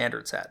normal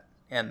standard set.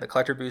 And the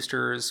collector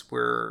boosters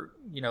were,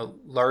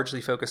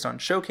 largely focused on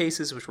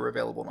showcases, which were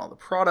available in all the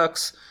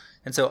products.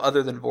 And so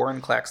other than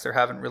Vorinclex, there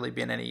haven't really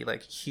been any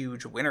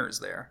huge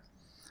winners there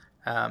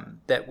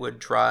that would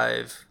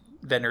drive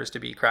vendors to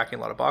be cracking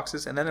a lot of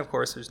boxes. And then, of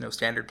course, there's no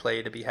standard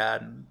play to be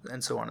had,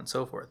 and so on and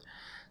so forth.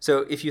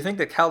 So if you think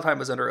that Kaldheim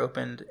was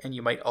under-opened, and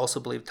you might also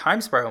believe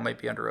Time Spiral might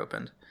be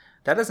under-opened,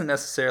 that doesn't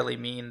necessarily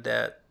mean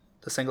that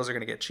the singles are going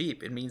to get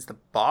cheap. It means the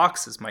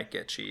boxes might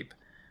get cheap.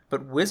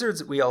 But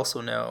Wizards, we also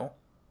know,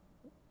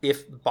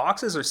 if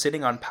boxes are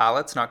sitting on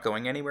pallets not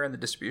going anywhere in the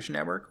distribution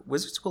network,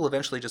 Wizards will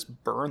eventually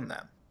just burn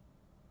them.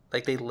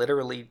 They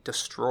literally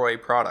destroy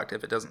product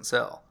if it doesn't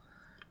sell,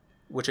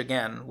 which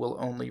again will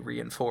only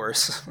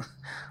reinforce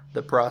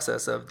the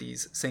process of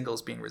these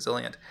singles being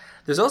resilient.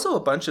 There's also a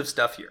bunch of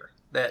stuff here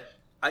that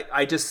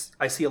I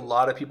see a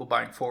lot of people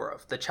buying 4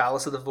 of. The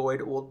Chalice of the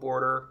Void Old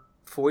Border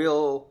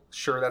foil,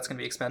 sure, that's going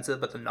to be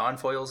expensive, but the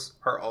non-foils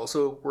are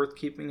also worth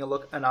keeping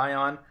an eye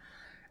on.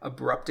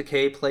 Abrupt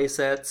Decay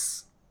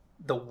playsets.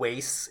 The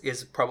Waste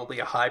is probably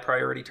a high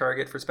priority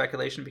target for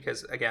speculation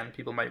because, again,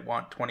 people might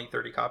want 20,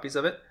 30 copies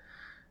of it.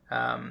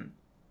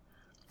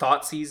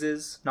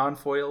 Thoughtseizes,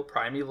 non-foil.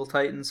 Primeval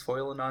Titans,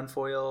 foil and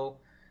non-foil.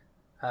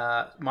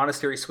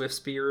 Monastery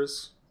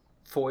Swiftspears,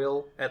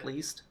 foil at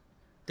least.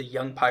 The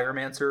Young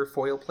Pyromancer,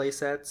 foil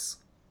playsets.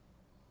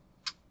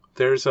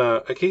 There's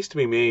a case to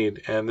be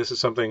made, and this is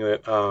something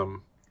that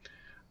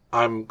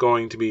I'm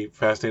going to be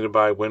fascinated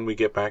by when we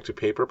get back to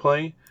paper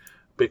play,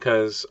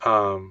 because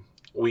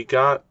we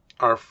got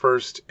our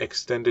first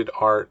extended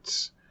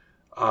arts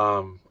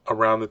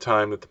around the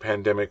time that the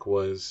pandemic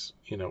was,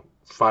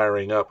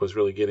 firing up, was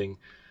really getting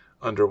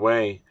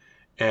underway,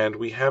 and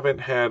we haven't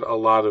had a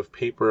lot of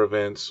paper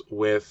events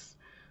with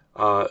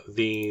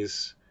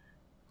these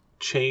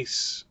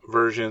chase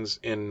versions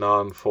in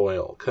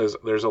non-foil, because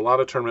there's a lot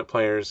of tournament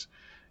players.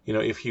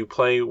 If you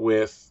play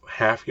with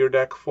half your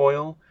deck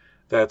foil,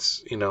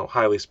 that's,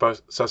 highly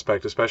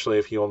suspect, especially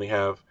if you only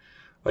have,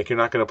 you're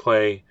not going to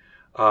play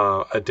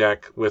a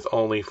deck with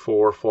only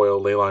 4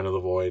 foil Leyline of the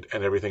Void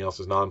and everything else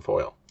is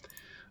non-foil.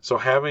 So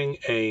having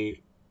a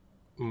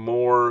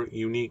more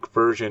unique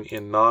version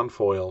in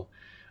non-foil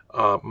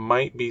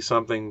might be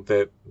something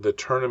that the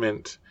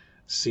tournament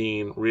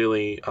scene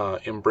really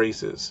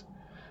embraces.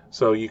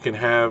 So you can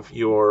have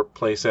your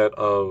playset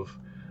of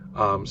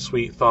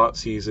sweet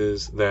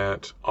Thoughtseizes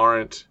that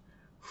aren't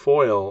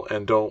foil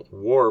and don't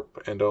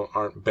warp and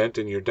aren't bent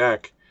in your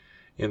deck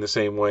in the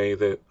same way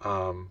that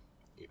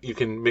you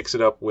can mix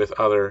it up with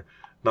other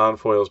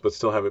non-foils but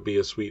still have it be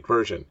a sweet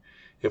version.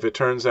 If it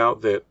turns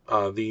out that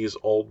these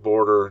old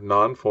border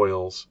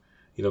non-foils,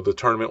 the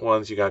tournament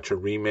ones, you got your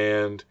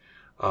Remand,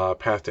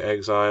 Path to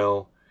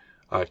Exile,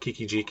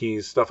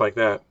 Kiki-Jikis, stuff like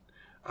that.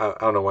 I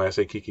don't know why I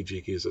say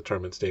Kiki-Jiki is a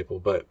tournament staple,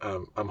 but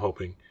I'm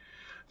hoping.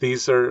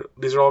 These are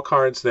all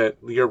cards that,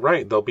 you're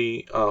right, they'll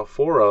be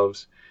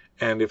 4-ofs,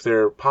 and if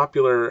they're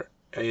popular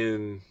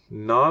in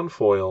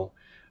non-foil,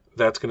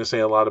 that's going to say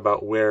a lot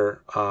about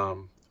where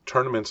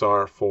tournaments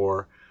are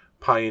for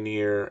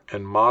Pioneer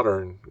and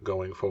Modern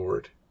going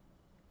forward.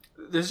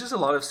 There's just a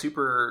lot of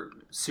super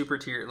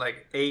tier,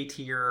 A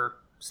tier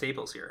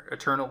staples here.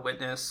 Eternal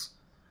Witness,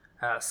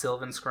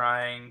 Sylvan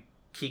Scrying,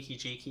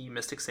 Kiki-Jiki,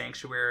 Mystic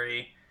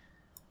Sanctuary.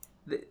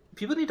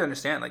 People need to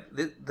understand,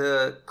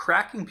 the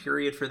cracking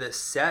period for this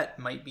set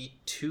might be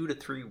 2 to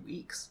 3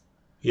 weeks.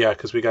 Yeah,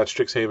 because we got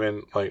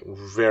Strixhaven like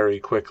very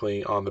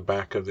quickly on the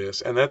back of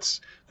this, and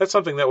that's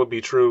something that would be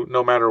true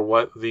no matter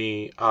what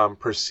the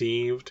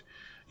perceived,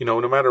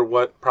 no matter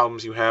what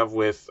problems you have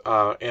with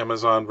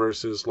Amazon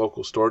versus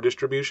local store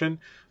distribution.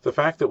 The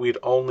fact that we'd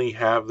only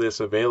have this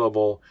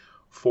available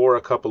for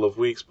a couple of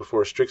weeks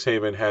before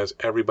Strixhaven has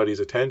everybody's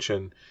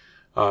attention,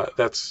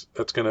 that's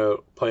going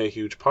to play a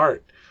huge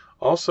part.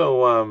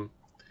 Also,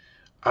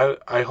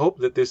 I hope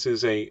that this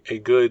is a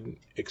good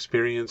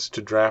experience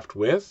to draft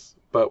with,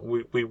 but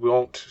we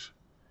won't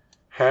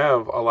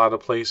have a lot of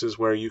places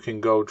where you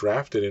can go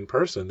draft it in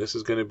person. This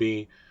is going to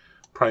be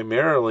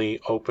primarily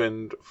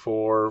opened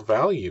for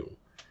value.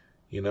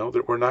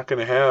 That we're not going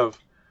to have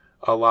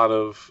a lot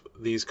of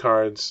these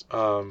cards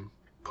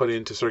put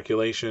into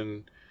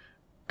circulation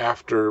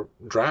after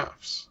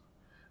drafts.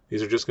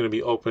 These are just going to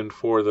be opened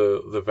for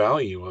the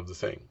value of the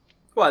thing.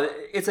 Well,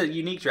 it's a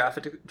unique draft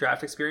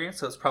experience,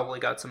 so it's probably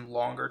got some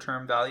longer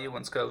term value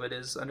once COVID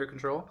is under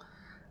control.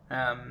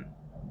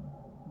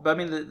 But I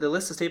mean, the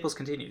list of staples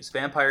continues: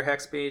 Vampire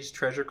Hexmage,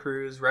 Treasure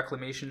Cruise,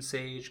 Reclamation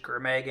Sage,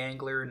 Gurmag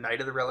Angler, Knight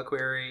of the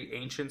Reliquary,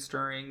 Ancient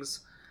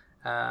Stirrings.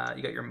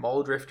 You got your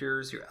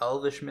Muldrifters, your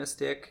Elvish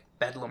Mystic,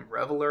 Bedlam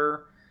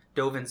Reveler,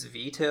 Dovin's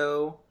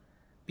Veto,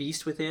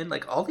 Beast Within.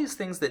 Like all these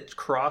things that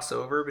cross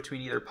over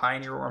between either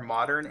Pioneer or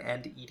Modern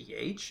and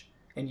EDH.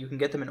 And you can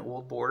get them in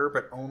Old Border,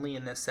 but only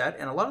in this set.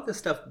 And a lot of this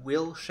stuff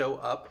will show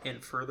up in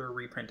further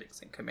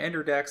reprintings in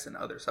Commander decks and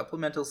other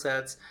supplemental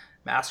sets,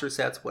 master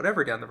sets,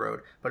 whatever down the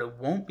road. But it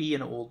won't be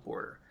in Old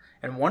Border.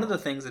 And one of the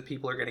things that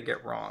people are going to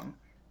get wrong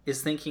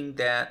is thinking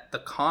that the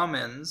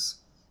commons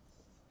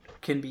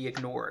can be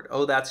ignored.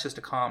 Oh, that's just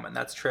a common.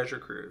 That's Treasure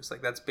Cruise.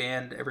 Like, that's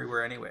banned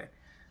everywhere anyway.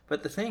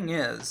 But the thing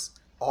is,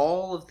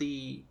 all of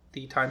the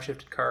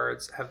time-shifted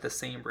cards have the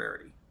same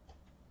rarity.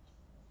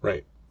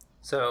 Right.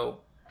 So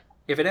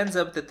if it ends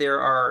up that there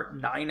are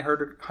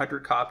 900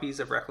 copies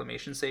of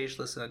Reclamation Sage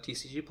listed on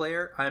TCG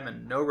Player, I'm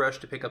in no rush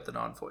to pick up the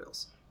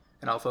non-foils.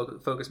 And I'll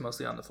focus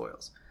mostly on the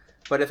foils.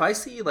 But if I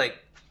see like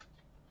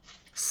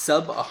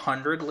sub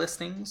 100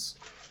 listings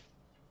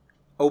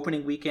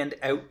opening weekend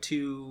out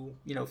to,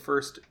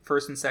 first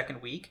and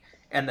second week,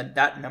 and then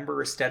that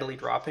number is steadily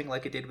dropping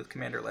like it did with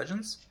Commander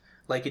Legends,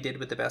 like it did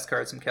with the best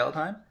cards from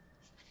Kaldheim,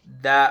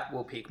 that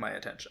will pique my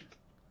attention.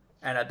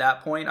 And at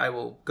that point, I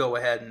will go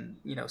ahead and,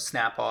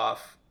 snap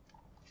off,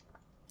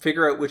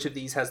 figure out which of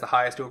these has the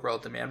highest overall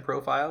demand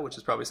profile, which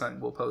is probably something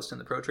we'll post in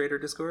the Pro Trader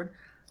Discord,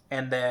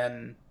 and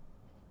then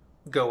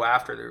go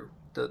after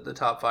the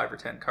top 5 or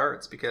 10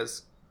 cards,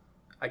 because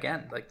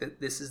again, like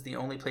this is the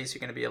only place you're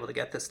going to be able to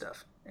get this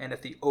stuff. And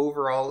if the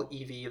overall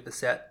EV of the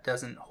set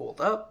doesn't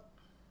hold up,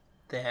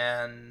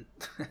 then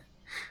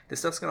this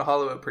stuff's going to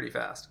hollow out pretty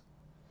fast.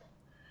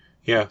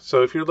 Yeah,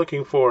 so if you're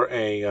looking for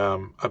a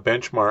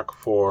benchmark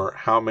for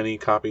how many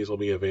copies will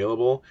be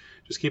available,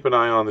 just keep an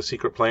eye on the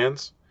secret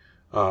plans.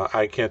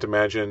 I can't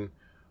imagine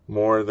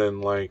more than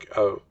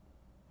nobody's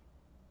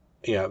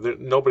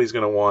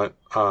going to want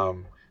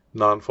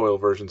non-foil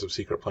versions of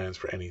secret plans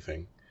for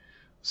anything.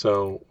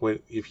 So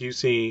if you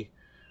see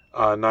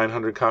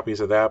 900 copies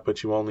of that,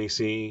 but you only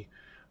see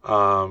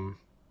 100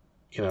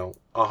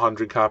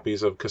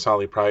 copies of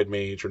Kasali Pride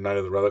Mage or Knight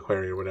of the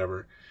Reliquary or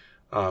whatever,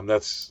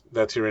 that's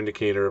your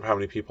indicator of how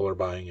many people are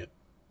buying it.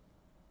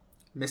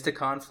 Mystic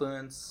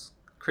Confluence,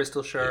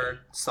 Crystal Shard,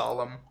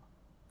 Solemn,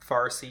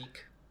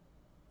 Farseek,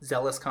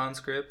 Zealous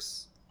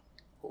Conscripts.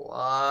 A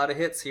lot of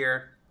hits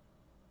here.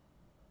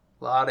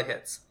 A lot of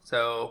hits.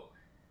 So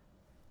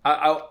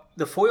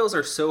the foils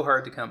are so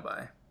hard to come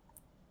by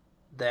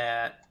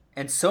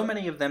and so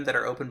many of them that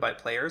are opened by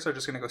players are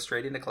just going to go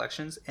straight into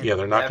collections and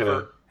they're not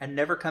going to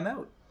never come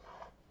out.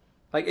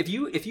 Like if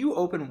you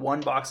open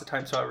one box of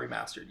Time Spiral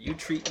Remastered, you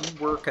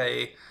work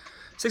a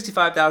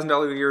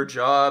 $65,000 a year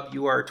job,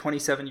 you are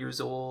 27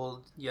 years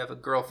old, you have a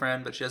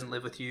girlfriend but she doesn't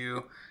live with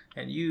you,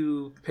 and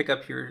you pick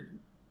up your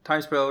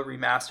Time Spiral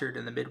Remastered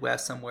in the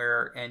Midwest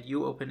somewhere, and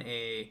you open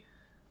a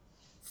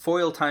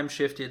foil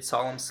time-shifted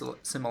Solemn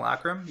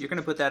Simulacrum, you're going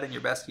to put that in your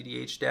best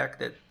EDH deck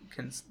that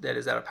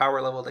is at a power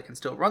level that can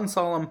still run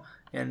Solemn,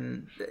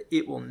 and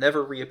it will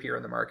never reappear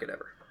in the market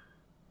ever.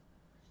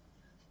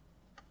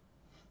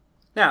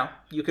 Now,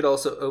 you could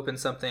also open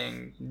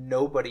something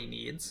nobody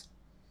needs.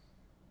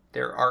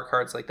 There are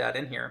cards like that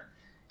in here,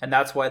 and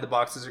that's why the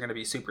boxes are going to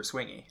be super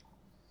swingy.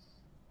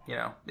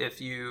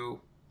 If you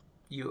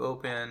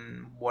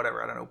open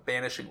whatever, I don't know,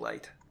 Banishing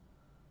Light,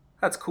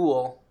 that's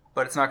cool,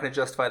 but it's not going to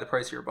justify the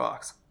price of your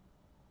box.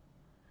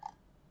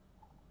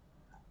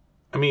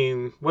 I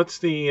mean, what's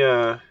the...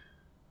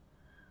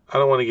 I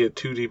don't want to get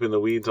too deep in the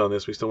weeds on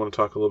this. We still want to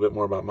talk a little bit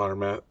more about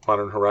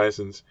Modern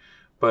Horizons.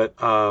 But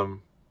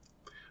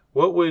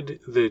what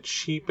would the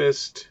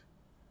cheapest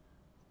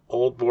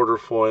Old Border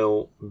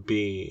foil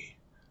be?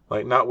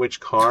 Like, not which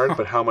card,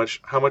 but how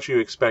much are you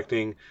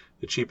expecting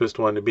the cheapest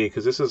one to be?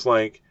 Because this is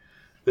like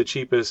the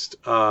cheapest...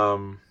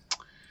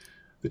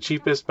 The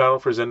cheapest Battle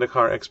for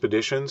Zendikar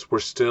expeditions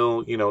were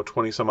still,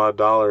 $20 some odd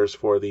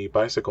for the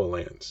bicycle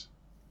lands.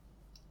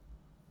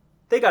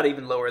 They got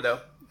even lower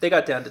though. They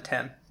got down to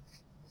 10.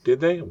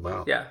 Did they?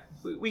 Wow. Yeah.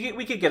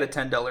 we could get a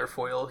 $10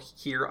 foil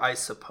here, I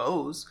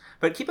suppose.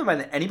 But keep in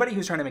mind that anybody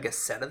who's trying to make a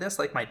set of this,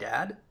 like my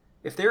dad,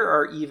 if there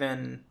are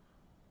even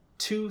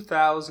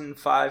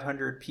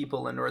 2,500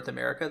 people in North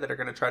America that are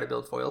going to try to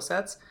build foil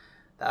sets,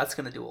 that's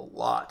going to do a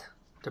lot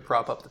to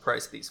prop up the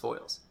price of these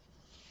foils.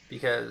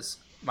 Because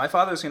my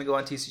father's going to go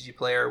on TCG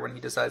Player when he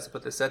decides to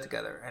put this set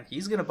together, and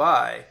he's going to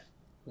buy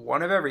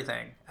one of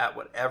everything at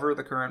whatever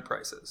the current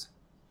price is.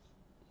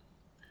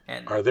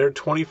 And are there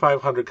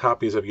 2,500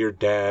 copies of your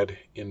dad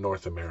in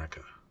North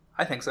America?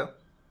 I think so.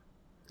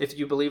 If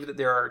you believe that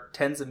there are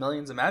tens of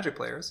millions of Magic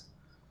players,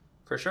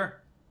 for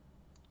sure.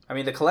 I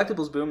mean, the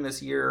collectibles boom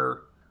this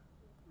year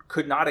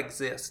could not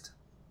exist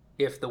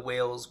if the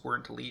whales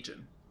weren't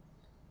legion.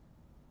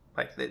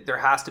 Like, there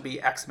has to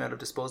be X amount of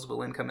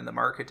disposable income in the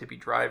market to be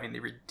driving the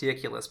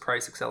ridiculous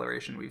price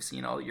acceleration we've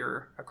seen all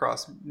year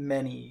across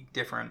many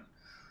different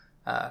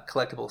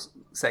collectible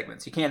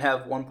segments. You can't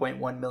have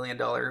 $1.1 million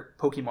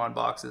Pokemon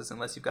boxes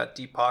unless you've got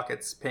deep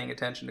pockets paying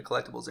attention to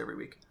collectibles every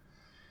week.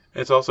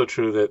 It's also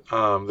true that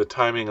the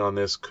timing on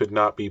this could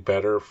not be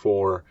better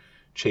for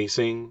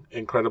chasing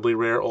incredibly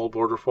rare old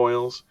border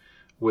foils,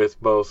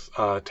 with both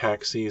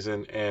tax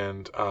season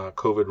and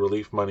COVID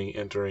relief money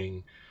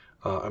entering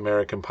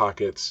American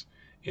pockets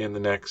in the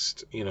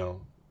next 2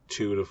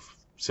 to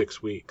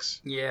 6 weeks.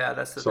 Yeah,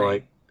 that's the so thing.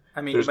 Like,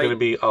 I mean, there's going to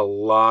be a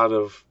lot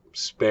of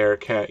spare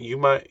cash. You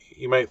might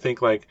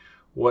think, like,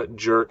 what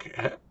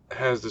jerk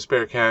has the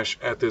spare cash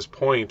at this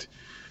point?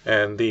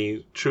 And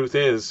the truth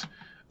is,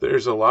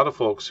 there's a lot of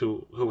folks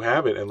who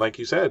have it. And like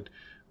you said,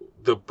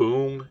 the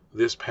boom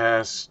this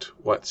past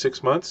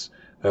 6 months,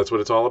 that's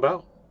what it's all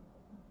about.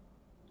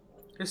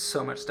 There's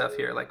so much stuff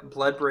here, like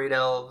Bloodbraid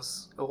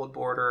Elves, Old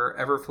Border,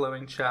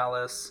 Everflowing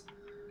Chalice.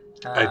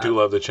 I do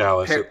love the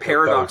Chalice.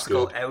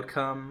 Paradoxical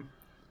Outcome,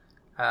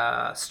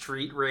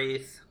 Street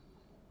Wraith.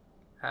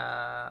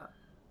 I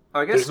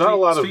guess there's not a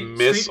lot of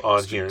myths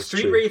on here.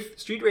 Street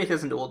Wraith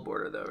isn't Old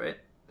Border though, right?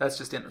 That's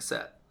just in the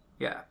set.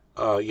 Yeah.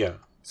 Yeah.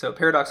 So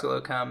Paradoxical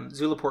Outcome,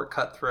 Zulaport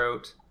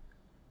Cutthroat.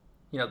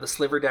 The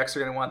Sliver decks are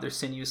going to want their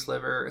Sinew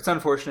Sliver. It's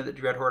unfortunate that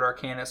Dreadhorde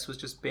Arcanist was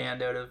just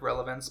banned out of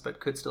relevance, but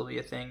could still be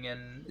a thing.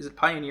 And is it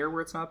Pioneer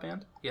where it's not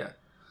banned? Yeah.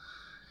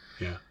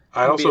 Yeah.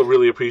 I also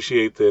really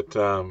appreciate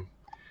that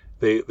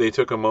they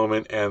took a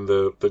moment and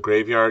the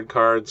graveyard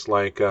cards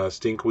like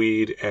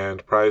Stinkweed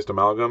and Prized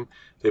Amalgam,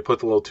 they put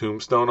the little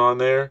tombstone on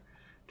there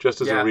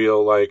just as a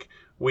real, like,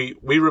 we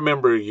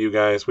remember you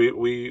guys.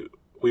 We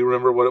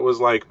remember what it was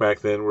like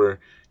back then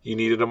where you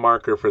needed a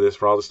marker for this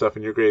for all the stuff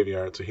in your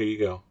graveyard. So here you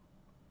go.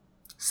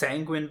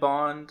 Sanguine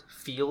Bond,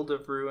 Field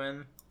of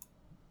Ruin.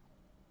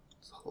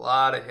 There's a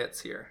lot of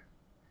hits here.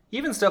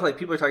 Even stuff like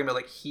people are talking about,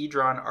 like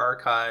Hedron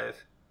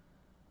Archive.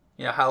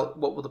 What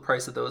will the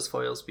price of those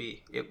foils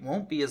be? It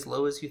won't be as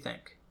low as you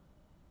think.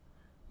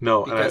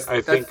 No, and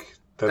I think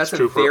that's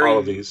true for all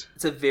of these.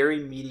 It's a very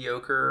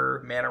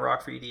mediocre mana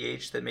rock for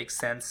EDH that makes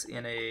sense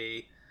in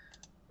a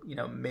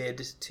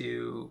mid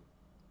to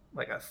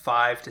like a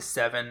 5 to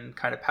 7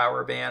 kind of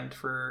power band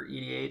for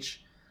EDH.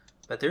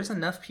 But there's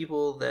enough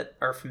people that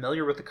are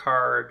familiar with the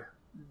card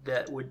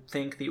that would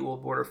think the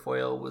Old Border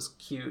foil was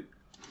cute,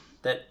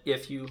 that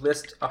if you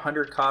list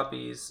 100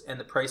 copies and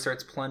the price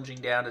starts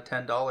plunging down to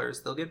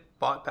 $10, they'll get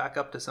bought back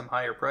up to some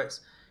higher price.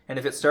 And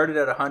if it started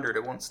at 100,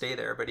 it won't stay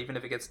there. But even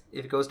if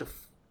it goes to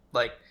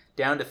like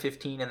down to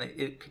 15, and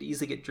it could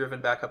easily get driven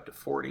back up to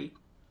 40,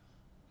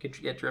 could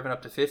get driven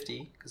up to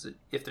 50, because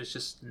if there's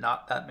just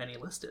not that many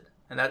listed,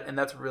 and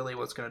that's really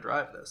what's going to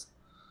drive this.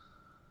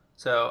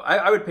 So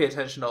I would pay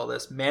attention to all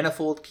this.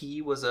 Manifold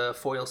Key was a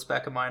foil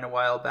spec of mine a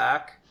while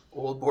back.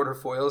 Old Border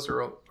foils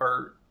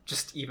are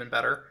just even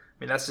better. I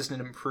mean, that's just an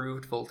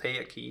improved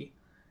Voltaic Key,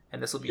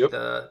 and this will be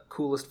the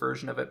coolest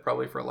version of it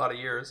probably for a lot of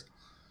years.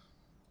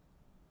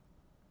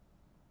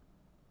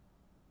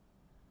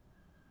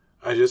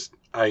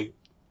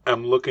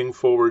 I'm looking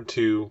forward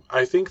to...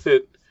 I think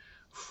that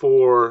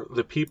for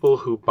the people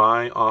who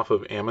buy off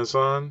of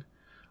Amazon,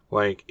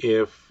 like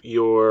if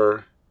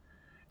your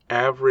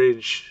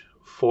average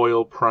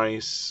foil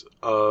price,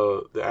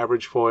 the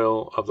average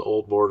foil of the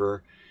Old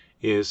Border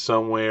is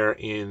somewhere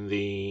in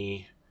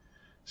the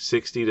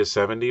 60 to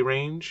 70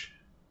 range.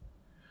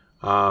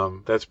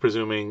 That's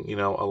presuming,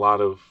 a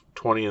lot of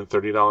 $20 and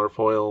 $30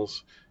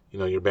 foils,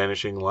 your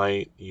Banishing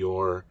Light,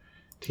 your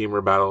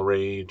Temur Battle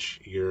Rage,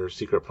 your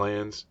Secret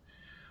Plans.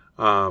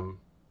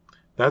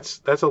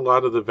 That's a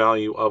lot of the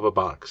value of a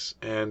box.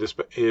 And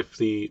if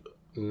the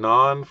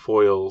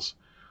non-foils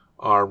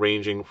are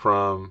ranging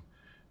from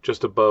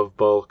just above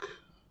bulk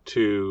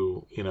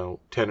to, $10 or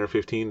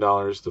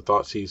 $15, the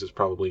Thoughtseize is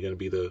probably going to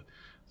be the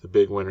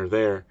big winner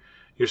there.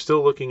 You're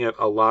still looking at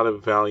a lot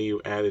of value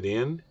added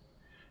in,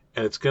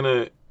 and it's going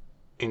to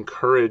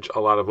encourage a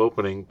lot of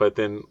opening, but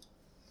then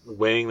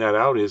weighing that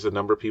out is a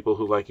number of people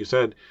who, like you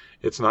said,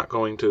 it's not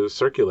going to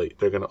circulate.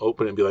 They're going to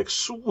open it and be like,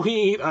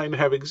 sweet, I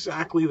have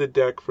exactly the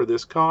deck for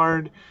this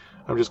card.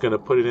 I'm just going to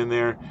put it in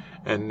there,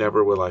 and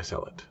never will I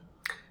sell it.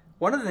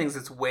 One of the things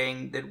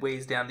that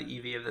weighs down the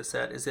EV of the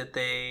set is that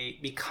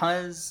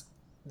because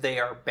they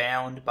are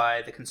bound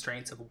by the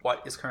constraints of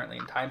what is currently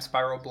in Time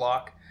Spiral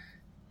block.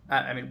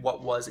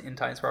 What was in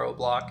Time Spiral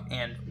block,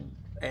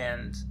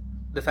 and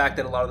the fact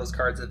that a lot of those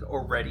cards have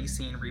already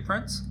seen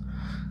reprints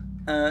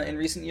in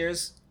recent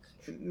years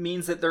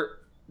means that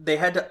they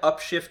had to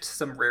upshift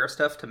some rare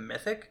stuff to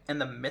Mythic, and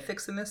the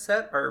Mythics in this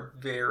set are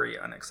very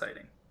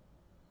unexciting.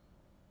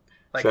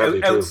 Like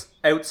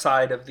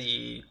outside of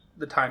the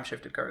time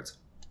shifted cards,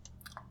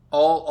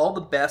 all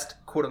the best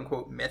quote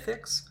unquote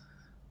Mythics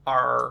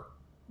are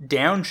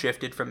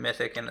downshifted from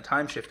Mythic in the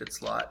time shifted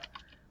slot,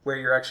 where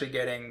you're actually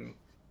getting,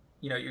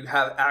 you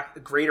have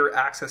greater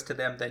access to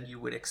them than you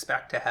would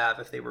expect to have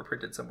if they were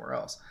printed somewhere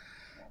else.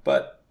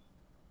 But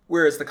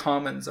whereas the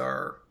commons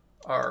are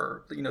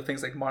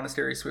things like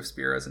Monastery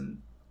Swiftspear, as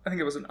I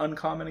think it was an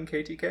uncommon in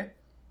KTK.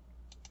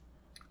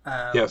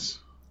 Yes.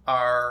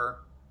 Are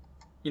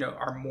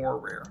more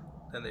rare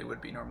than they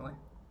would be normally.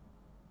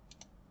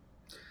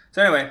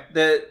 So anyway,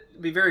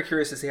 be very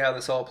curious to see how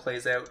this all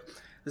plays out.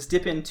 Let's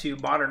dip into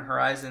Modern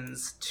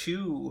Horizons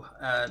 2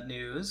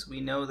 news.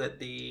 We know that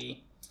the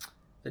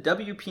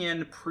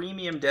WPN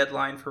premium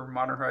deadline for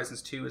Modern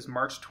Horizons 2 is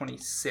March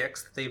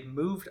 26th. They've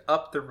moved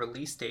up the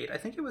release date. I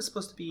think it was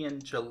supposed to be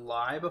in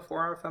July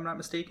before, if I'm not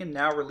mistaken.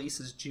 Now release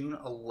is June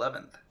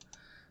 11th.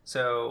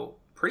 So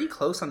pretty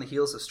close on the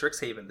heels of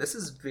Strixhaven. This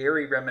is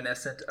very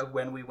reminiscent of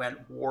when we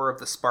went War of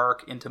the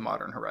Spark into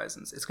Modern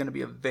Horizons. It's going to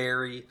be a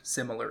very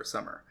similar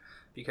summer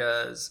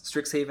because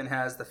Strixhaven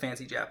has the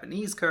fancy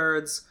Japanese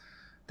cards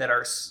that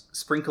are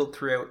sprinkled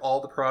throughout all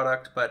the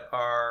product, but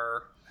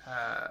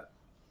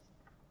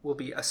will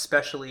be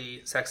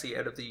especially sexy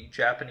out of the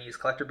Japanese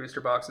collector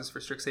booster boxes for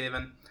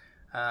Strixhaven.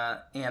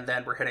 And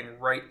then we're heading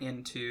right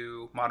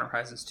into Modern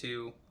Horizons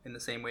 2 in the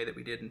same way that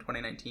we did in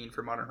 2019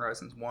 for Modern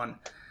Horizons 1.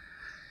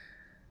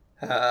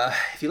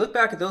 If you look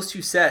back at those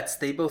two sets,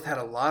 they both had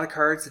a lot of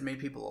cards that made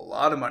people a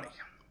lot of money.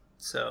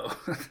 So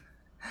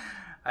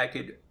I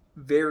could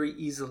very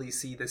easily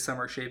see this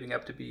summer shaping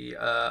up to be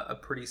a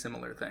pretty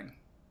similar thing.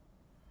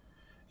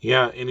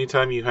 Yeah,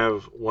 anytime you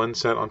have one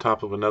set on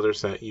top of another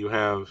set, you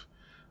have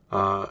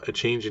a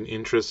change in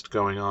interest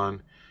going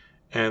on.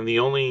 And the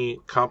only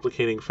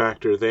complicating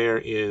factor there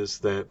is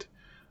that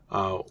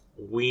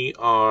we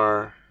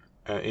are,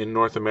 in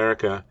North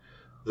America,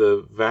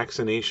 the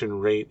vaccination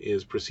rate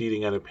is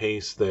proceeding at a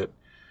pace that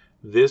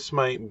this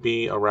might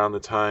be around the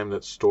time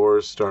that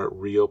stores start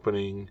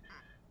reopening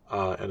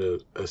at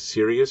a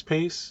serious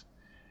pace.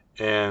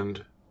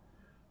 And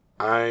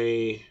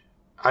I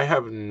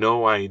have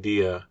no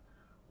idea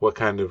what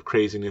kind of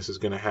craziness is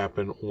going to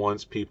happen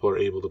once people are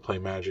able to play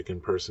Magic in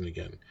person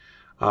again.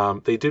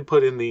 They did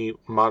put in the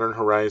Modern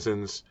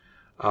Horizons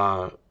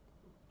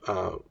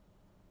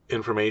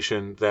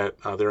information that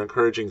they're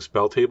encouraging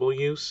spell table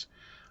use,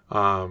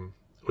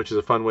 which is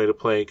a fun way to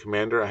play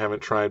Commander. I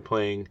haven't tried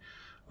playing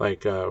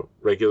like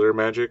regular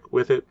Magic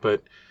with it,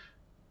 but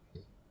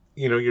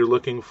you're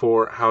looking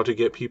for how to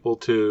get people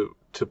to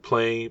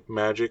play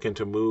Magic and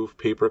to move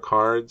paper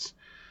cards.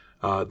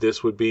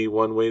 This would be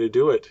one way to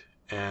do it,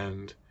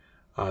 and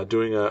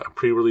doing a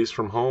pre-release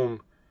from home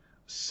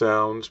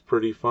sounds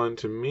pretty fun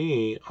to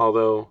me,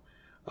 although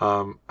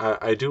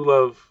I do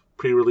love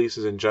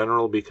pre-releases in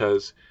general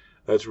because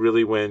that's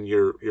really when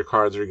your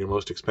cards are your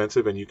most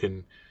expensive and you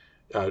can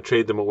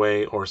trade them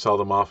away or sell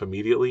them off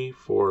immediately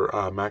for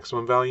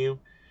maximum value.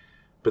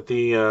 But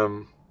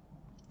the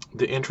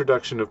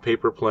introduction of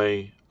paper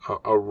play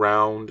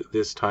around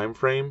this time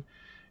frame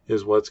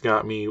is what's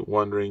got me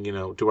wondering,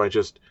 do I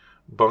just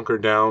bunker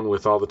down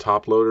with all the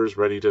top loaders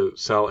ready to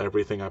sell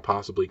everything I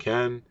possibly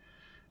can?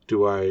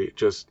 Do I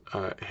just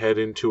head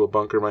into a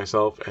bunker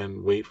myself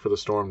and wait for the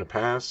storm to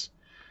pass?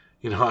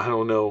 I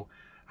don't know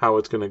how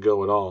it's going to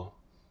go at all.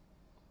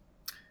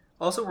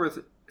 Also worth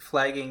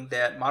flagging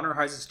that Modern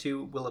Horizons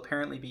 2 will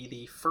apparently be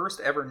the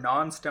first ever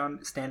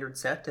non-standard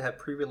set to have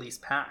pre-release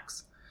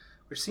packs,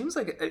 which seems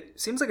like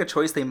a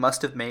choice they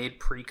must have made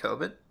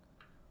pre-COVID,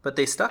 but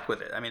they stuck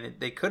with it. I mean,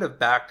 they could have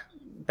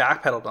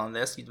backpedaled on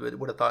this. You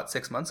would have thought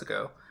 6 months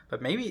ago,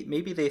 but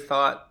maybe they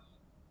thought.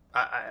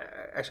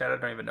 I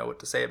don't even know what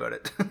to say about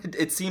it.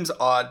 It seems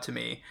odd to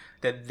me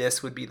that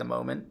this would be the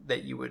moment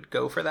that you would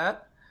go for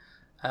that.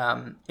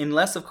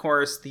 Unless, of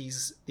course,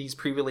 these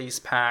pre-release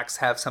packs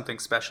have something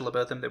special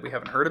about them that we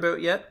haven't heard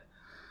about yet.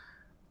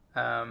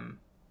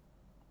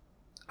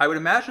 I would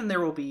imagine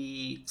there will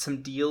be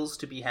some deals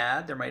to be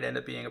had. There might end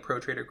up being a Pro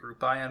Trader group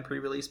buy on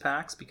pre-release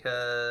packs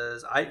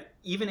because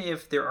even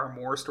if there are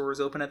more stores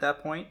open at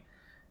that point,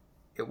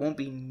 it won't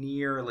be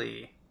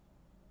nearly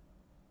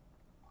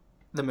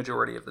the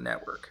majority of the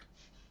network.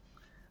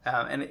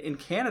 And in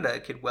Canada,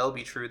 it could well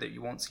be true that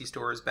you won't see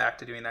stores back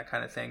to doing that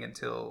kind of thing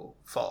until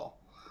fall.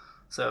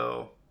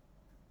 So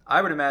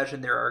I would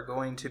imagine there are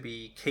going to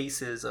be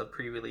cases of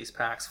pre-release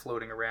packs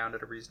floating around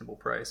at a reasonable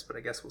price, but I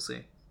guess we'll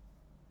see.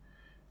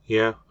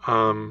 Yeah.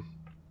 And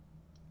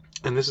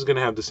this is going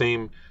to have the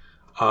same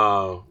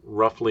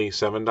roughly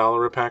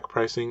 $7 a pack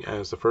pricing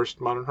as the first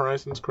Modern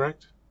Horizons,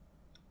 correct?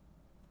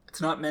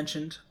 It's not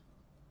mentioned.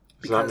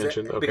 It's not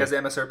mentioned. Okay. Because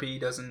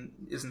MSRP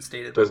isn't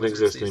stated. Doesn't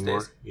exist anymore.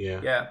 Days.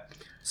 Yeah. Yeah.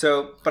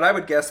 So, but I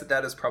would guess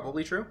that is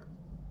probably true.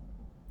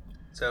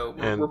 So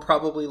we're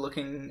probably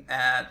looking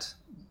at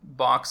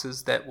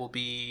boxes that will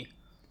be...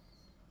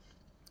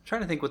 I'm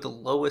trying to think what the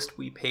lowest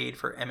we paid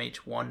for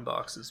MH1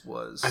 boxes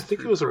was. I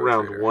think it was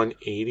around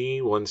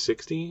 180,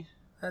 160.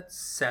 That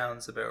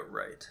sounds about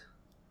right.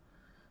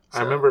 So,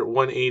 I remember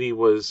 180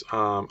 was,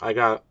 I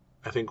got,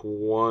 I think,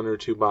 1 or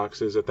 2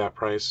 boxes at that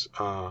price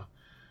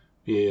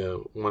via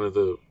one of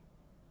the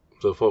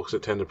folks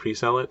that tend to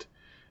pre-sell it.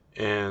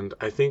 And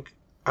I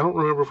don't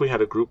remember if we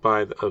had a group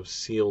buy of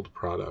sealed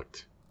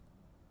product.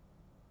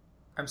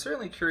 I'm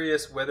certainly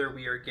curious whether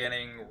we are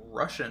getting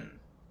Russian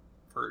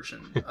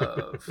version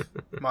of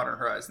Modern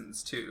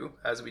Horizons 2,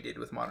 as we did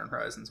with Modern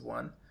Horizons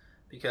 1,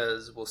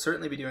 because we'll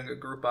certainly be doing a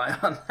group buy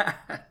on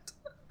that.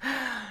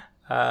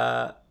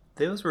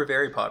 Those were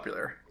very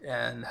popular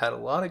and had a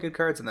lot of good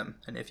cards in them.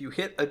 And if you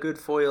hit a good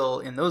foil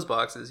in those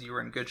boxes, you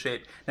were in good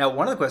shape. Now,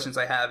 one of the questions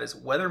I have is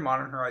whether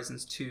Modern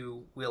Horizons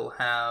 2 will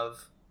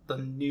have the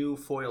new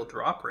foil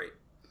drop rate.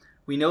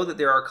 We know that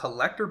there are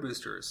collector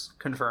boosters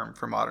confirmed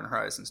for Modern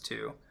Horizons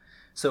 2.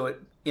 So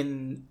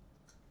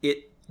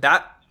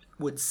that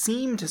would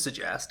seem to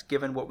suggest,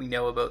 given what we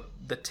know about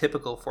the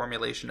typical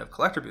formulation of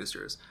collector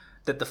boosters,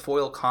 that the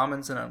foil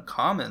commons and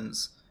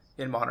uncommons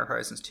in Modern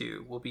Horizons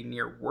 2 will be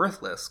near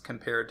worthless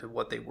compared to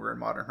what they were in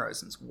Modern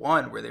Horizons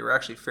 1, where they were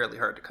actually fairly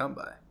hard to come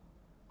by.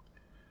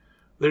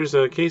 There's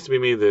a case to be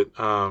made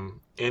that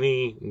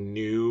any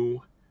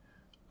new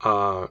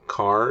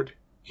card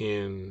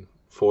in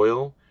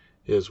foil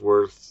is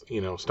worth,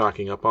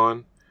 stocking up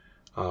on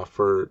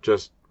for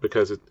just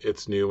because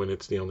it's new and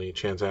it's the only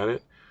chance at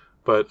it.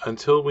 But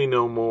until we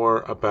know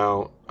more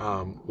about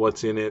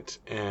what's in it,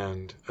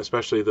 and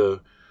especially the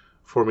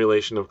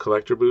formulation of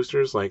collector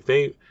boosters, like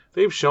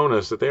they've shown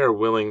us that they are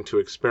willing to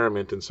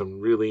experiment in some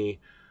really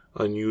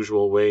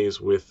unusual ways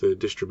with the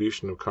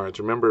distribution of cards.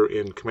 Remember,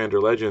 in Commander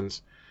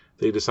Legends,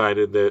 they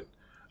decided that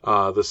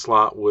the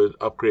slot would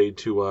upgrade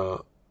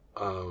to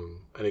an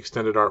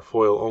extended art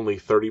foil only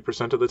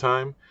 30% of the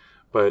time,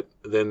 but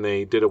then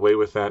they did away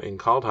with that in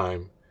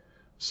Kaldheim.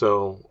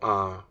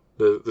 So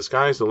the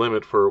sky's the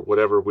limit for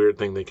whatever weird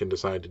thing they can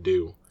decide to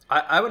do.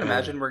 I would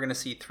imagine we're going to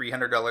see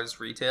 $300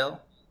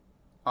 retail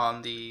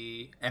on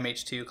the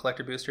MH2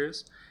 collector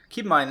boosters.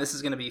 Keep in mind, this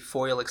is going to be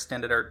foil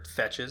extended art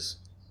fetches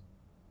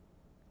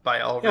by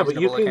all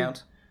reasonable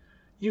account.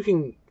 You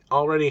can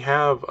already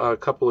have a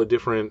couple of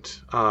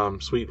different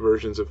sweet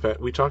versions of fetch.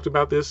 We talked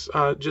about this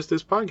just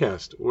this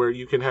podcast, where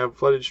you can have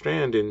Flooded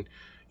Strand in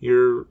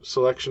your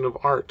selection of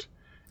art,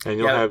 and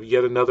you'll have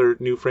yet another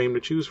new frame to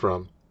choose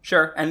from.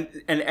 Sure, and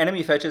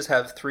enemy fetches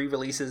have 3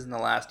 releases in the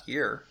last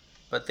year,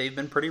 but they've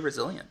been pretty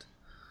resilient.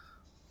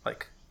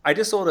 Like, I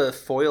just sold a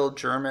foil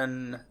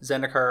German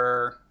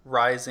Zendikar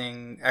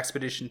Rising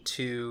Expedition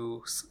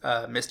 2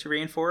 Misty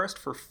Rainforest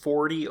for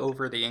 40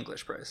 over the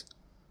English price.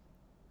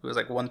 It was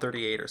like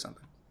 138 or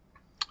something.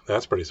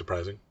 That's pretty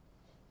surprising.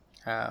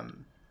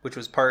 Which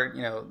was part,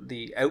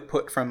 the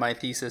output from my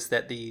thesis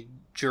that the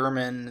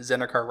German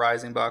Zendikar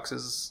Rising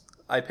boxes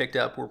I picked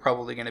up were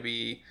probably going to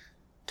be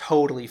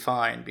totally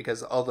fine,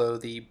 because although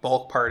the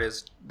bulk part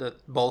is the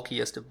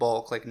bulkiest of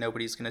bulk, like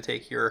nobody's going to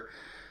take your,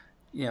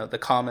 the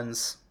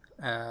commons,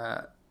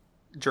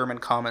 German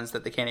commons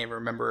that they can't even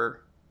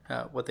remember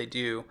what they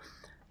do.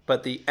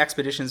 But the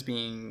expeditions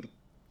being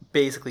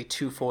basically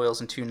 2 foils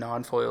and 2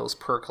 non-foils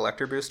per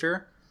collector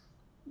booster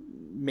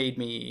made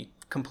me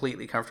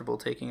completely comfortable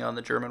taking on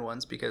the German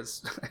ones,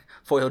 because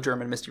foil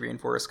German Misty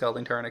Rainforest,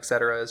 Scalding Tarn,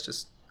 etc. is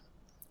just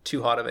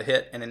too hot of a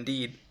hit, and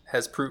indeed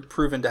has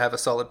proven to have a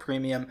solid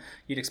premium.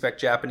 You'd expect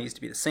Japanese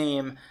to be the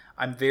same.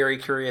 I'm very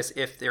curious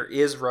if there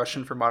is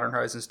Russian for Modern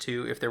Horizons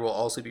 2, if there will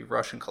also be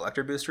Russian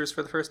collector boosters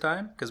for the first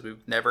time, because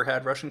we've never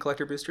had Russian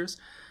collector boosters.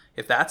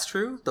 If that's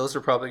true, those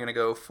are probably going to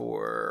go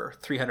for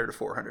 $300 to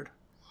 $400.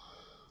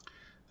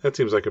 That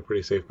seems like a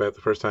pretty safe bet.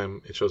 The first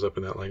time it shows up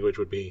in that language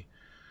would be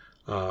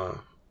a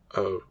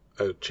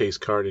chase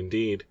card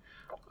indeed.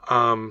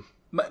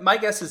 My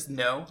guess is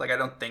no. Like, I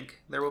don't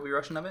think there will be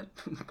Russian of it.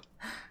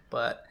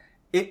 But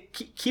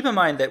keep in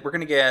mind that we're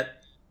going to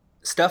get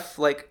stuff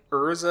like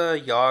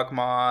Urza,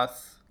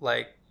 Yawgmoth,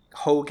 like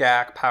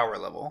Hogak power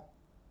level.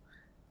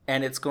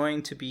 And there's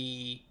going to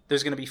be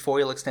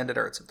foil extended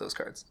arts of those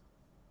cards.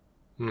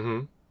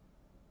 Mm-hmm.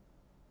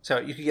 So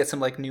you could get some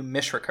like new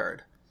Mishra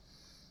card.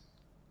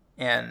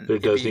 And there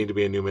does need to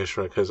be a new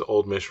Mishra, because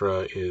old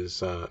Mishra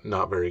is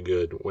not very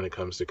good when it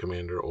comes to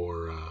Commander,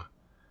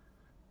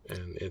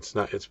 and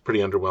it's pretty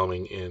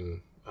underwhelming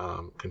in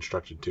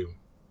Constructed too.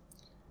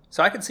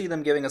 So I could see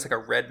them giving us like a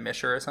red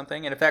Mishra or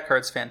something, and if that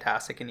card's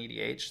fantastic in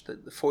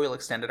EDH, the foil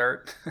extended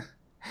art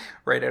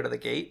right out of the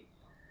gate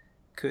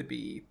could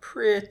be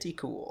pretty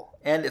cool.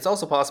 And it's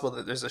also possible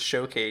that there's a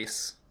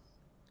showcase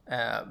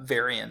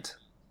variant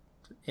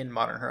in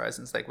Modern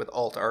Horizons, like with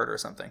alt art or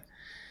something.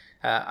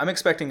 I'm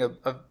expecting a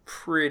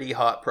pretty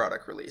hot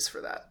product release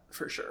for that,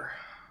 for sure.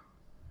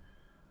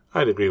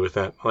 I'd agree with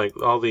that.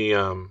 Like all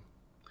the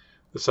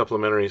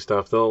supplementary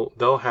stuff,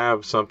 they'll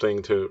have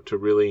something to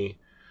really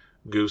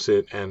goose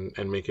it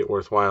and make it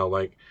worthwhile.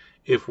 Like,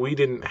 if we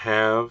didn't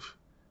have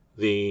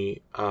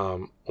the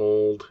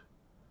old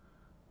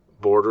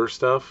border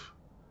stuff,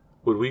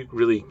 would we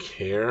really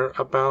care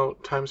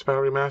about Time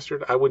Spiral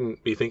Remastered? I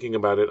wouldn't be thinking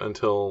about it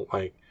until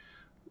like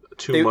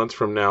 2 months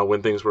from now,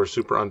 when things were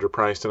super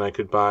underpriced and I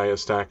could buy a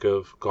stack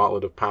of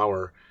Gauntlet of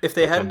Power if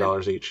they at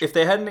 $10 each. If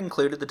they hadn't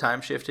included the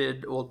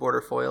time-shifted old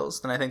border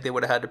foils, then I think they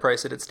would have had to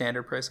price it at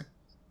standard pricing.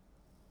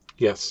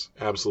 Yes,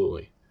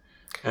 absolutely.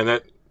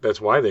 And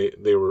that's why they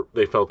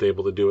felt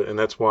able to do it, and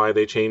that's why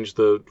they changed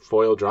the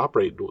foil drop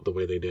rate the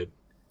way they did.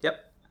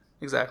 Yep,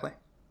 exactly.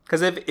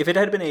 Because if it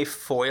had been a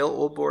foil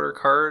old border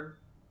card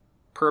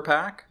per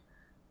pack,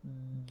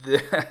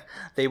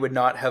 they would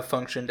not have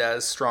functioned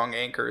as strong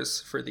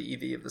anchors for the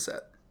EV of the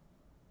set.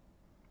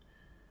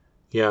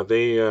 Yeah,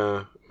 they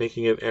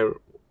making it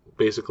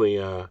basically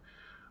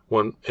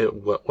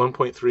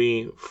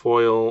 1.3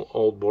 foil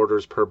old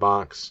borders per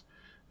box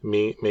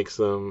makes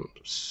them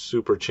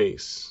super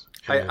chase.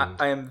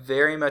 I am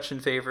very much in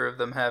favor of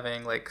them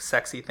having like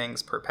sexy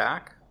things per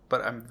pack,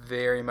 but I'm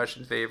very much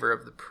in favor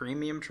of the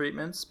premium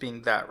treatments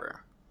being that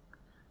rare,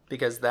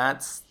 because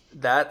that's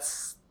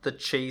the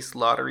chase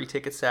lottery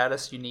ticket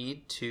status you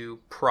need to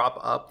prop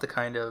up the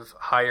kind of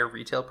higher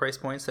retail price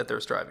points that they're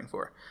striving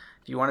for.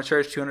 If you want to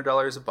charge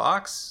 $200 a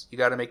box, you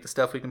got to make the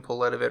stuff we can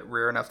pull out of it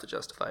rare enough to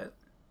justify it.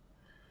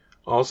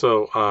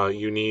 Also,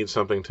 you need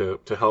something to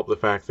help the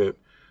fact that,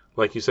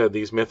 like you said,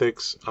 these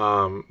mythics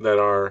that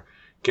are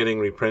getting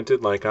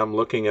reprinted, like I'm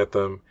looking at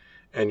them,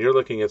 and you're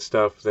looking at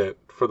stuff that,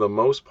 for the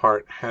most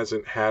part,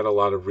 hasn't had a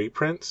lot of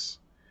reprints.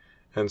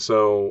 And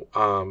so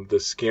the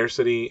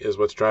scarcity is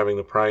what's driving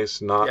the price,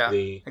 not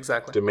the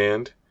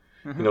demand.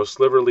 Mm-hmm. You know,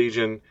 Sliver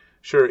Legion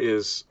sure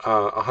is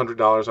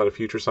 $100 out of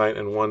Future Sight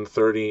and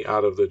 $130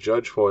 out of the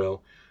Judge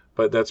foil,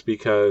 but that's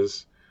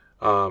because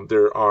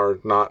there are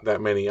not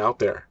that many out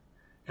there,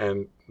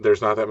 and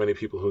there's not that many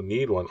people who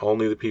need one.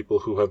 Only the people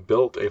who have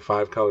built a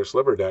 5-color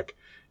Sliver deck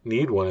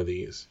need one of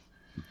these.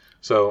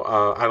 So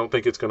I don't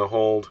think it's going to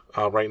hold.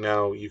 Right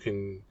now, you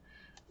can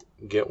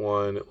get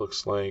one. It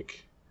looks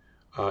like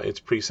it's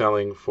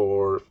pre-selling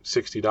for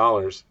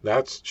 $60.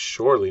 That's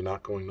surely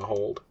not going to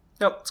hold.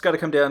 Nope, it's got to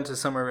come down to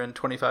somewhere in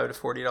 $25 to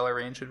 $40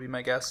 range would be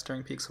my guess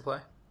during peak supply.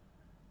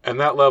 And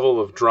that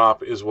level of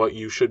drop is what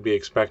you should be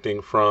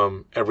expecting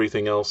from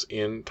everything else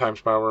in Time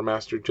Spiral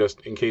Remastered,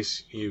 just in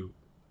case you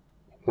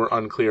were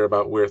unclear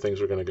about where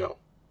things are going to go.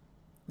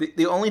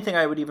 The only thing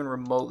I would even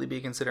remotely be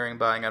considering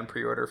buying on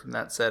pre-order from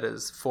that set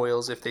is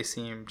foils if they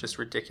seem just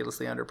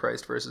ridiculously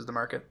underpriced versus the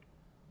market.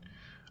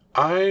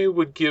 I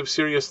would give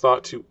serious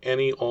thought to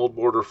any old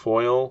border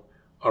foil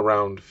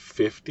around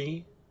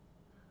 $50.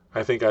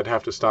 I think I'd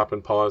have to stop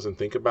and pause and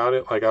think about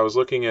it. Like, I was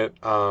looking at,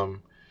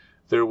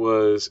 there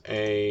was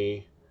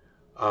a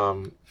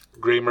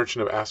Grey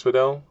Merchant of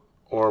Asphodel,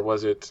 or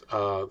was it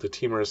the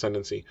Temur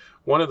Ascendancy?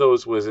 One of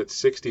those was at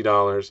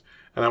 $60,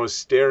 and I was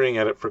staring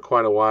at it for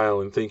quite a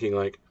while and thinking,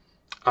 like,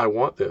 I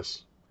want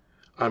this.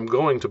 I'm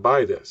going to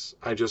buy this.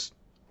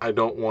 I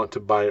don't want to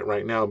buy it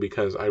right now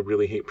because I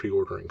really hate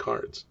pre-ordering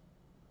cards.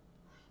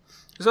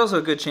 There's also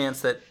a good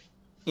chance that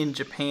in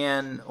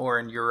Japan or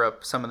in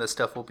Europe, some of this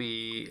stuff will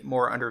be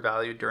more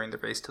undervalued during the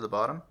race to the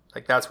bottom.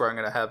 Like, that's where I'm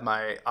going to have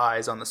my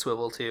eyes on the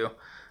swivel to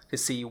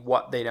see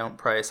what they don't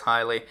price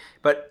highly.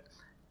 But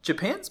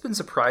Japan's been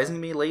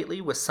surprising me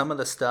lately with some of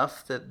the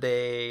stuff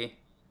that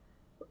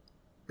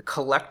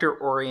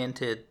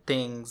collector-oriented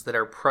things that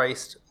are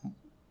priced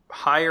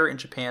higher in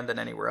Japan than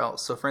anywhere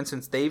else. So, for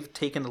instance, they've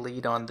taken the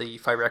lead on the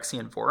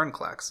Phyrexian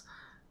Vorinclex.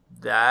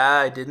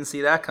 I didn't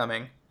see that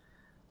coming,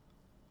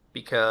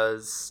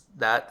 because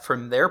that,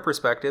 from their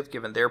perspective,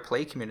 given their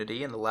play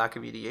community and the lack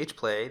of EDH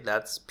play,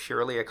 that's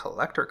purely a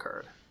collector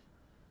card.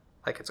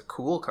 Like, it's a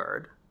cool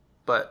card,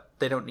 but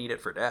they don't need it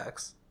for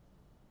decks.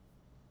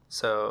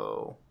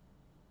 So,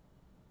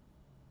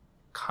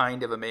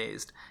 kind of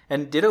amazed.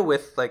 And ditto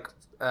with, like,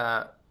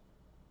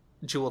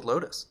 Jeweled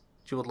Lotus.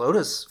 Jeweled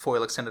Lotus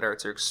foil extended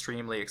arts are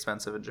extremely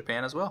expensive in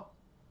Japan as well.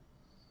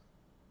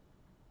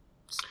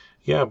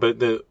 Yeah, but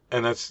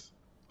that's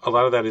a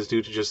lot of that is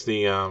due to just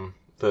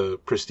the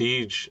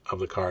prestige of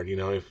the card. You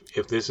know,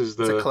 if this is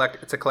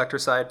it's a collector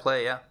side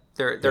play. Yeah,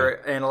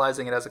 they're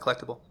analyzing it as a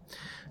collectible.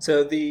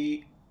 So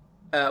the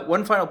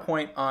one final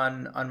point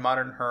on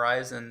Modern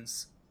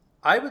Horizons,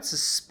 I would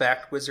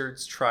suspect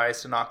Wizards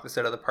tries to knock this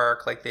out of the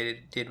park like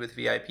they did with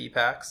VIP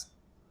packs.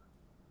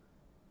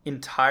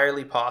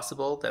 Entirely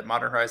possible that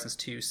Modern Horizons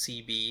 2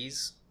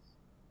 CBs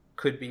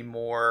could be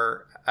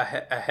more a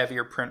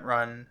heavier print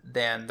run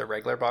than the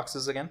regular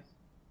boxes again.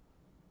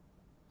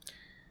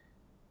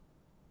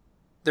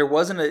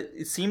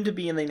 It seemed to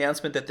be in the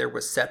announcement that there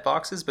was set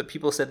boxes, but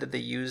people said that they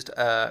used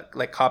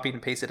copied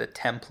and pasted a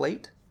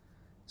template.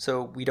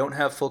 So we don't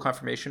have full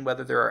confirmation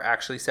whether there are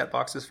actually set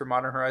boxes for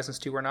Modern Horizons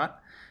 2 or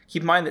not.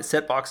 Keep in mind that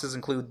set boxes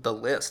include the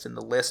list, and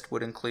the list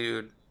would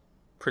include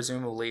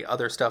presumably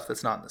other stuff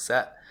that's not in the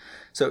set.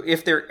 So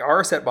if there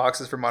are set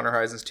boxes for Modern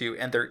Horizons 2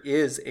 and there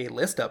is a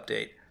list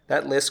update,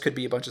 that list could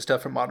be a bunch of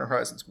stuff from Modern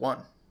Horizons 1.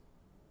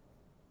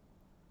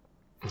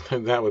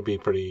 That would be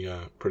pretty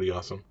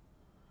awesome.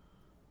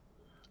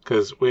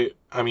 because we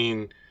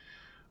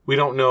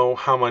don't know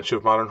how much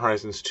of Modern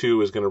Horizons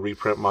 2 is going to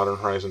reprint Modern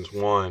Horizons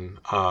 1.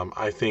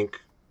 I think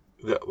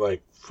that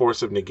like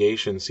Force of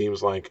Negation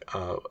seems like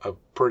a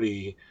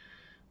pretty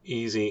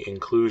easy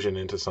inclusion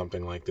into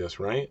something like this,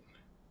 right?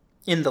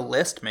 In the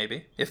list,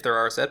 maybe, if there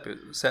are set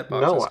boxes.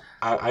 No,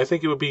 I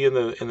think it would be in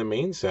the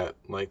main set.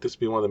 Like this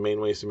would be one of the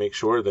main ways to make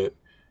sure that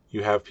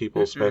you have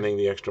people spending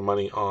the extra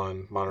money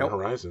on Modern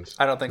Horizons.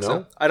 I don't think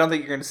so. I don't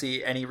think you're going to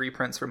see any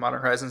reprints for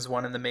Modern Horizons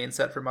 1 in the main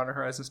set for Modern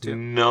Horizons 2.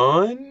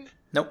 None?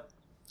 Nope.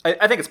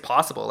 I think it's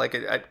possible. Like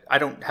I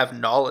don't have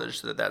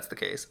knowledge that that's the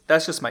case.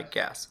 That's just my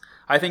guess.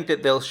 I think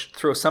that they'll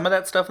throw some of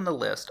that stuff in the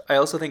list. I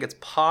also think it's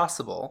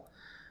possible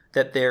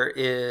that there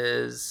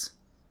is,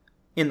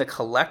 in the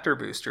collector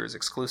boosters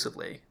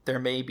exclusively, there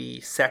may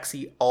be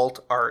sexy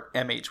alt art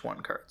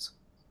MH1 cards.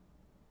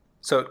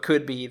 So it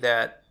could be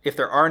that if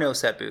there are no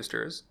set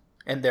boosters,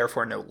 and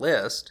therefore no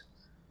list,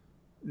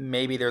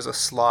 maybe there's a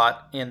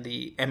slot in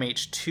the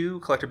MH2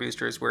 collector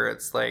boosters where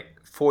it's like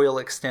foil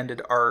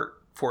extended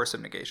art Force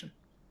of Negation.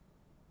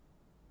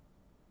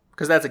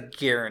 Because that's a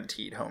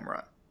guaranteed home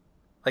run.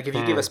 Like if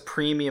you give us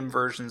premium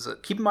versions,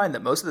 keep in mind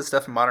that most of the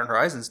stuff in Modern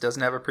Horizons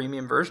doesn't have a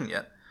premium version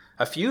yet.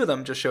 A few of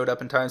them just showed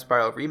up in Time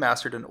Spiral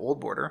Remastered and Old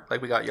Border,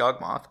 like we got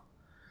Yawgmoth.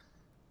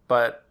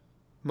 But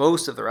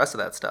most of the rest of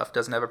that stuff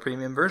doesn't have a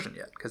premium version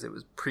yet, because it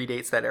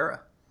predates that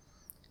era.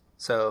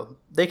 So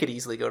they could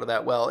easily go to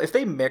that well. If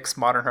they mix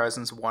Modern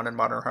Horizons 1 and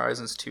Modern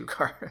Horizons 2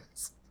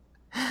 cards.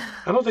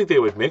 I don't think they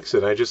would mix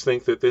it. I just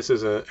think that this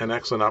is an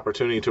excellent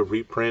opportunity to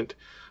reprint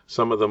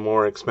some of the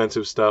more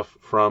expensive stuff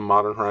from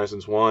Modern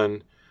Horizons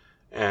 1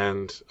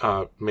 and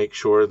make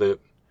sure that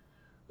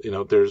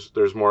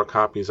there's more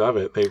copies of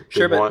it.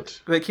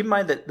 But keep in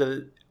mind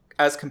that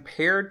as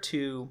compared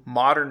to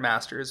Modern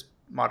Masters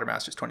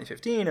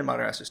 2015 and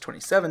Modern Masters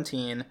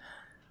 2017,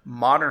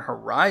 Modern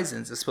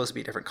Horizons is supposed to be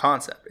a different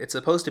concept. It's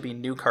supposed to be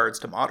new cards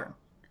to Modern.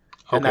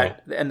 Okay.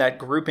 And that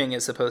grouping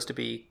is supposed to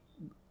be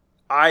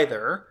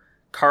either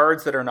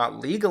cards that are not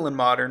legal in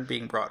Modern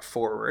being brought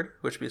forward,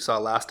 which we saw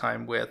last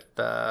time with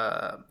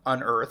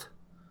Unearth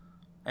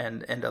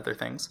and other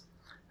things,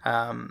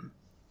 and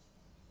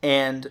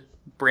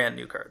brand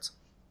new cards.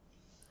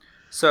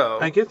 So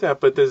I get that,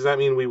 but does that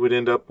mean we would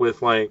end up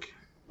with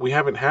we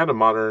haven't had a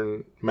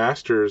Modern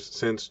Masters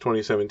since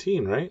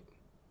 2017, right?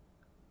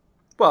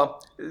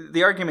 Well,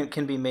 the argument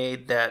can be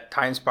made that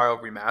Time Spiral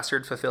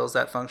Remastered fulfills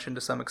that function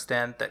to some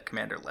extent, that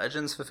Commander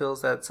Legends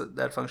fulfills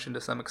that function to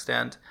some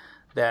extent,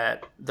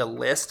 that the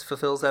list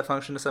fulfills that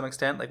function to some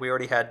extent. Like we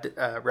already had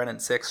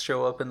Renin 6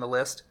 show up in the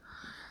list.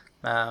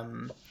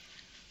 And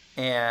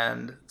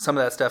some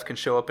of that stuff can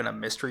show up in a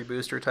mystery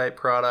booster type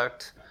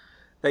product.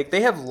 Like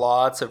they have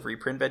lots of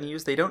reprint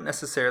venues. They don't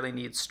necessarily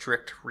need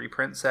strict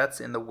reprint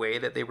sets in the way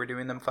that they were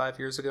doing them 5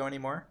 years ago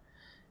anymore.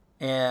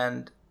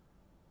 And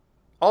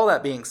all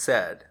that being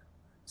said,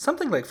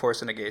 something like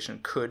Force of Negation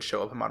could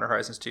show up in Modern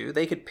Horizons 2.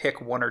 They could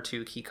pick one or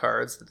two key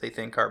cards that they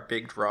think are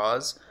big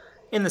draws,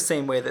 in the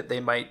same way that they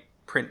might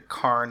print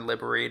Karn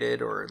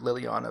Liberated or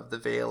Liliana of the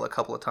Veil a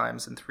couple of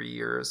times in 3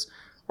 years,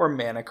 or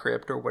Mana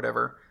Crypt or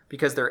whatever,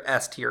 because they're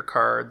S tier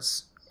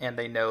cards and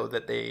they know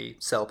that they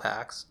sell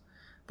packs.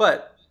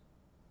 But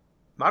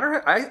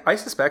I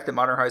suspect that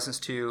Modern Horizons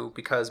 2,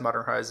 because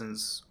Modern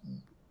Horizons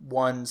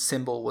 1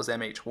 symbol was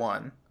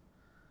MH1,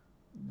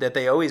 that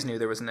they always knew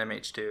there was an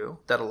MH2,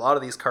 that a lot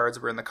of these cards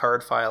were in the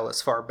card file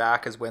as far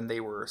back as when they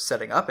were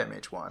setting up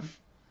MH1.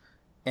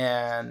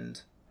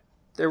 And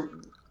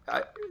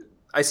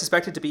I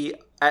suspect it to be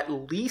at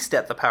least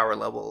at the power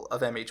level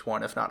of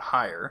MH1, if not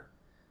higher.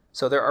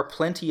 So there are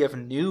plenty of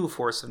new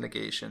Force of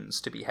Negations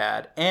to be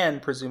had,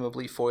 and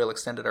presumably foil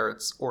extended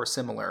arts or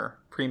similar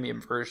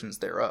premium versions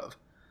thereof.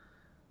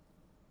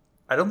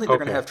 I don't think they're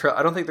going to have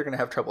I don't think they're going to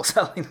have trouble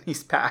selling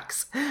these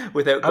packs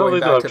without going back to the well. I don't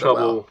think they'll have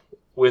trouble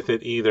with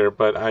it either,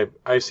 but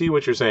I see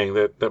what you're saying,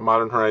 that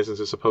Modern Horizons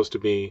is supposed to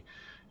be,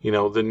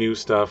 the new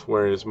stuff,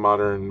 whereas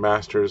Modern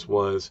Masters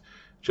was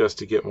just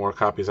to get more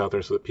copies out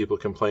there so that people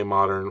can play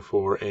Modern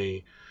for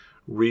a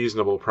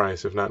reasonable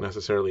price, if not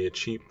necessarily a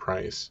cheap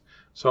price.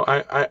 So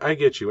I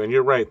get you, and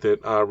you're right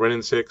that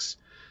Renin 6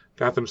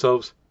 got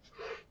themselves,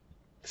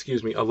 a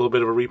little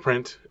bit of a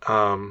reprint.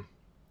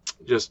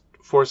 Just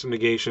Force of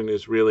Negation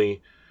is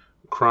really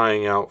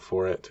crying out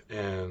for it,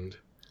 and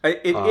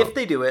if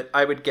they do it,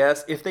 I would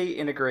guess if they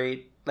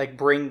integrate,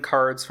 bring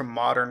cards from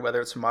Modern, whether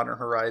it's from Modern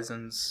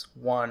Horizons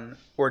 1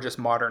 or just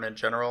Modern in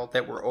general,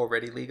 that were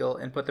already legal,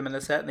 and put them in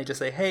the set, and they just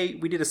say, hey,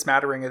 we did a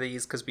smattering of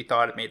these because we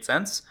thought it made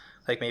sense.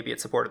 Maybe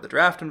it supported the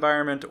draft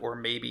environment, or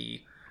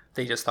maybe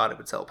they just thought it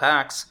would sell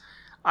packs.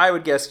 I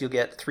would guess you'll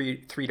get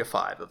three to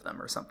five of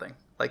them or something.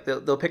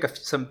 They'll pick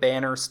some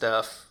banner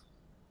stuff,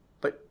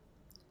 but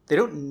they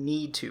don't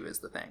need to, is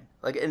the thing.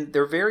 And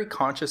they're very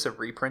conscious of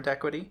reprint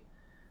equity.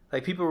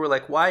 People were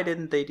like, why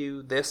didn't they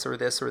do this or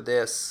this or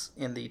this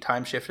in the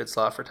time-shifted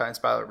slot for Time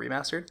Spiral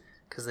Remastered?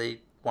 Because they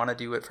want to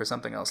do it for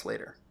something else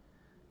later.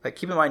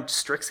 Keep in mind,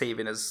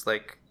 Strixhaven is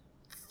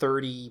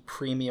 30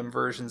 premium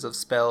versions of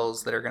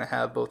spells that are going to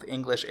have both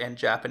English and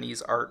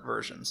Japanese art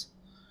versions.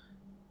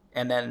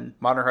 And then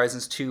Modern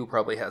Horizons 2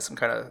 probably has some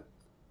kind of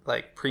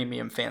like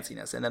premium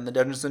fanciness. And then the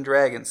Dungeons and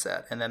Dragons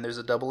set. And then there's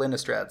a double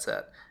Innistrad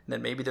set. And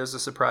then maybe there's a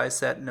surprise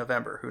set in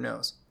November. Who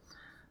knows?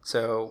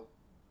 So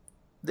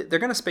they're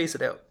going to space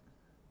it out.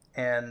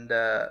 And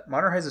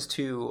Modern Horizons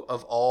 2,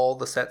 of all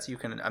the sets you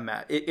can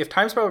imagine, if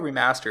Time Spiral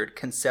Remastered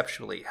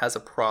conceptually has a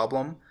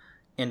problem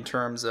in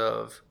terms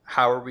of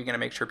how are we going to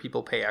make sure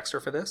people pay extra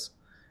for this,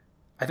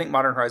 I think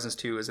Modern Horizons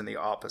 2 is in the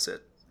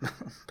opposite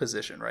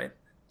position, right?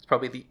 It's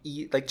probably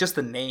just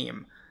the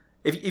name.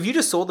 If you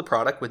just sold the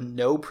product with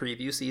no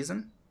preview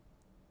season,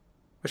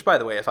 which, by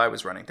the way, if I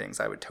was running things,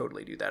 I would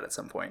totally do that at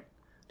some point.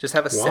 Just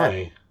have a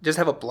set. Just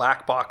have a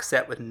black box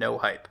set with no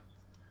hype.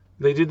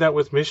 They did that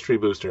with Mystery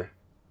Booster.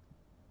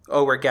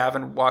 Oh, where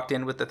Gavin walked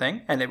in with the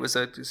thing, and it was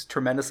a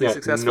tremendously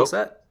successful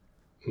set?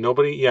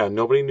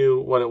 Nobody knew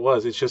what it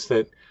was. It's just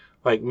that,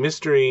 like,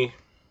 Mystery,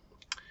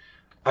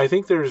 I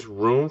think there's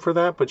room for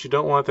that, but you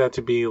don't want that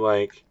to be,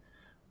 like,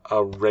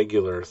 a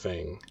regular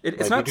thing.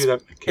 It's not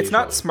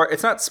smart.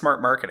 It's not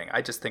smart marketing.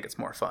 I just think it's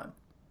more fun.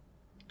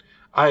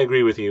 I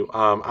agree with you.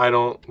 I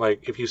don't,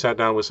 like, if you sat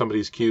down with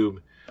somebody's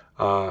cube,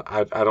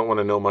 I don't want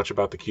to know much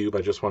about the cube.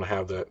 I just want to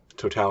have the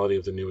totality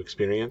of the new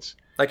experience.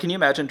 Like, can you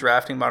imagine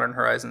drafting Modern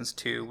Horizons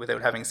 2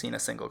 without having seen a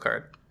single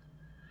card?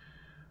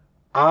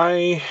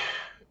 I've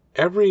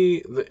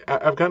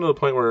gotten to the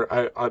point where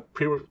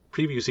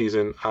preview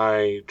season,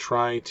 I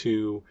try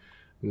to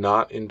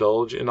not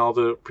indulge in all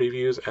the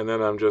previews, and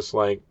then I'm just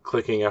like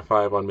clicking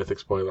F5 on Mythic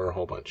Spoiler a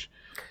whole bunch.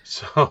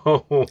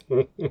 So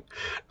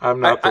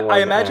I'm not the one. I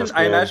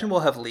imagine we'll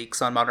have leaks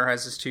on Modern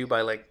Horizons 2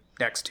 by like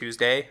next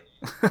Tuesday.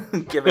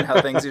 Given how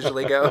things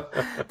usually go,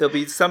 there'll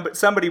be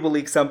somebody will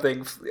leak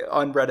something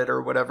on Reddit or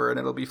whatever, and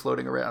it'll be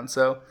floating around.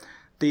 So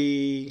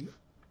I'm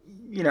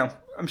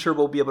sure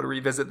we'll be able to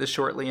revisit this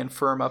shortly and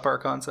firm up our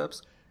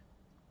concepts.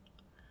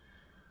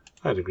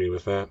 I'd agree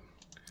with that.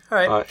 All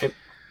right.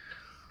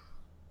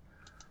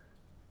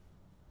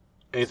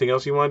 Anything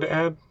else you wanted to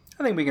add?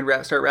 I think we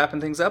can start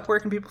wrapping things up. Where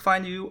can people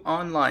find you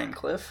online,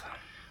 Cliff?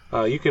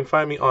 You can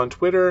find me on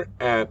Twitter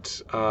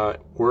at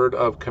Word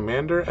of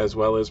Commander, as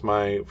well as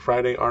my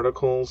Friday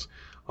articles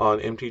on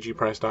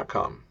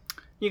mtgprice.com.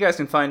 You guys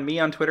can find me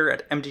on Twitter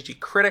at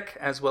mtgcritic,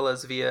 as well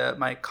as via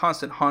my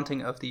constant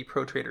haunting of the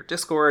Pro Trader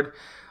Discord.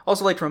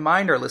 Also like to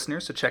remind our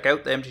listeners to check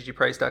out the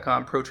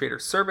mtgprice.com Pro Trader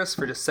service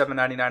for just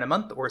 $7.99 a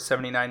month or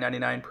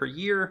 $79.99 per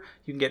year.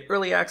 You can get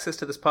early access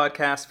to this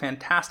podcast,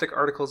 fantastic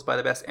articles by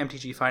the best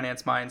MTG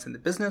finance minds in the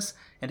business,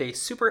 and a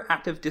super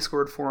active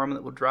Discord forum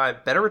that will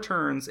drive better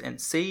returns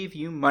and save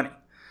you money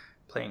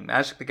playing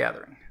Magic the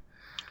Gathering.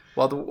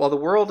 While the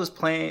world is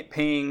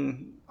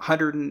paying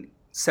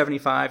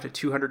 $175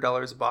 to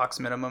 $200 a box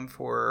minimum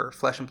for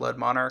Flesh and Blood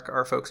Monarch,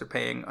 our folks are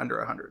paying under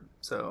 $100.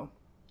 So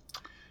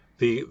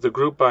the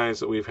group buys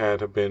that we've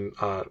had have been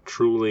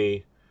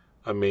truly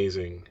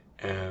amazing,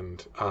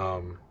 and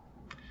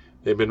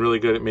they've been really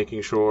good at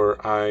making sure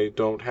I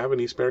don't have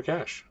any spare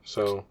cash.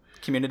 So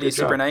community is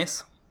super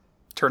nice.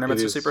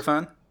 Tournaments are super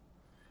fun.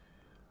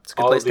 It's a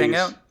good place to hang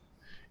out.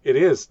 It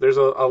is. There's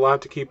a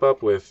lot to keep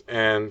up with,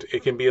 and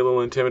it can be a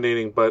little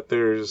intimidating, but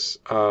there's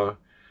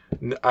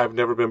I've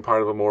never been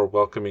part of a more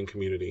welcoming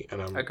community,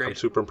 and I'm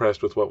super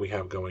impressed with what we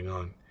have going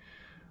on.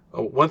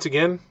 Once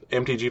again,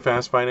 MTG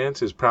Fast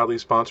Finance is proudly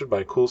sponsored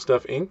by Cool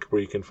Stuff Inc.,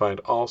 where you can find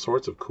all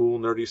sorts of cool,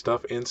 nerdy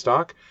stuff in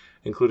stock,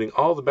 including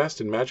all the best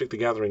in Magic the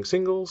Gathering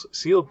singles,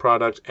 sealed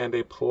product, and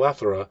a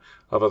plethora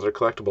of other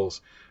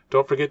collectibles.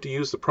 Don't forget to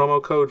use the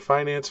promo code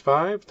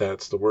FINANCE5,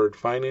 that's the word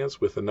finance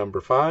with the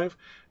number 5,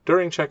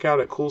 during checkout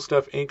at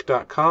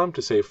CoolStuffInc.com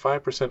to save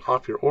 5%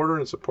 off your order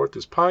and support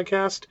this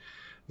podcast.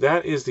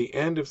 That is the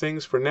end of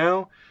things for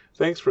now.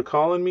 Thanks for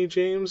calling me,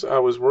 James. I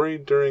was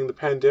worried during the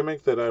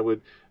pandemic that I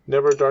would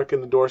never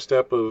darken the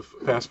doorstep of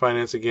Fast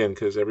Finance again,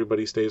 because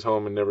everybody stays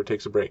home and never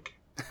takes a break.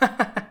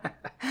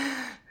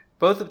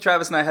 Both of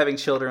Travis and I having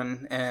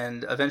children,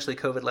 and eventually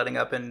COVID letting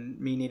up and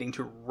me needing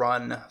to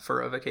run for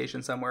a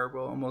vacation somewhere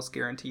will almost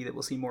guarantee that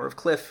we'll see more of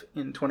Cliff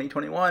in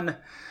 2021.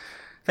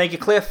 Thank you,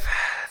 Cliff.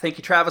 Thank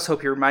you, Travis.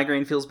 Hope your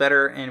migraine feels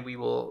better, and we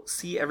will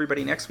see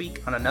everybody next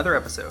week on another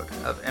episode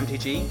of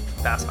MTG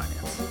Fast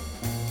Finance.